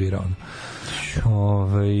sam iznervirao.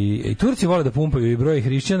 I Turci vole da pumpaju i broj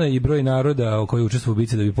hrišćana i broj naroda koji učestvuju u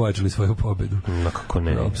bici da bi pojačali svoju pobedu. Kako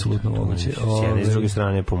ne? Apsolutno moguće. S jedne i s druge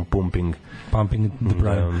strane pumping. Pumping the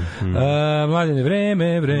prime. Mladene,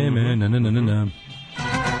 vreme,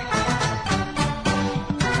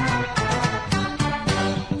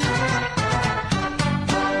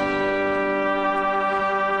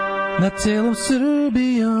 na. na celom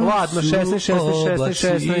Srbijom ladno, 16,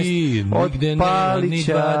 od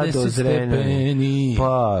Palića do Zrena,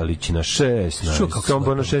 Palić na 16,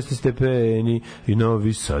 Sombor na 16 stepeni i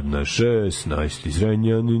Novi Sad na 16, i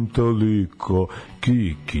Zrenjanin toliko,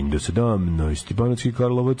 Kikinda 17, Banatski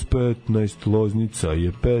Karlovac 15, Loznica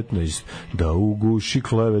je 15, da uguši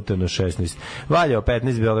Kleveta na 16, Valjevo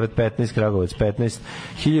 15, Beograd 15, Kragovac 15,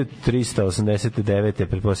 1389.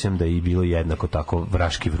 Pretpostavljam da je i bilo jednako tako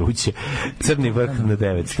Vraški vruće, Crni Vrh na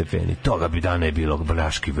 9 stepeni. Toga bi dana je bilo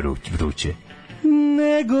Vraški vruće.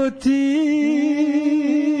 Nego ti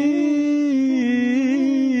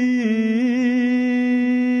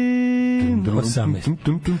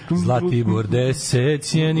Zlatibor 10,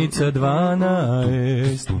 Sjenica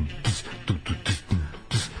 12,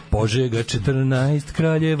 Požega 14,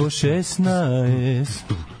 Kraljevo 16,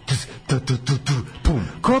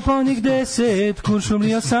 Kopaonik 10,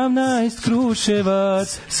 Kuršumlija 18,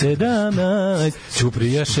 Kruševac 17,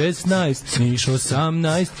 Ćuprija 16, Niš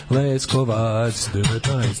 18, Leskovac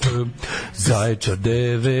 19, Zaječar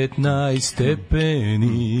 19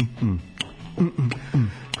 stepeni,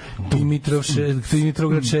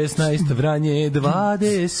 Dimitrovgrad 16, Vranje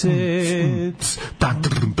 20.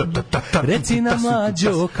 Reci nam,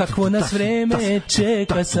 Mlađo, kakvo nas vreme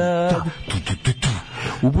čeka sad.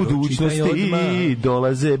 U budućnosti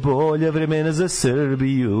dolaze bolja vremena za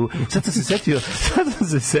Srbiju. Sad sam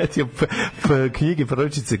se setio knjige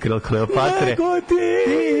proročice Kleopatre.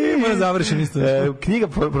 Moram završim isto. Knjiga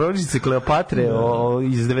proročice Kleopatre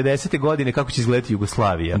iz 90. godine, kako će izgledati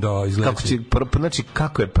Jugoslavija. Da, izgledati. Znači,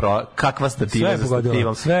 kakva stativa za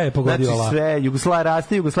stativom. Sve je pogodila. Znači, sve, Jugoslavija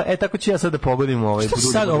raste, tako ću ja sad da pogodim ovaj. Što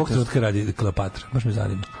sad ovog trenutka radi Kleopatra? Baš me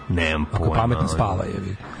zanima. Nemam pojma. Ako pametno spava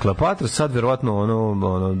je. Kleopatra sad verovatno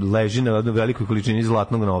leži na jednoj velikoj količini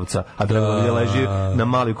zlatnog novca, a da leži na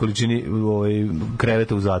maloj količini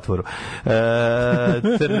kreveta u zatvoru.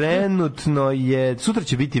 Trenutno je, sutra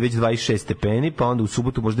će biti već 26 stepeni, pa onda u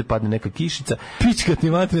subotu možda padne neka kišica. Pička ti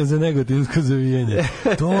materija za negativsko zavijenje.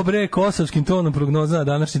 Dobre, kosovskim tonom prognoza na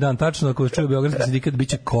današnji dan, tačno ako vas čuje Beogradski sindikat,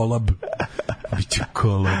 biće kolab.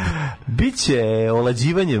 Biće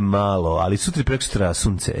olađivanje malo, ali sutra i prekosutra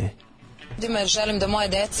sunce. Jer želim da moje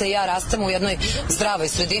dece i ja rastemo u jednoj zdravoj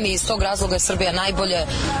sredini i iz tog razloga je Srbija najbolje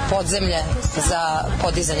podzemlje za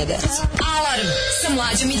podizanje dece. Alarm sa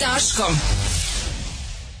Mlađom i Daškom.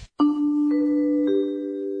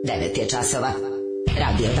 9 je časova.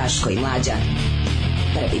 Radio Daško i Mlađa.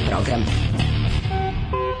 Prvi program.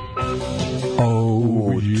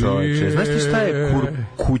 Čovječe, znaš ti šta je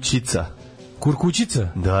kurkućica? Kurkućica?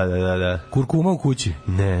 Da. Kurkuma u kući?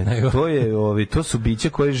 Ne, to su biće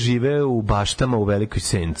koje žive u baštama u Velikoj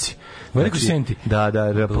Senci. U Velikoj Senti? Da,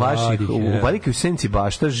 plaši. U Velikoj Senci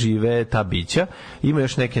bašta žive ta bića. Ima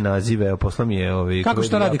još neke nazive, evo posla mi je... Kako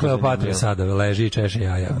što radi Kleopatra sada? Leži i češe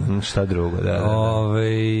jaja. Šta drugo, da.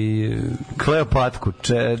 Kleopatku,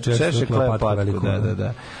 češe Kleopatku,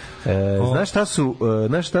 da.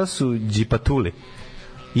 Znaš šta su džipatuli?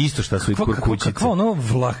 Isto šta su i kurkućice.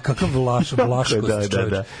 Kakav vlaškost,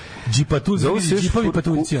 čovječ. Džipatuli, džipavi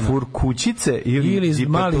patuljci. Kurkućice ili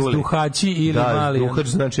džipatuli. Mali zduhaći ili mali... Da, zduhač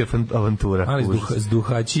znači avantura. Mali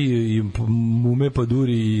zduhaći i mume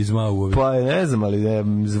paduri i zmauovi. Pa ne znam, ali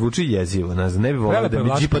zvuči jezivo. Ne bi volio da mi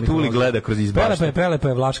džipatuli gleda kroz izbašte. Prelepa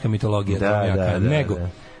je vlaška mitologija. Da. Nego...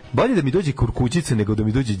 Bolje da mi dođe kurkućice nego da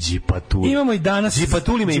mi dođe džipatuli. Imamo i danas...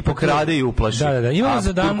 Džipatuli me i pokrade i uplaši. Da. Imamo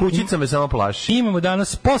za dan... Kurkućica me samo plaši. Imamo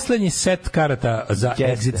danas poslednji set karata za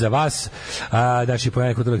exit za vas. Znači, po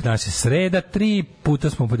nekako drugih danas je sreda. 3 puta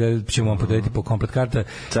ćemo vam podeliti po komplet karta.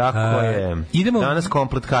 Tako je. Danas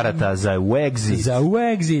komplet karata za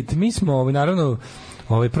exit. Mi smo, naravno...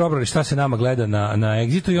 probrali šta se nama gleda na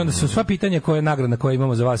Exitu i onda su sva pitanja koje nagrada koje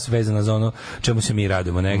imamo za vas vezana za ono čemu se mi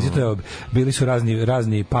radimo na Exitu. Bili su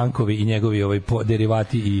razni pankovi i njegovi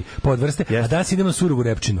derivati i podvrste, a danas idemo na surovu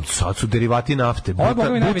repčinu. Sad su derivati nafte.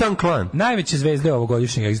 Wu-Tang Clan. Najveće zvezde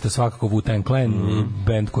ovogodišnjeg Exita svakako Wu-Tang Clan,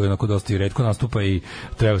 bend koji onako dosta i retko nastupa i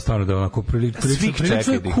treba stvarno da onako prilično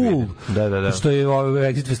cool. Da. Što je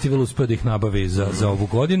Exit festival uspeo da ih nabavi za ovu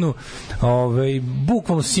godinu.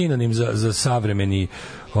 Bukvalno sinonim za savremeni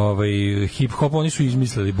hip hop. Oni su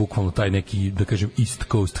izmislili bukvalno taj neki, da kažem, East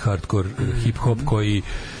Coast hardcore hip hop koji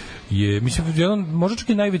je, mislim, jedan, možda čak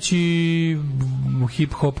i najveći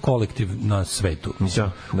hip-hop kolektiv na svetu.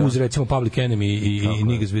 Da. Uz, recimo, Public Enemy i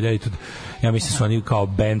Niggas With Attitude. Ja mislim su oni kao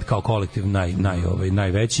band, kao kolektiv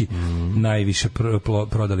najveći, najviše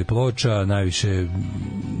prodali ploča,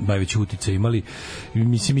 najveći utice imali.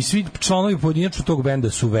 Mislim, i svi članovi pojedinačno tog benda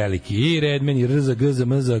su veliki. I Redman, i RZA, GZA,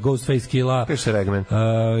 MZA, Ghostface Killah,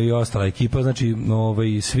 i ostala ekipa. Znači,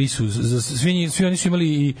 svi oni su imali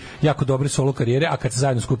i jako dobre solo karijere, a kad se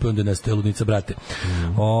zajedno skupe, onda nastaje ludnica, brate.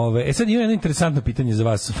 Sad ima jedno interesantno pitanje za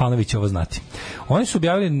vas, fanovi će ovo znati. Oni su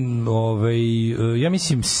objavili, ja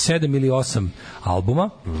mislim, 7 ili 8 albuma.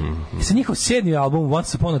 Sad njihov 7. album,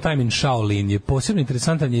 Once Upon a Time in Shaolin, je posebno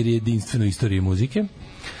interesantan jer je jedinstven u istoriji muzike.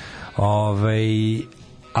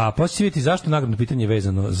 A poslije ćete vidjeti zašto nagradno pitanje je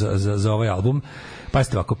vezano za ovaj album.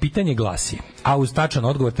 Pazite ovako, pitanje glasi, a uz tačan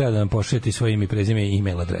odgovor treba da nam pošaljete svoje ime i prezime i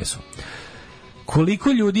e-mail adresu.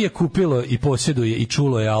 Koliko ljudi je kupilo i posjeduje i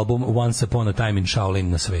čulo je album Once Upon a Time in Shaolin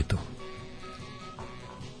na svetu?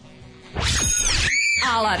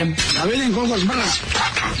 Alarm. Da vidim koliko zbrz.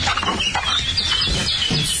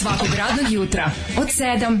 Svakog radnog jutra od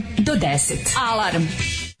 7 do 10. Alarm.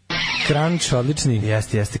 Crunch, odlični.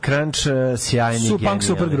 Jeste. Crunch, sjajni. Punk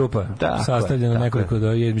super grupa. Da, sastavljeno nekoliko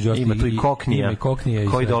ima tu i Koknija.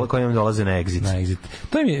 Koji nam dolaze na Exit.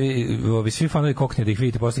 To je svi fanovi Koknija, da ih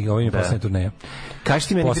vidite posle, ovo im je poslednja turneja.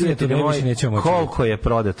 Kažite mi, koliko je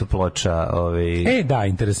prodato ploča? Da,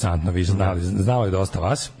 interesantno, vi znao je dosta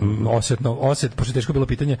vas. Pošto je teško bilo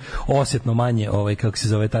pitanje, osetno manje, kako se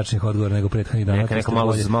zove, tačnih odgovora nego prethodnih dana. Neka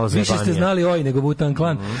malo zajebanije. Više ste znali nego Wu-Tang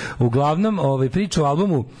Clan. Uglavnom, priča o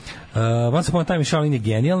albumu Once Upon a Time in Shaolin je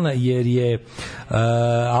genijalna, jer je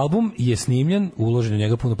album je snimljen, uložen u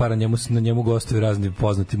njega puno para, na njemu gostuju razni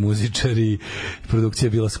poznati muzičari, produkcija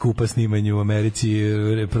je bila skupa, snimanje u Americi,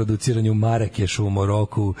 produciranje u Marakešu, u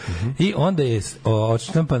Moroku, i onda je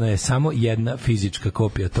odštampana je samo jedna fizička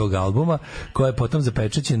kopija tog albuma, koja je potom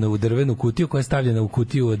zapečaćena u drvenu kutiju, koja je stavljena u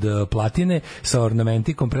kutiju od platine sa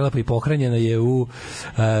ornamentikom, prelapa i pohranjena je u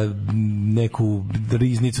neku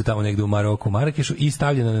riznicu tamo negde u Maroku, u Marakešu, i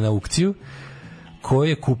stavljena na aukciju, koji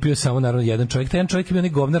je kupio samo naravno jedan čovjek. Taj jedan čovjek je bio onaj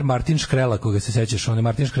govnar Martin Škrela, koga se sećaš, onaj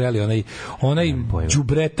Martin Škreli, onaj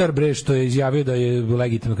đubretar što je izjavio da je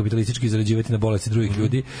legitimno kapitalistički zarađivati na bolesti drugih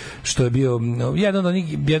ljudi, što je bio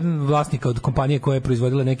jedan vlasnik od kompanije koja je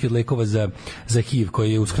proizvodila neki od lekova za HIV,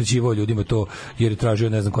 koji je uskraćivao ljudima to jer je tražio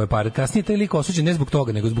ne znam koje pare. Kasnije taj lik osuđen ne zbog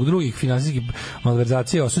toga, nego zbog drugih finansijskih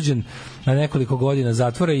malverzacija, osuđen na nekoliko godina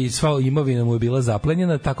zatvora i sva imovina mu je bila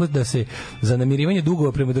zaplenjena, tako da se za namirivanje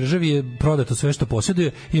dugova prema državi je prodato sve što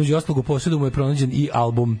posjeduje, i među ostalog u posjedu mu je pronađen i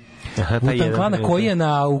album Wu-Tang Clana, koji je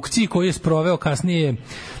na aukciji koju je sproveo kasnije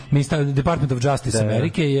Department of Justice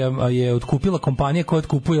Amerike je otkupila kompanija koja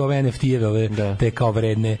otkupuje ove NFT-eve, te kao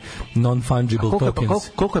vredne non-fungible tokens.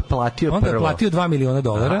 Koliko je platio prvo? Onda je platio $2 miliona.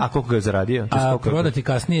 A koliko ga je zaradio? A prodati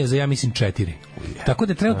kasnije za, ja mislim, 4. Tako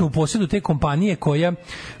da je trenutno u posjedu te kompanije koja,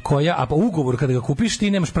 a po ugovoru kada ga kupiš,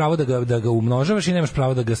 ti nemaš pravo da ga umnožavaš i nemaš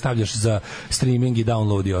pravo da ga stavljaš za streaming i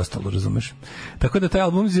download i ostalo, razumeš? Tako da taj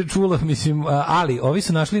album je čula, mislim, ali ovi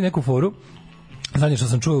su našli neku foru. Zadnje što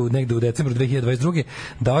sam čuo negde u decembru 2022.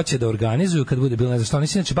 da hoće da organizuju, kad bude bilo ne znam što, oni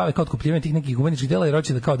se inače bave kao otkupljivanje tih nekih umetničkih dela, jer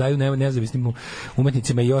hoće da kao daju nezavisnim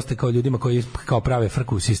umetnicima i ostale kao ljudima koji kao prave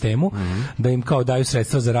frku u sistemu, da im kao daju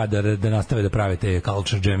sredstva za rad, da nastave da prave te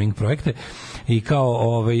culture jamming projekte, i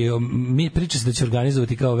kao mi priča se da će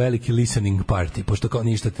organizovati kao veliki listening party, pošto kao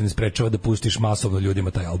ništa te ne sprečava da pustiš masovno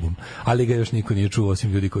ljudima taj album, ali ga još niko nije čuo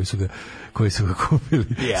osim ljudi koji su ga kupili.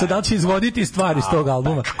 Sad da li će izvoditi stvari iz tog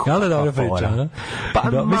albuma? Jel da dobra priča,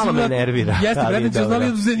 Pa malo me nervira. Jeste, vrednici su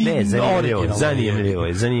znali zanimljivo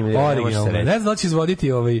je. Originalno. Ne znam da li će izvoditi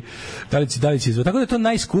da li će izvoditi. Tako da je to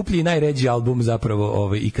najskuplji i najređi album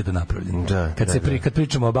zapravo ikada napravljen. Kad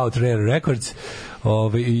pričamo about Rare Records,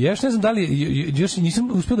 još ne znam da li, još nisam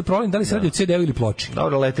uspio da provalim da li se radi o CD-u ili ploči.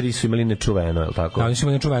 Dobro, Leteri su imali nečuveno, je li tako? Da, nisu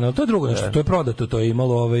imali nečuveno, ali to je drugo nešto, to je prodato, to je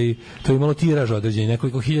imalo tiraž određenje,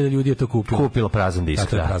 nekoliko hiljada ljudi je to kupilo. Kupilo prazan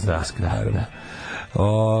disk, naravno.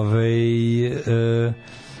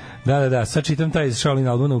 Da, sad čitam taj Shaolin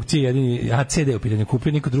album na aukciji, jedini CD u pitanju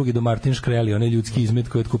kupio niko drugi do Martin Škreli, onaj ljudski izmet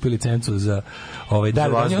koji je otkupio licencu za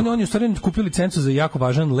on je u stvari kupio licencu za jako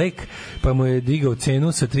važan lek, pa mu je digao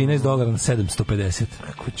cenu sa $13 na $750.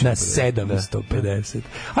 Na $750.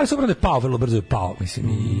 Ali se obrade pao, vrlo brzo je pao, mislim,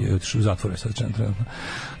 i otišao u zatvore sad trenutno.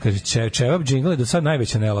 Kaže, Čevap džingle do sad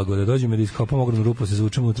najveća nelagoda, dođe me da iskopam ogromnu rupu, se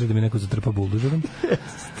zvučem unutra da mi neko zatrpa buldožerom.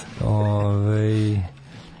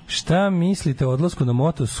 Šta mislite o odlasku na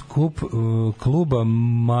motoskup kluba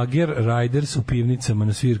Mager Riders u Pivnicama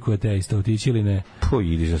na svirku ateista? Otići ili ne?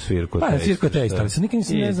 Idiš na svirku ateista. Pa, svirku ateista, ali sam nikad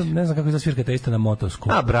ne znam kako je za svirka ateista na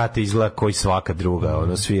motoskup. A, brate, izgleda koji svaka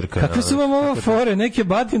druga svirka. Kakve su vam ovo fore? Neke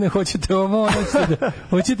batine, hoćete ovo?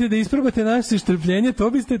 Hoćete da isprobate naše strpljenje? To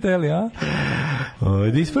biste teli, a?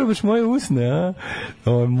 Da isprobaš moje usne, a?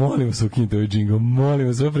 Molim vas, ukinite ovaj džingo. Molim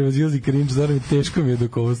vas, ovo prevazilazi cringe, zaraz teško mi je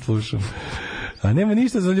dok ovo slušam. A nema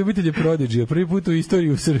ništa za ljubitelje Prodigy. Prvi put u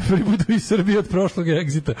istoriji prvi put u Srbiji od prošlog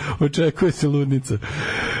egzita. Očekuje se ludnica.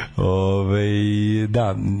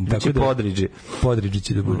 Da, tako da Podriđi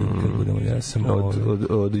će da bude kad budemo. Ja sam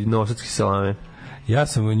od Novosadske salame. Ja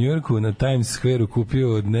sam u Njujorku na Times Square-u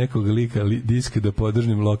kupio od nekog lika disk da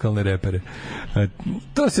podržim lokalne repere.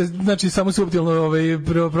 To se, znači, samo suptilno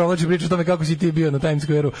provlači priču o tome kako si ti bio na Times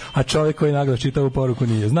Square-u, a čovjek koji naglas čita ovu poruku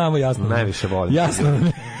nije. Znamo, jasno. Najviše volim. Jasno.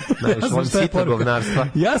 Najviše volim sitna govnarstva.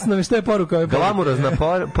 Jasno mi šta je poruka. Glamurozna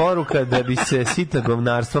poruka da bi se sitna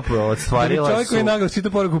govnarstva ostvarila. Čovjek koji naglas čita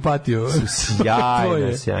poruku patio.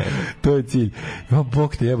 Sjajno. To je cilj.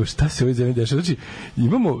 Bog te jebo, šta se ovdje zemlji dešava? Znači,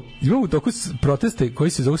 imamo u toku protesta koji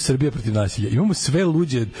se zovu Srbija protiv nasilja. Imamo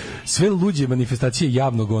sve luđe manifestacije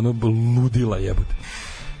javnog ludila jebote.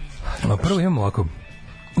 Prvo imamo ovako.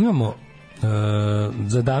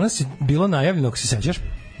 Za danas je bilo najavljeno, ako se sećaš,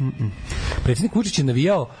 predsjednik Vučić je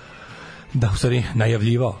navijao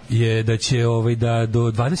najavljivao je da će da do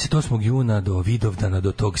 28. juna, do Vidovdana,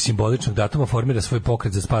 do tog simboličnog datuma formira svoj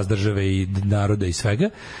pokret za spas države i naroda i svega.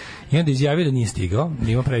 I onda izjavio da nije stigao,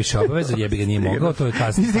 ima previše obaveza, jebi ga nije mogao, to je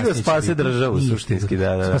kasnije. Nije stigao spase državu, suštinski,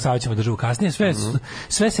 da. Spasavat ćemo državu kasnije,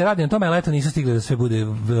 sve se radi na tome, ali eto nisu stigli da sve bude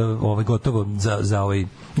gotovo za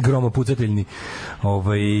gromopucateljni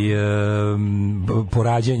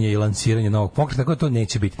porađanje i lansiranje novog pokreta, tako da to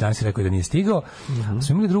neće biti. Danas je rekao da nije stigao.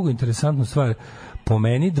 Smo imali drugu interesantnu stvar. Po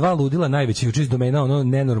meni, dva ludila najveće juče iz domena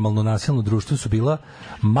nenormalno nasilno društvo su bila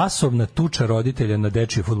masovna tuča roditelja na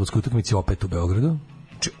dečijoj fudbalskoj utakmici opet u Beogradu.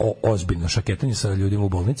 Ozbiljno šaketanje sa ljudima u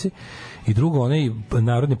bolnici. I drugo, onaj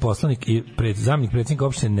narodni poslanik i zamjenik predsjednika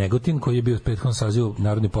opštine Negotin, koji je bio u prethodnom sazivu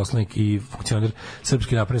narodni poslanik i funkcioner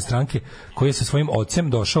Srpske napredne stranke, koji je sa svojim ocem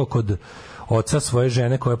došao kod oca svoje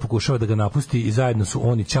žene koja pokušava da ga napusti i zajedno su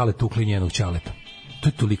on i Ćale tukli njenog Ćaleta. To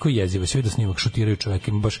je toliko jezivo, sve da snimak šutiraju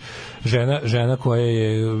čoveka. Ima baš žena koja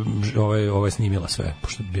je snimila sve,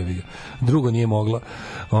 pošto bi ga. Drugo nije mogla.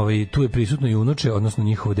 Tu je prisutno i unuče, odnosno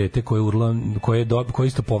njihovo dete koje je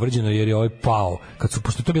isto povređeno jer je pao.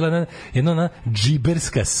 Pošto to bila jedna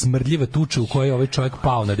džiberska smrdljiva tuča u kojoj je čovjek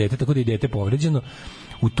pao na dete, tako da je dete povređeno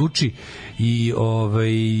u tuči i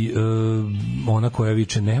ona koja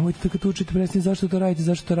viče nemojte da ga tučite, prestanite, zašto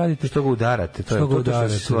to radite? Što ga udarate?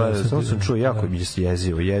 Samo sam čuo jako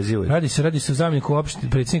jezivo. Radi se o zamjeniku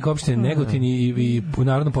predsjednika opštine Negotin i u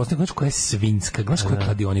narodnom poslaniku, znaš koja je svinjska, znaš koja je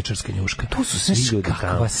kladioničarska njuška. To su svi ljudi tamo.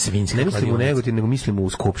 Kakva svinjska ne mislim u Negotin, nego mislim u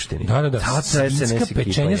Skupštini. Da, svinjska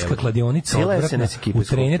pečenjarska kladionica odvratna, u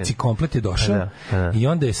Trenjaci komplet je došao i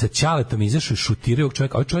onda je sa Ćaletom izašao i šutirao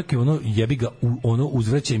čovjeka, a čovjek je jebi ga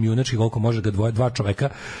uzvraćajem junački koliko može ga dva čoveka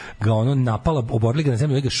ga napala, oborili ga na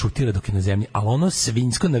zemlju i ga šutira dok je na zemlji, ali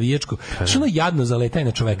svinjsko navijačko, što jadno zaletaje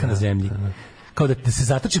na čoveka na zemlji, kao da se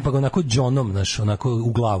zatrči pa ga onako džonom, onako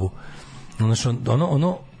u glavu,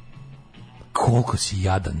 koliko si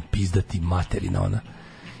jadan, pizdati materina ona,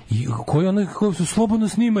 i koji su slobodno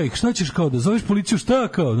snima ih, šta ćeš kao da zoveš policiju, šta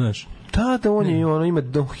kao, znaš. Da, on ima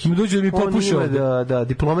dođe da mi popuše da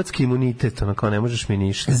diplomatski imunitet, kao ne možeš mi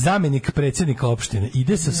ništa. Zamjenik predsjednika opštine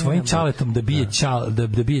ide sa svojim Ćaletom da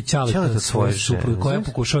bije Ćaleta svoje supruge, koja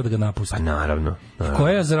pokušava da ga napusti. Pa naravno.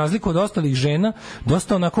 Koja je, za razliku od ostalih žena,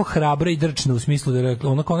 dosta onako hrabra i drčna u smislu da je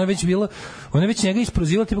rekla, ona je već njega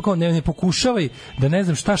isprozila, tipa kao ne pokušavaj da ne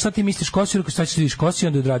znam šta ti misliš kosi, rekao šta ćeš da vidiš kosi,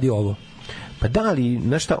 onda odradi ovo. Pa da, ali,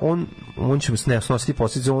 znaš šta, on će ne snositi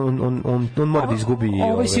posljedice, on mora da izgubi.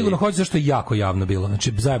 Ovo je sigurno hoće, zašto je jako javno bilo,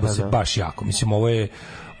 znači zajebo se baš jako, mislim,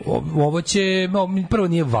 ovo će, prvo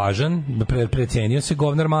nije važan, precenio se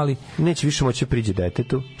govnar mali. Neće više moći priđe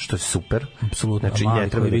detetu, što je super. Apsolutno. Znači, ne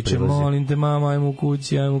treba da prilazi. Molim te, mama, ajmo u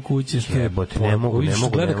kući. Ne mogu.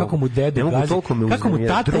 Gleda kako mu dede gaze, kako mu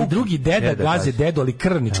tata i drugi deda gaze dedu, ali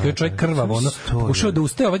krvnički, je čovjek krvav, pokušao da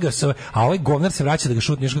ustaje a ovaj govnar se vraća da ga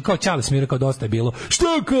šutne, kao Ćale smira, kao dosta je bilo. Šta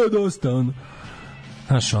kao dosta,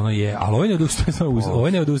 znaš, ali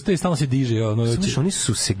ovaj ne odustaje i stalno se diže. Oni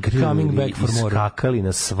su se grlili i skakali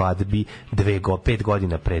na svadbi 5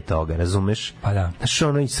 godina pre toga, razumeš? Pa da. Znaš,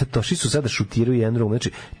 i sad došli su sada šutiraju jedan drugom.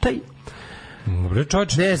 Znači,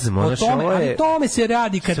 Ne znam, ali tome se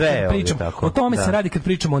radi kad pričamo. O tome se radi kad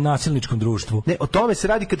pričamo o nasilničkom društvu. Ne, o tome se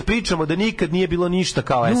radi kad pričamo da nikad nije bilo ništa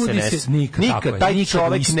kao SNS. Nikad taj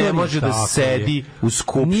čovjek ne može da sedi u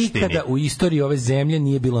skupštini. Nikada u istoriji ove zemlje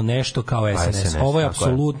nije bilo nešto kao SNS. Ovo je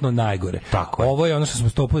apsolutno najgore. Ovo je ono što smo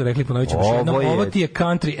 100 puta rekli, ponovit ćemo još jednom. Ovo ti je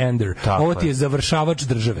country ender. Ovo ti je završavač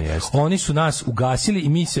države. Oni su nas ugasili i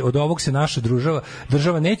mi se od ovog se naša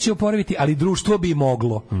država neće oporaviti, ali društvo bi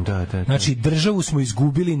moglo. Znači, državu smo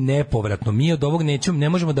izgubili nepovratno. Mi od ovog ne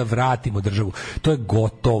možemo da vratimo državu. To je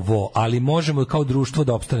gotovo, ali možemo kao društvo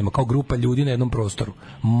da opstanemo, kao grupa ljudi na jednom prostoru.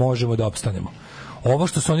 Možemo da opstanemo. Ovo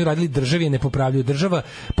što su oni radili državi je nepopravljivo. Država,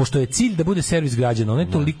 pošto je cilj da bude servis građana, ona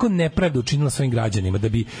je toliko nepravdu učinila svojim građanima da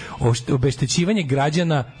bi obeštećivanje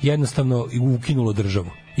građana jednostavno ukinulo državu.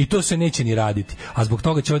 I to se neće ni raditi. A zbog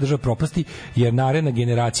toga će ova država propasti, jer naredna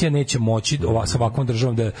generacija neće moći sa ovakvom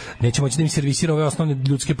državom da neće moći da im servisira ove osnovne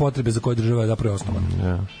ljudske potrebe za koje država je zapravo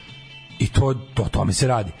osnovana. I tome se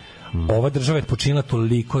radi. Ova država je počinila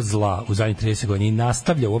toliko zla u zadnjih 30 godina i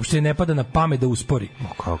nastavlja, uopšte je ne pada na pamet da uspori.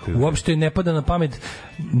 Uopšte je ne pada na pamet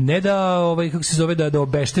ne da kako se zove da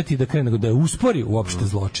obešteti da krene, nego da uspori uopšte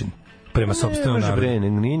zločin prema sopstvenom narodu.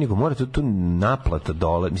 Nije nego mora tu naplata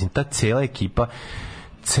dole. Mislim, ta cela ekipa,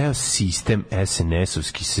 ceo sistem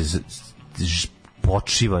SNS-ovski se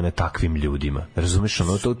počiva na takvim ljudima. Razumeš,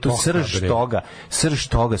 ono, to srž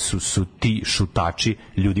toga su ti šutači,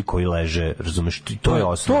 ljudi koji leže, razumeš, to je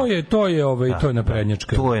osnova. To je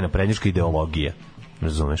naprednjačka. To je naprednjačka ideologija,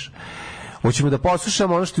 razumeš. Hoćemo da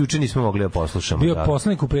poslušamo ono što juče nismo mogli da poslušamo. Bio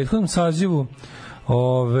poslanik u prethodnom sazivu,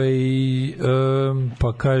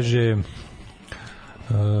 pa kaže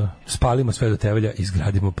spalimo sve do temelja i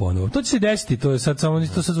izgradimo ponovo. To će se desiti, to sad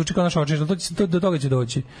zvuči kao naš očin, do toga će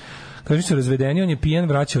doći. Kaže su razvedeni, on je pijan,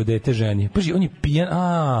 vraćao dete ženi. Paži, on je pijan,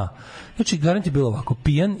 znači garant je bilo ovako,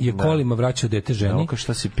 pijan je kolima vraćao dete ženi. Evo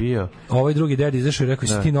šta si pio? Ovaj drugi deda izašao i rekao,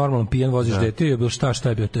 si ti normalno pijan, voziš dete, i je bilo šta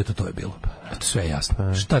je bilo, eto to je bilo. Eto sve je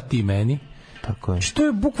jasno. Šta ti meni? Tako je. Što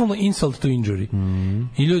je bukvalno insult to injury.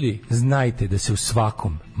 I ljudi, znajte da se u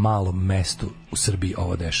svakom malom mestu u Srbiji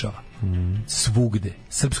ovo dešava. Svugde.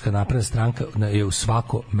 Srpska napredna stranka je u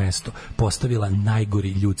svako mesto postavila najgori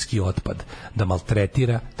ljudski otpad, da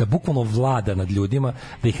maltretira, da bukvalno vlada nad ljudima,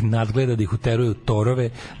 da ih nadgleda, da ih uteruje u torove,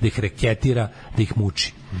 da ih reketira, da ih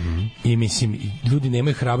muči. I mislim, ljudi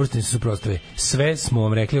nemaju hrabrosti da se suprotstave. Sve smo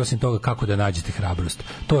vam rekli osim toga kako da nađete hrabrost.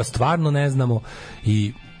 To stvarno ne znamo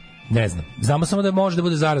i ne znam. Znamo samo da može da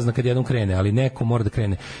bude zarazna kad jednom krene, ali neko mora da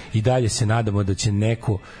krene. I dalje se nadamo da će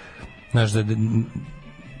neko, znaš,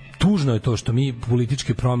 tužno je to što mi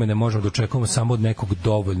političke promene možemo da očekujemo samo od nekog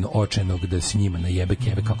dovoljno očajnog da se njima najebe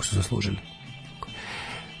kebe kako su zaslužili.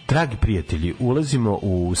 Dragi prijatelji, ulazimo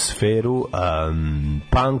u sferu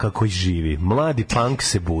panka koji živi. Mladi punk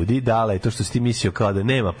se budi, dale, to što si ti mislio kao da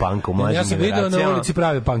nema panka u mlađim generacijama. Ja sam vidio na ulici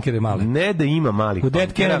prave punkere mali. Ne da ima malih punkera. U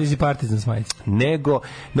Dead Kennedys i Partizan Smajica. Nego,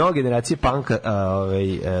 nove generacije panka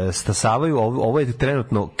stasavaju, ovo je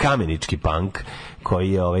trenutno kamenički punk,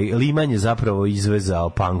 koji je Liman je zapravo izvezao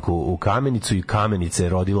panku u Kamenicu i Kamenica je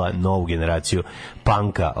rodila novu generaciju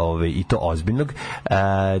panka i to ozbiljnog.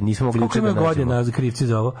 Nismo mogli koliko ima godina za krivci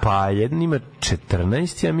za ovo? Pa jedan ima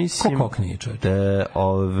 14, ja mislim. Koliko nije čovječ?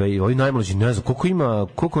 Ovi najmlađi, ne znam,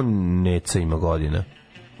 koliko Neca ima godina?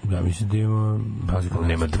 Ja mislim da ima...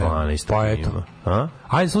 Nema 12. Pa eto.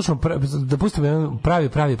 Ajde, slušamo, da pustimo jedan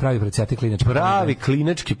pravi predsjeti klinački. Pravi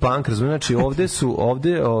klinački punk, razumijem, znači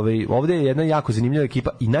ovde je jedna jako zanimljiva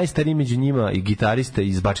ekipa i najstariji među njima i gitariste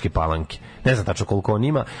iz Bačke Palanke. Ne znam tačno koliko on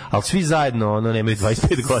ima, ali svi zajedno nemaju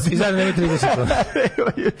 25 godina. Svi zajedno nemaju 30 godina.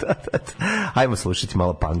 Ajmo slušati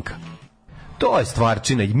malo panka. To je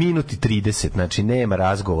stvarčina, minuti 30, znači nema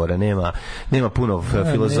razgovora, nema puno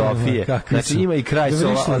filozofije. Znači ima i kraj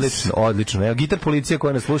solo, odlično. Evo, gitar policija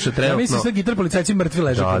koja nas sluša trenutno. Ja mislim sve gitar policajci mrtvi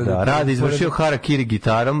leže. Da, Rade izvršio harakiri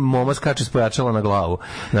gitarom, Moma skače s pojačala na glavu.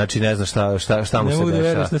 Znači ne znam šta mu se dešava. Ne mogu da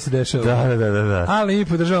verujem šta se dešava. Da. Ali mi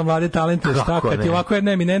podržavamo mlade talente, šta kad je ovako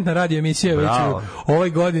jedna eminentna radio emisija već u ovoj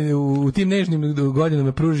godini, u tim nežnim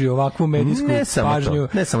godinama pruži ovakvu medijsku pažnju.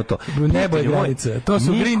 Ne samo to. Nebo je granica. To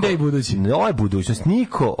su Green Day budući. Budućnost.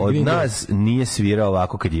 Niko od nas nije svirao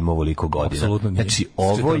ovako kad ima ovoliko godina. Apsolutno nije. Znači,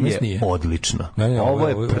 ovo je odlično. Ovo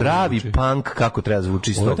je pravi punk kako treba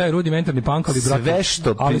zvuči. Ovo je taj rudimentarni punk, ali sve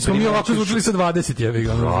što... Ali smo mi ovako zvučili sa 20, jevi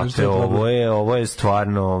ga. Ovo je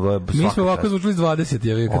stvarno... Mi smo ovako zvučili sa 20,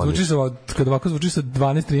 jevi ga. Kad ovako zvuči sa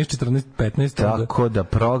 12, 13, 14, 15... Tako da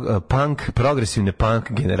progresivne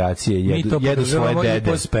punk generacije jedu svoje dede. Mi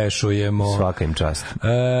to pospešujemo. Svaka im čast.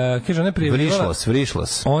 Kaže, ona je prijavljivala...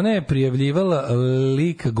 Vrišlos. Ona je prijavljivala izgledala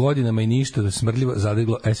lik godinama i ništa da smrdljivo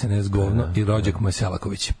zadeglo SNS govno i rođak mu je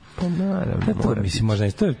Selaković. Pa naravno. To mislim,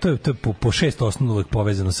 možda, to je po 6 osnovno uvek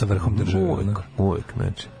povezano sa vrhom države. Uvek,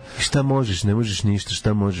 znači. Šta možeš, ne možeš ništa,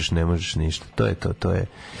 šta možeš, ne možeš ništa. To je.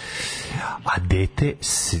 A dete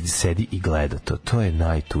sedi i gleda to. To je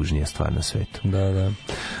najtužnija stvar na svetu. Da.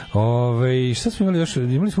 Šta smo imali još?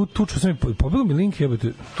 Imali smo tuču, pobeglo mi link,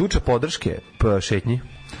 jebate. Tuča podrške šetnji.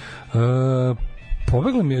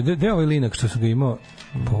 Pobeglo mi je, gde je ovaj linak što sam ga imao?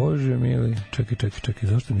 Bože mili, čekaj,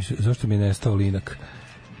 zašto mi je nestao linak?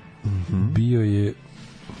 Bio je,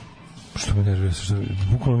 što me nervira,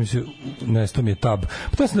 bukvalno mi se, nestao mi je tab.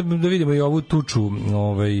 Pa to sam da vidimo i ovu tuču,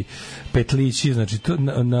 petlići, znači to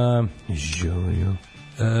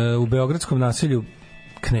u beogradskom naselju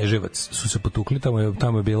Kneževac su se potukli,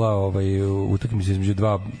 tamo je bila utakmica između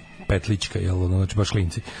dva petlićka, znači baš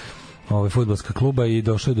klinci. Fudbalska kluba i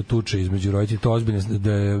došlo je do tuče između roditelja, to ozbiljno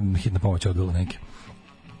da je hitna pomoć odvela neke.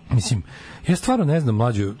 Mislim, ja stvarno ne znam,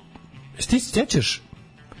 Mlađo, ti sjećaš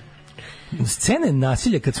scene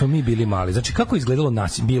nasilja kad smo mi bili mali, znači kako je izgledalo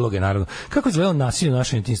nasilje, biloge naravno, kako je izgledalo nasilje u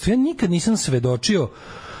našem djetinjstvu, ja nikad nisam svedočio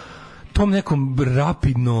tom nekom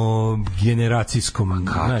rapidno generacijskom,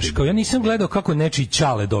 znaš, kao ja nisam gledao kako nečiji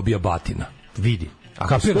ćale dobija batina. Vidi.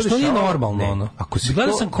 Kapiraš, to nije normalno, ono.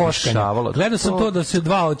 Gledao sam koškanje, gledao sam to da se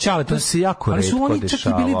dva od ćale, to se jako ali su oni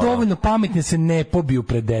dešavalo. čak i bili dovoljno pametni se ne pobiju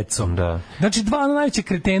pred decom. Da. Znači, dva najveće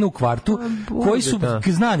kretena u kvartu, koji su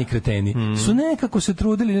znani kreteni, su nekako se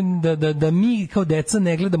trudili da mi kao deca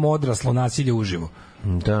ne gledamo odraslo nasilje uživo.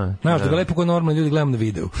 Da. Znaš, da ga lepo kao normalni ljudi gledamo na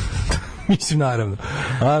videu. Mislim, naravno.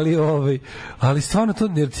 Ali stvarno to,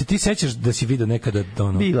 jer ti sećaš da si vidio nekada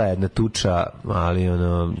Bila jedna tuča, ali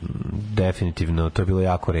definitivno, to je bilo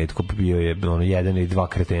jako retko, bio je jedan ili dva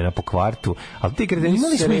kretena po kvartu, ali ti kreteni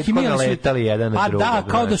su se retko naletali jedan na drugo. Da,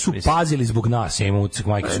 kao da su pazili zbog nas, ja imam ucek,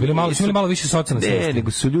 majke, su bili malo više socijalne svesti. Ne,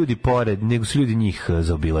 nego su ljudi pored, nego su ljudi njih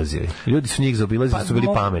zaobilazili. Ljudi su njih zaobilazili, su bili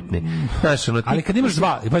pametni. Znaš, ali kad imaš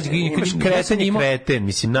dva, imaš kreten i kreten,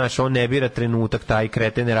 mislim, znaš, on ne bira trenutak, taj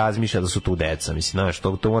kreten ne razmišlja da su tu deca, mislim, znaš,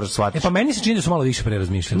 to moraš shvatiti. Pa meni se čini da su malo više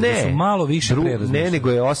prerazmišljali. Ne, nego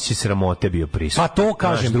je osjećaj sramote bio prisutan. Pa to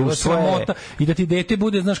kažem, bilo sramota i da ti dete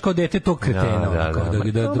bude, znaš, kao dete tog kretena.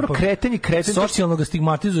 Dobro, kreten. Socijalno ga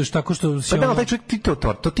stigmatizuješ tako što... Pa da, taj čovjek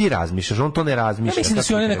to ti razmišljaš, on to ne razmišlja. Ja mislim da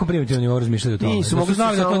su oni neko primitivno nivou razmišljali o tome. Nisu, mogu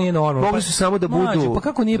znali da to nije normalno. Mogli su samo da budu... Pa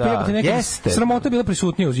kako nije prijaviti nekada? Sramota bila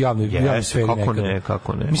prisutnija u javnoj sferi nekada.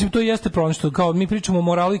 Kako ne. Mislim, to jeste problem što kao mi pričamo o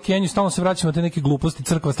moralu i Kenju, stalno se vraćamo na te neke gluposti,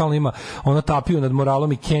 crkva stalno ima tapiju nad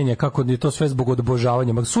moralom i Kenja, kako je to sve zbog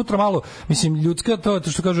obožavanja. Sutra malo, mislim, ljudska, to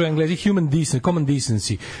što kažu Englezi, common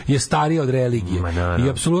decency je starija od religije. I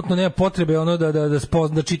apsolutno nema potrebe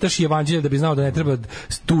da čitaš evanđelje da bi znao da ne treba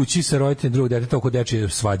tući sa roditeljem drugog deteta oko dečije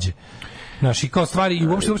svađe. Znaš, i kao stvari, i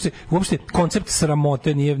uopšte koncept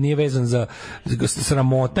sramote nije vezan za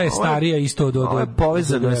sramota je starija isto od ovo je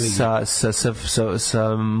povezano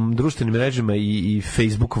sa društvenim mrežama i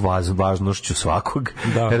Facebook važnošću svakog.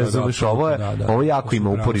 Razumeš, ovo jako ima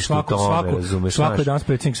uporište u tome, razumeš. Svako je danas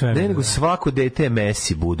predsjednik svemira. Ne, nego svako dete je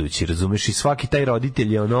Messi budući, razumeš, i svaki taj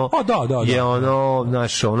roditelj je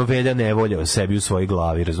znaš, Velja nevolja o sebi u svojoj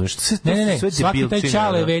glavi, razumeš. Ne, svaki taj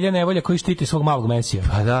čale je Velja nevolja koji štiti svog malog Mesija.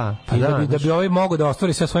 Pa da. Da bi ovaj mogao da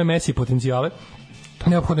ostvari sve svoje Messi potencijale,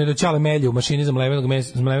 neophodno je da ćale melje u mašini za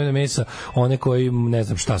mlevenog mesa one koji, ne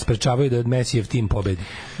znam šta, sprečavaju da Mesijev tim pobedi.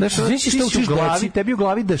 Znaš, tebi u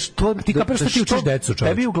glavi da što... Ti kapiraš što ti učiš decu,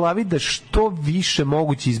 čovječ. Tebi u glavi da što više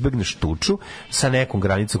moguće izbegneš tuču sa nekom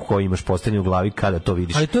granicom koju imaš postavljenu u glavi kada to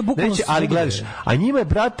vidiš. Ali to je bukvalno... Ali gledaš, a njima je,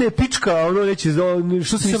 brate, pička, ono neće...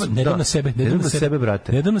 Što se ne dam na sebe,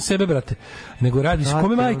 brate. Ne dam na sebe, brate. Nego radi se,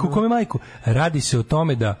 kome majku? Radi se o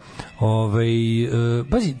tome da,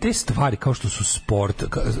 bazi, te stvari kao što su sport,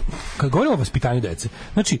 kad govorimo o vaspitanju dece,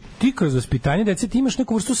 znači ti kroz vaspitanje dece ti imaš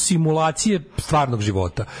neku vrstu simulacije stvarnog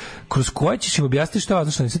života, kroz koje ćeš im objasniti šta je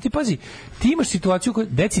važno. Sad ti pazi, ti imaš situaciju koju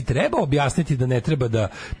deci treba objasniti da ne treba da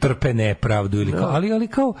trpe nepravdu, ili kao, ali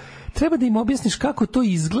kao treba da im objasniš kako to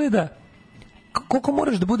izgleda, koliko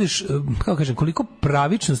moraš da budeš, kako kažem, koliko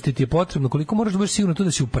pravičnosti ti je potrebno, koliko moraš da budeš sigurno to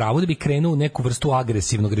da si u pravu da bi krenuo u neku vrstu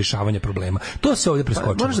agresivnog rješavanja problema. To se ovdje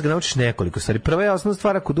preskočilo. Moraš da ga naučiš nekoliko stvari. Prva je osnovna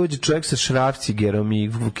stvar, ako dođe čovjek sa šrafcigerom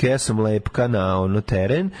i kesom lepka na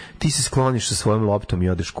teren, ti se skloniš sa svojom loptom i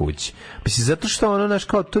odeš kući. Mislim, zato što naš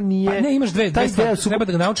kao to nije... Pa ne, imaš dve stvari, treba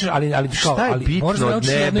da ga naučiš, ali moraš da ga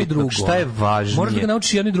naučiš jedno i drugo. Šta je važnije? Moraš da ga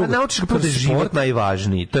naučiš jedno i drugo. Naučiš ga da je život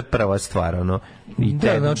najvažniji. To je prva stvar, I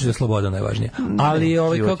da naučiš da je sloboda najvažnija.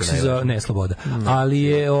 Ali kako se zove, ne sloboda. Ali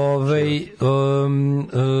je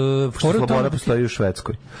sloboda postoji u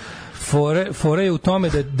Švedskoj. fore je u tome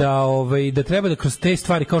da treba da kroz te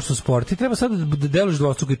stvari kao što su sport, treba sad da deluješ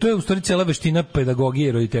dvostruko i to je u stvari cela veština pedagogije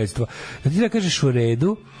i roditeljstva. Da ti da kažeš u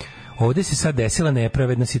redu, ovde se sad desila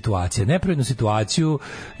nepravedna situacija. Nepravednu situaciju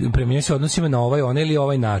prema njoj se odnosimo na ovaj, onaj ili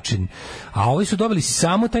ovaj način. A ovi su dobili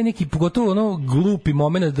samo taj neki, pogotovo ono glupi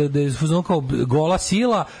moment da je kao gola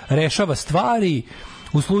sila rešava stvari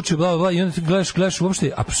u slučaju bla bla i onda gledaš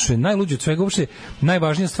uopšte, a što je najluđe od svega, uopšte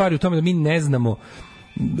najvažnija stvar je u tome da mi ne znamo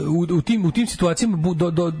u tim situacijama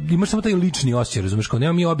imaš samo taj lični osjećaj, razumeš, kao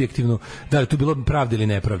nema mi objektivno da li to bilo pravda ili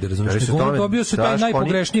nepravda, razumeš, to bio se taj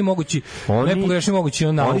najpogrešniji mogući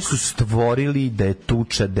oni su stvorili da je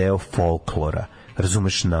tuča deo folklora,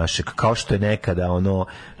 razumeš, našeg, kao što je nekada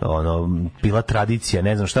bila tradicija,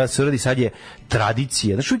 ne znam šta da se uradi, sad je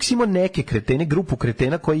tradicija, znaš, uvijek si imao neke kretene, grupu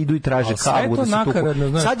kretena koji idu i traže kavu da se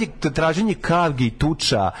tuku. Sad je traženje kavge i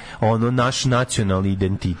tuča naš nacionalni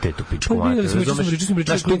identitet u pičku mater,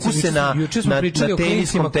 znaš, tuku se na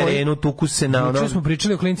teniskom terenu, tuku se na juče smo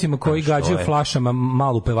pričali o klincima koji gađaju flašama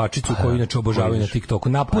malu pevačicu koju inače obožavaju na TikToku,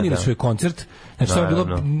 napunili su je koncert, znači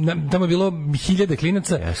tamo je bilo hiljade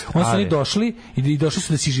klinaca, oni su oni došli i došli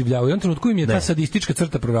su da se iživljavaju. U jednom trenutku im je ta sadistička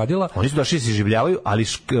crta proradila. Oni su došli da se iživljavaju, ali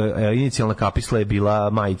inicijalna kapisla je bila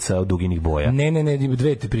majica od duginih boja. Ne,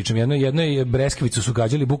 dve te pričam. Jedno je Breskavicu su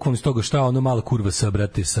gađali bukvalno iz toga šta ono mala kurva sa,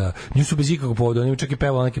 brate, sa... Nju su bez ikakvog povoda, oni čak i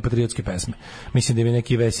pevali neke patriotske pesme. Mislim da bi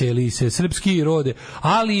neki veseli se srpski rode,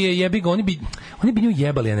 ali je jebi ga, oni bi nju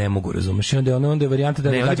jebali, a ne mogu, razumeš? I onda je varijanta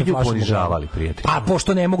da ne gađa flašom. Ponižavali, prijatelji. A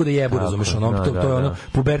pošto ne mogu da jebu, razumeš? To je ono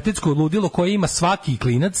pubertetsko ludilo koje ima svaki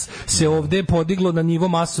klinac se ovde podiglo na nivo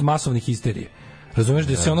masovnih histerije. Razumeš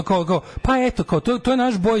da se ono kao pa eto, kao to je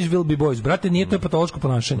naš boys will be boys, brate, nije to je patološko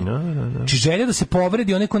ponašanje. Či želja da se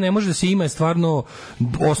povredi onaj ko ne može da se ima je stvarno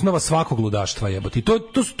osnova svakog ludaštva, jebote. I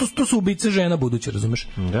to su ubice žena buduće, razumeš?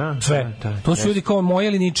 Sve. To su ljudi kao moja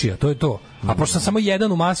ili ničija, to je to. A pošto sam samo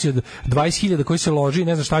jedan u masi od 20.000 koji se loži i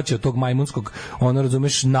ne zna šta će od tog majmunskog,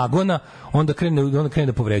 razumeš, nagona, onda krene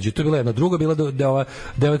da povređuje. To je bila jedna. Druga bila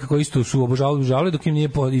devojka koja isto su obožavali dok im nije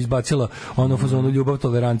izbacila fazonu ljubav,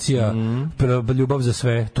 tolerancija, ljubav za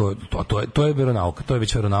sve. To je veronauka. To je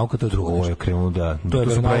već veronauka, to je drugo. Ovo je krenuo da... To je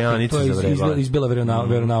veronauka, to je izbila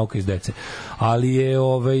veronauka iz dece. Ali je,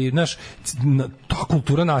 znaš, ta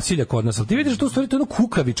kultura nasilja kod nas. Ali ti vidiš da to u stvari to je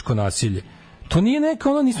kukavičko nasilje. To nije neka,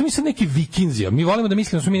 nismo mi sad neki vikinzi, mi volimo da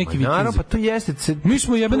mislimo da smo mi neki vikinzi. Naravno, pa to jeste... Mi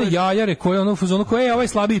smo jebene jajare koje u fazonu koje ovaj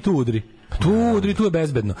slabiji tu udri. Tu je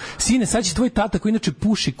bezbedno. Sine, sad će tvoj tata koji inače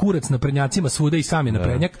puši kurac na prednjacima svuda i sam je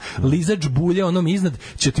naprednjak, lizač bulje iznad,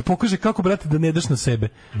 će ti pokaže kako, brate, da ne daš na sebe.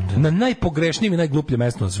 Na najpogrešnijem i najgluplje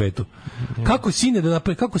mesto na svetu. Kako sine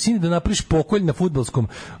da napraviš pokolj na fudbalskom,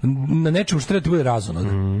 na nečemu što treba ti bude razono.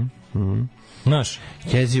 Znaš,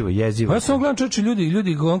 jezivo. Ja samo gledam čoveče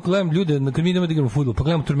gledam ljude, kad mi idemo da igramo fudbal, pa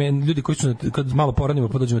gledam ljudi koji su, kad malo poradimo,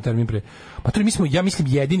 pa dođemo termin pre. Pa to mi smo, ja mislim,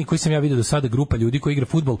 jedini koji sam ja vidio do sada grupa ljudi koji igra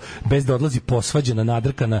fudbal bez da odlazi posvađana,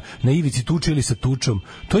 nadrkana, na ivici tuče ili sa tučom.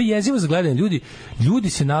 To je jezivo za gledanje. Ljudi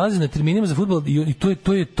se nalaze na terminima za fudbal i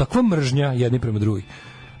to je takva mržnja jedni prema drugi.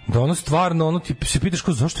 Da stvarno, ti se pitaš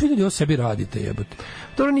zašto vi ljudi ovo sebi radite, jebote?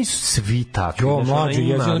 Dobro, nisu svi takvi. Mlađe,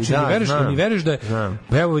 mi veriš da je,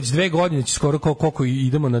 evo, već 2 godine će skoro koliko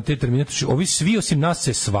idemo na te termine, ovi svi osim nas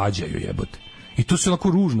se svađaju, jebote. I tu se onako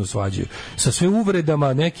ružno svađaju. Sa sve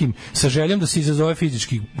uvredama nekim, sa željom da se izazove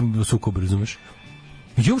fizički sukob, razumeš?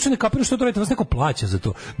 I uopšte ne kapiram što to radite, vas neko plaća za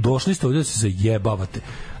to. Došli ste ovdje da se zajebavate,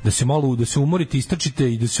 da se umorite,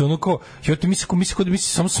 istrčite i da se mi se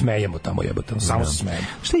samo smejemo tamo, jebate, samo se smejemo.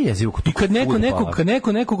 Šta je jezivo kod fudbala? I kad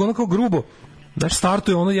neko nekog onako grubo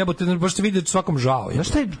startuje jebote, baš se vidi svakom žao. Znaš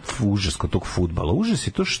šta je užas kod tog fudbala? Užas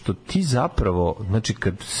je to što ti zapravo, znači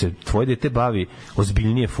kad se tvoje dete bavi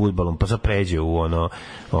ozbiljnije fudbalom, pa zapređe u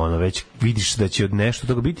već vidiš da će od nešto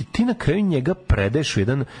toga biti, ti na kraju njega predaješ u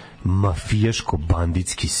jedan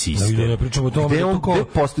mafijaško-banditski sistem. Ne pričamo o tome.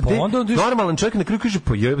 Normalan čovjek na kraju kaže,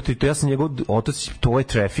 pa jebate, to ja sam njegov otac, to je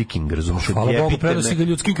trafficking, razumiješ? Hvala Bogu, predao si ga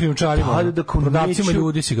ljudskim krijumčarima, prodavcima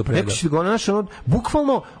ljudi si ga predao.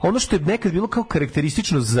 Bukvalno, ono što je nekad bilo kao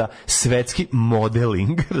karakteristično za svetski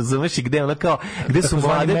modeling, razumeš, i gde su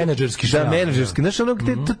mlade menadžerski, znaš,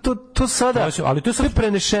 to sada, ali to je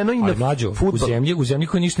prenešeno i na fudbal. U zemlji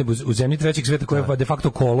koja ništa, u zemlji trećeg sveta koja je de facto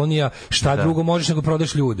kolonija, šta drugo možeš nego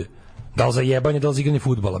prodeš ljude. Da li za jebanje, da li za igranje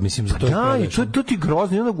fudbala, mislim, za to je prodeš. To ti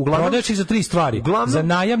grozni, uglavnom... Prodeš ih za 3 stvari, za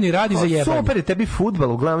najamni rad i za jebanje. Super je tebi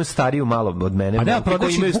fudbal, uglavnom stariju malo od mene,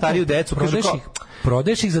 koji imaju stariju decu,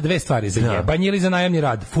 prodeš ih za 2 stvari, za jebanje ili za najamni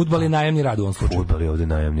rad. Fudbal je najamni rad u ovom slučaju. Fudbal je ovde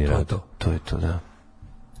najamni rad. To je to, da.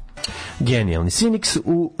 Genijalni. Phoenix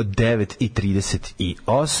u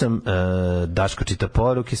 9:38. Daško čita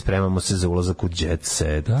poruke, spremamo se za ulazak u Jet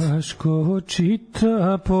Set. Daško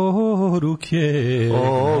čita poruke.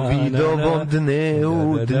 O vidovom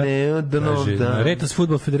dneu, dnevnom dan. Retas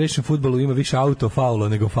Football Federation futbolu ima više autofaula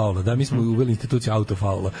nego faula. Da, mi smo uveli instituciju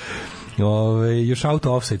autofaula. Još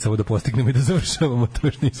auto offside, samo da postignemo i da završavamo, to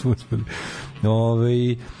još nismo uspeli.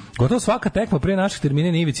 Gotovo svaka tekma pre naših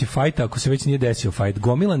termina na ivici fajta, ako se već nije desio fajt.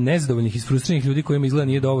 Gomila nezadovoljnih i isfrustriranih ljudi kojima izgleda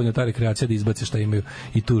nije dovoljno ta rekreacija da izbace šta imaju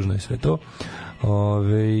i tužno je sve to.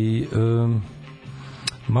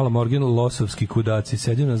 Malo Morgan Losovski kudaci.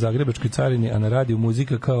 Sedim na Zagrebačkoj carini, a na radiju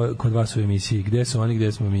muzika kao kod vas u emisiji. Gde su oni,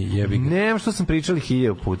 gde smo mi? Jebi ga. Nemam što sam pričali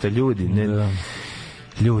 1000 puta. Ljudi,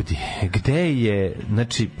 ljudi, gde je,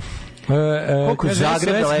 znači... koliko je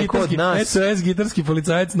Zagreb daleko od nas. SOS gitarski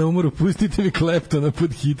policajac na umoru, pustite mi Kleptona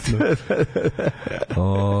pod hitno.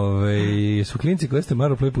 Su klinci koje ste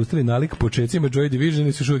malo pre pustili nalik početcima Joy Division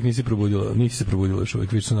i se još uvijek nisi se probudila još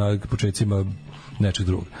uvijek, više su nalik početcima nečeg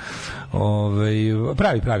drugog.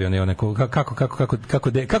 Pravi one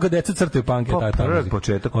kako deca crtaju panke, prvi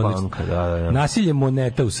početak panka, da. Nasilje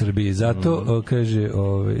moneta u Srbiji, zato kaže,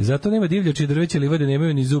 zato nema divljači, drveće livade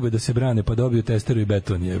nemaju ni zube da se brane, pa dobiju testeru i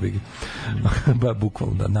beton, jebi ga.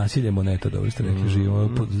 Bukvalno, da, nasilje moneta, dobro ste rekli, živimo,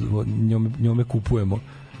 njome kupujemo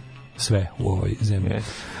sve u ovoj zemlji.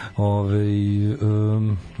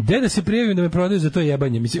 Gde da se prijavim da me prodaju za to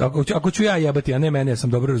jebanje? Mislim, ako ću ja jebati, a ne mene, ja sam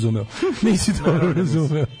dobro razumeo. Nisi dobro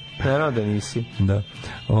razumeo. Naravno da nisi. Da.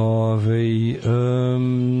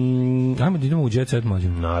 Ajmo da idemo u Jet Set, mlađe.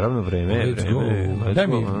 Naravno, vreme. Daj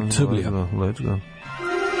mi Cublija. Let's go.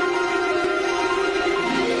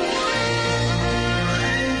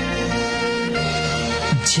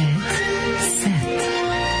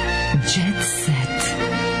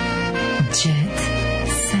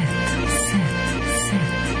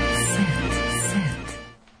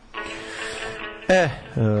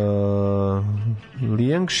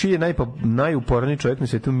 Liang Shi je najuporniji čovjek na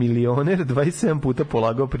svijetu, milioner, 27 puta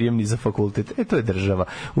polagao prijemni za fakultet. To je država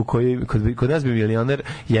u kojoj, kod nas bi milioner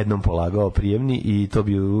jednom polagao prijemni i to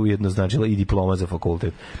bi ujedno značilo i diploma za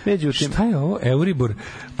fakultet. Međutim, šta je ovo? Euribor,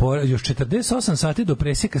 još 48 sati do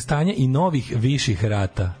presjeka stanja i novih viših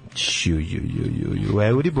rata. U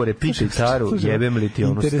Euribore piše caru, jebem li ti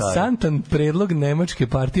onu staru. Interesantan predlog Nemačke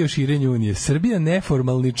partije o širenju Unije. Srbija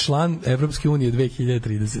neformalni član Evropske unije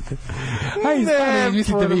 2030. Aj, stane,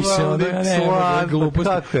 mislite više. Glupost.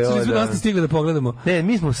 Sve smo dosta stigli da pogledamo. Ne,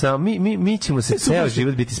 mi ćemo se ceo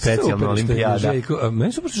život biti specijalna olimpijada.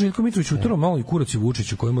 Meni su prosto Željko Mitrović utro malo i Kurac i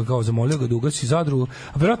Vučiću, kojima je kao zamolio ga da ugasi zadrugu,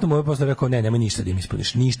 a vjerojatno mu je posle rekao, nema ništa da im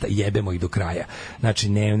ispuniš, ništa, jebemo ih do kraja. Znači,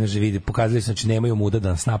 pokazali su, znači, nemaju muda da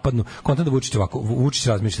nas napadnu. Kontent da Vučić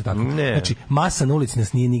razmišlja tako. Znači, masa na ulici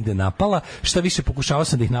nas nije nigde napala, šta više pokušao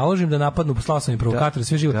sam da ih naložim da napadnu, poslao sam im provokatora,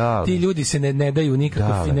 sve živo. Ti ljudi se ne daju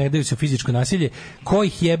nikako, ne daju se fizičko nasilje, ko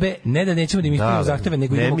ih jebe, ne da nećemo da im ispunimo zahteve,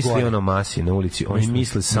 nego idemo gore. Ne misli ono masi na ulici, oni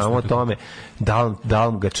misle samo o tome da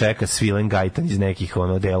li ga čeka svilen gajtan iz nekih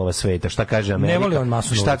delova sveta. Šta kaže Amerika? Ne voli on masu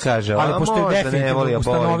na ulici. Šta kaže? Ali pošto je definitivno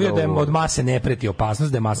ustanovio da od mase ne preti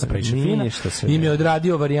opasnost, da je masa previše fina, im je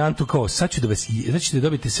odradio varijantu kao, sad ćete da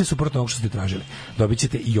dobiti sve suprotno onog što ste tražili. Dobit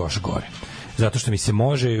ćete i još gore. Zato što mi se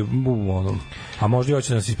može, a možda i hoće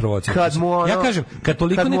da nas isprovocira. Ja kažem, kad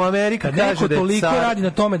neko toliko radi na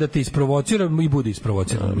tome da te isprovocira, i bude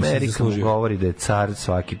isprovociran. Amerika mu govori da je car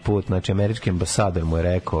svaki put, znači američki ambasador mu je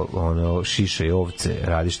rekao, šiša i ovce,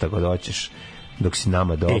 radi šta god hoćeš, dok si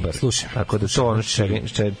nama dobar. Slušaj. Tako da to ono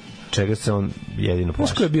čega se on jedino plaši.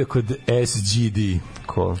 Znaš ko je bio kod SGD?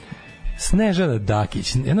 Ko? Snežana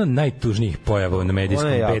Dakić, jedna od najtužnijih pojava na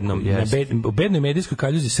medijskom u bednoj medijskoj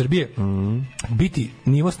kaljuzi Srbije. Biti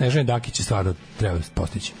nivo Snežane Dakić je stvarno treba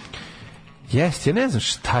postići. Jeste, ja ne znam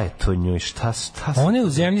šta je to njoj, šta ona je u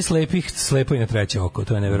zemlji slepih, slepo i na treće oko,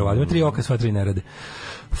 to je neverovatno. 3 oka, sva 3 ne rade.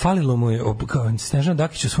 Falilo mu je, kao Snežana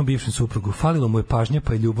Dakić u svom bivšem suprugu, falilo mu je pažnja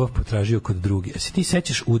pa je ljubav potražio kod druge. Se ti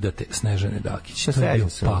sećaš udate Snežane Dakić? To je bio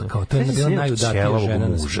pakao, to je bila najudatija žena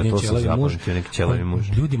na svijetu.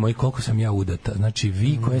 Ljudi moji, koliko sam ja udata. Znači,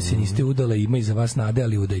 vi koje se niste udala, ima i za vas nade,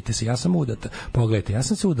 ali udajte se. Ja sam udata. Pogledajte, ja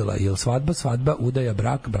sam se udala. Jel svadba, udaja,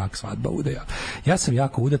 brak, svadba, udaja. Ja sam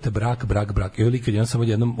jako udata, brak. I ovaj likvid, on sam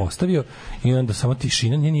odjednom ostavio i onda samo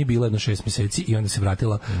tišina, nije bila jedno 6 mjeseci i onda se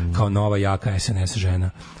vratila kao nova, jaka SNS žena.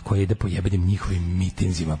 koja ide po jebenim njihovim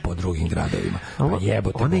mitinzima po drugim gradovima.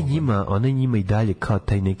 Jebote. Ona njima i dalje kao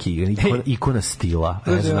taj neki ikona stila.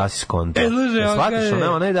 Ne znam da si skonto. Shvatiš,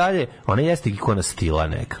 ona je dalje, ona jeste ikona stila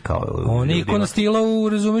neka. Ona je ikona stila u,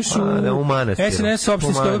 razumeš, u manastiru. SNS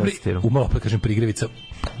opštinsko u malo pa kažem Prigrevica.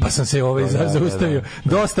 Pa sam se zaustavio.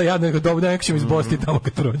 Dosta jadno, dobro, neko će mi izbosti tamo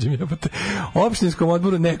kad prođem. Opštinskom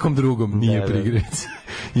odboru nekom drugom nije Prigrevica.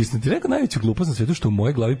 Isto ti rekao najveću glupost na svetu što u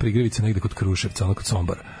mojoj glavi Prigrevica negde kod Kruševca, ono kod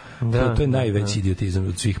Sombora. To je najveći idiotizam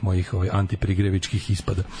od svih mojih antiprigrevičkih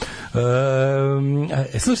ispada.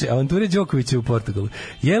 Slušaj, avanture Đokovića u Portugalu.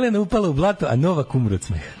 Jelena upala u blato, a Novak umro od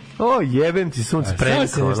smeha. O, jebem ti sunce,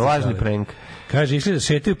 prank, lažni prank. Kaže, išli da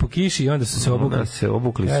šetaju po kiši i onda su se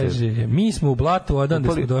obukli. Kaže, mi smo u blatu, odan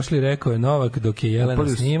da smo došli, rekao je Novak dok je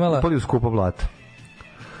Jelena snimala. Upali u skupo blato.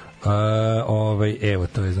 Evo,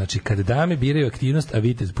 to je, znači, kada dame biraju aktivnost, a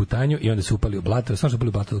vitez putanju i onda se upali u blato. Samo što upali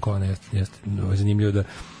u blato do kolana, jeste zanimljivo da...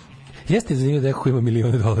 Jeste zanimljivo da neko ima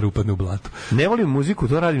 $1.000.000 upadne u blatu. Ne volim muziku,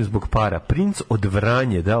 to radim zbog para. Princ od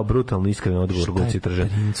Vranje dao brutalno iskren odgovor Goci Tržan.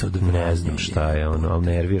 Princ od Vranje? Ne znam šta je ono, ali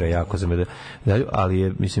nervira jako za me ali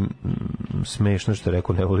je, mislim, smešno što je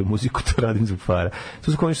rekao ne volim muziku, to radim zbog para.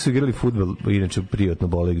 To su koji što su igrali fudbal, inače privatno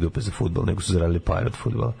bole ih dupe za fudbal, nego su zaradili pare od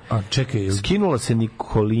fudbala. A čekaj, skinula se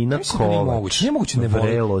Nikolina Kovač.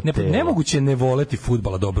 Nemoguće ne voleti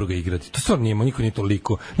fudbala, dobro ga igrati. To stvarno niko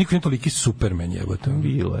nije toliki Superman, jebote.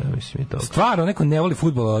 Bilo je, mislim. Stvarno, neko ne voli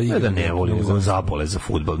fudbal, ne da ne voli, nego zabole za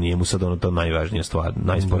fudbal, nije mu sad ono to najvažnija stvar,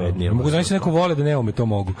 najsporednije. Mogu znači neko vole da ne ume, to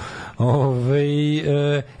mogu.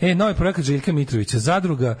 Novi projekat Željka Mitrovića,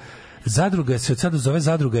 Zadruga se od sada zove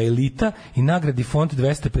Zadruga Elita i nagradi fond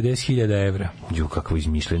 250.000 evra. Kakvo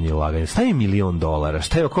izmišljanje i laganje. Stavi $1.000.000.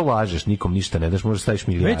 Šta je oko lažeš, nikom ništa ne daš, možeš staviš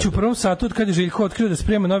milijardu. Već u prvom satu od kada je Željko otkrio da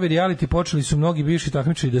sprema novi reality, počeli su mnogi bivši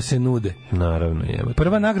takmičari da se nude. Naravno, jebate.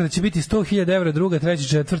 Prva nagrada će biti 100.000 evra, druga, treća,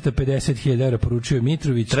 četvrta 50.000 evra, poručio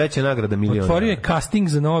Mitrović. Treća nagrada $1.000.000. Otvorio je casting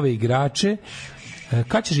za nove igrače.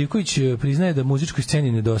 Kaća Živković priznaje da muzičkoj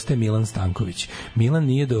sceni nedostaje Milan Stanković. Milan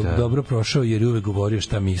nije dobro prošao jer je uvek govorio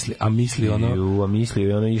šta misli, a misli ono... A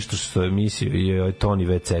misli ono isto što je mislio je Toni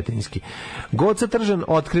V. Cetinski. Goca Tržan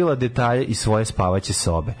otkrila detalje iz svoje spavaće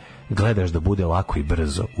sobe. Gledaš da bude lako i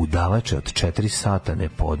brzo. Udavače od 4 sata ne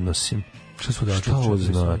podnosim. Šta su udavače od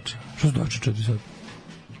 4 sata? Šta su udavače od 4 sata?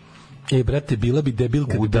 Brate, bila bi debil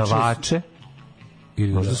kad... Udavače?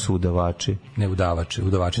 Možda su udavači. Ne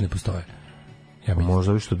udavači ne postoje.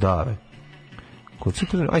 Možda vi što dave.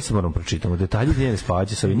 Aj se moram pročitamo detalji njene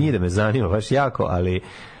spavaće sobe, nije da me zanima baš jako, ali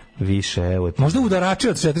više, evo. Možda udarači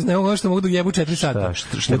od 4 sata, ne mogu što mogu da jebu 4 sata.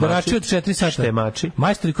 Udarači od 4 sata. Štemači?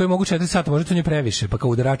 Majstori koji mogu 4 sata, možda to nije previše, pa kao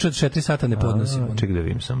udarači od 4 sata ne podnosimo. Čekaj da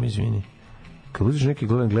vidim samo, izvini. Kad uđeš neki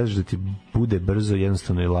gledaš da ti bude brzo,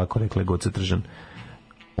 jednostavno i lako, rekla je Goca Tržan.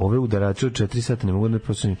 Ove udarači od 4 sata ne mogu da ne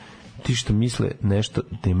podnosim. Ti što misle nešto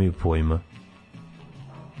da imaju pojma.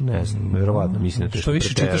 Ne znam, verovatno mislim da što više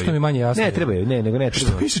čitaš, što mi manje jasno. Ne treba, nego ne treba.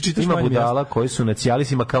 Što više čitaš, ima budala koji su na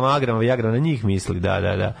Cialisima, Kamagrama, Viagra, na njih misli,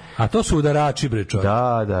 da. A to su udarači, bre, čovjek.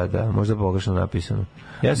 Da, možda pogrešno napisano.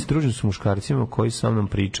 Ja se družim s muškarcima koji sa mnom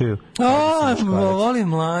pričaju. Volim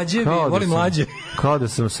mlađe. Kao da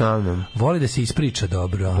sam sa mnom. Voli da se ispriča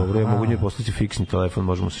dobro. Dobro, ja mogu njoj poslati fiksni telefon,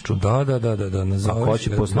 možemo se čuti. Da.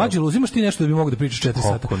 Mlađe, uzimaš ti nešto da bi mogu da pričaš 4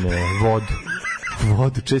 sata? Kako ne,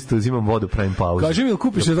 vodu, često uzimam vodu, pravim pauzu. Kaži mi, ili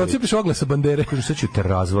kupiš, da ocijepiš oglasa bandere? Kažem, sad ću te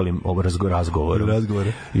razvalim razgovoru.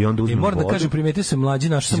 I onda uzmem moram da kažem, primetio sam Mlađi,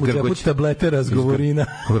 naš sam u džepu tablete razgovorina.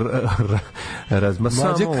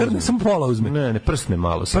 Mlađe krne, samo pola uzme. Ne, prsne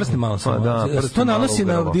malo. To nanosi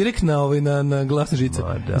direkt na glasne žice.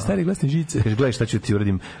 Na stari glasne žice. Kaže, gledaj šta ću ti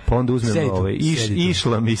uradim. Pa onda uzmem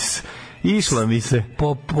Išla mi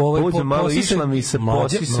se.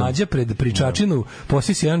 Mlađa pred pričačinu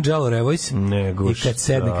posisi jedan džalo revojs i kad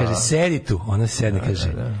sedne, kaže, sedi tu. Ona sedne,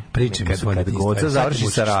 kaže, pričaj mi svoje kad Goca završi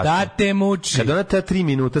sa rašom. Šta te muči? Kad ona ta 3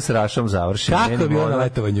 minuta sa rašom završi. Kako bi ona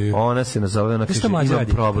letovanju? Ona se nazove, ona kaže, imam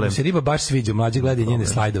problem. Se riba baš sviđa, Mlađa gleda njene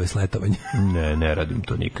slajdove s letovanja. Ne radim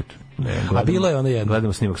to nikad. A bilo je ono jedno.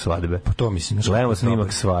 Gledamo snimak svadbe. Pa to mislim. Gledamo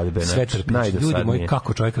snimak svadbe. Sve trpić. Ljudi moji,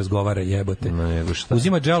 kako čovjek razgovara, jebote.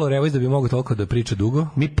 Uzima džalo revojs da bi mogo toliko da priča dugo.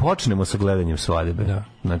 Mi počnemo sa gledanjem svadbe. Da.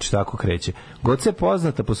 Znači, tako kreće. Goca je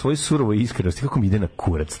poznata po svojoj surovoj iskrenosti. Kako mi ide na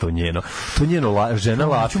kurac to njeno žena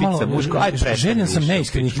lafica, muško. Željen sam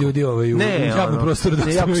neiskrenih ljudi u javnom prostoru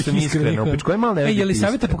da sam iskrenih.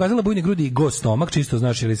 Jelisaveta pokazala bujne grudi i go stomak, čisto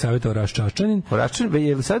znači Jelisaveta Raščačanin.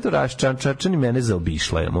 Jelisaveta Raščačanin mene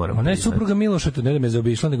zaobišla, moram. Ona je supruga Miloša, ne da me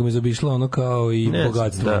zaobišla, nego me zaobišla ono kao i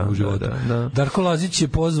bogatstvo u životu. Darko Lazić je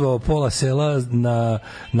pozvao pola sela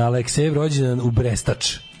na Aleksejev rođendan u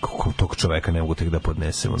Brestač. kako tog čoveka ne mogu tek da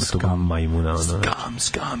podnesemo, tog majmuna.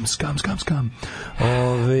 Skam.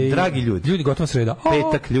 Dragi ljudi, gotova sreda.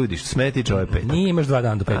 Petak, ljudi, što smeti čove petak. Nije, imaš 2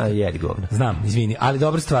 dana do petka. Jedi govna. Znam, izvini, ali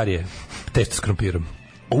dobra stvar je testo s krompirom.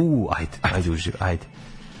 Ajde uživ, ajde.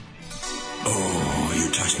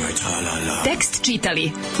 Tekst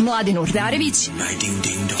čitali Mladin Urdarević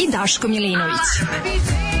i Daško Milinović.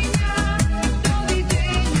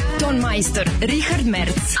 Ton majstor Richard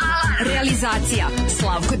Merc. Realizacija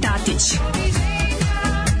Slavko Tatić.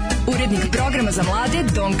 Urednik programa za mlade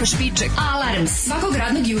Donka Špiček. Alarms svakog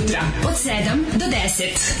radnog jutra od 7 do 10.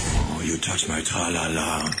 You touch my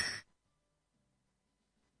tra-la-la.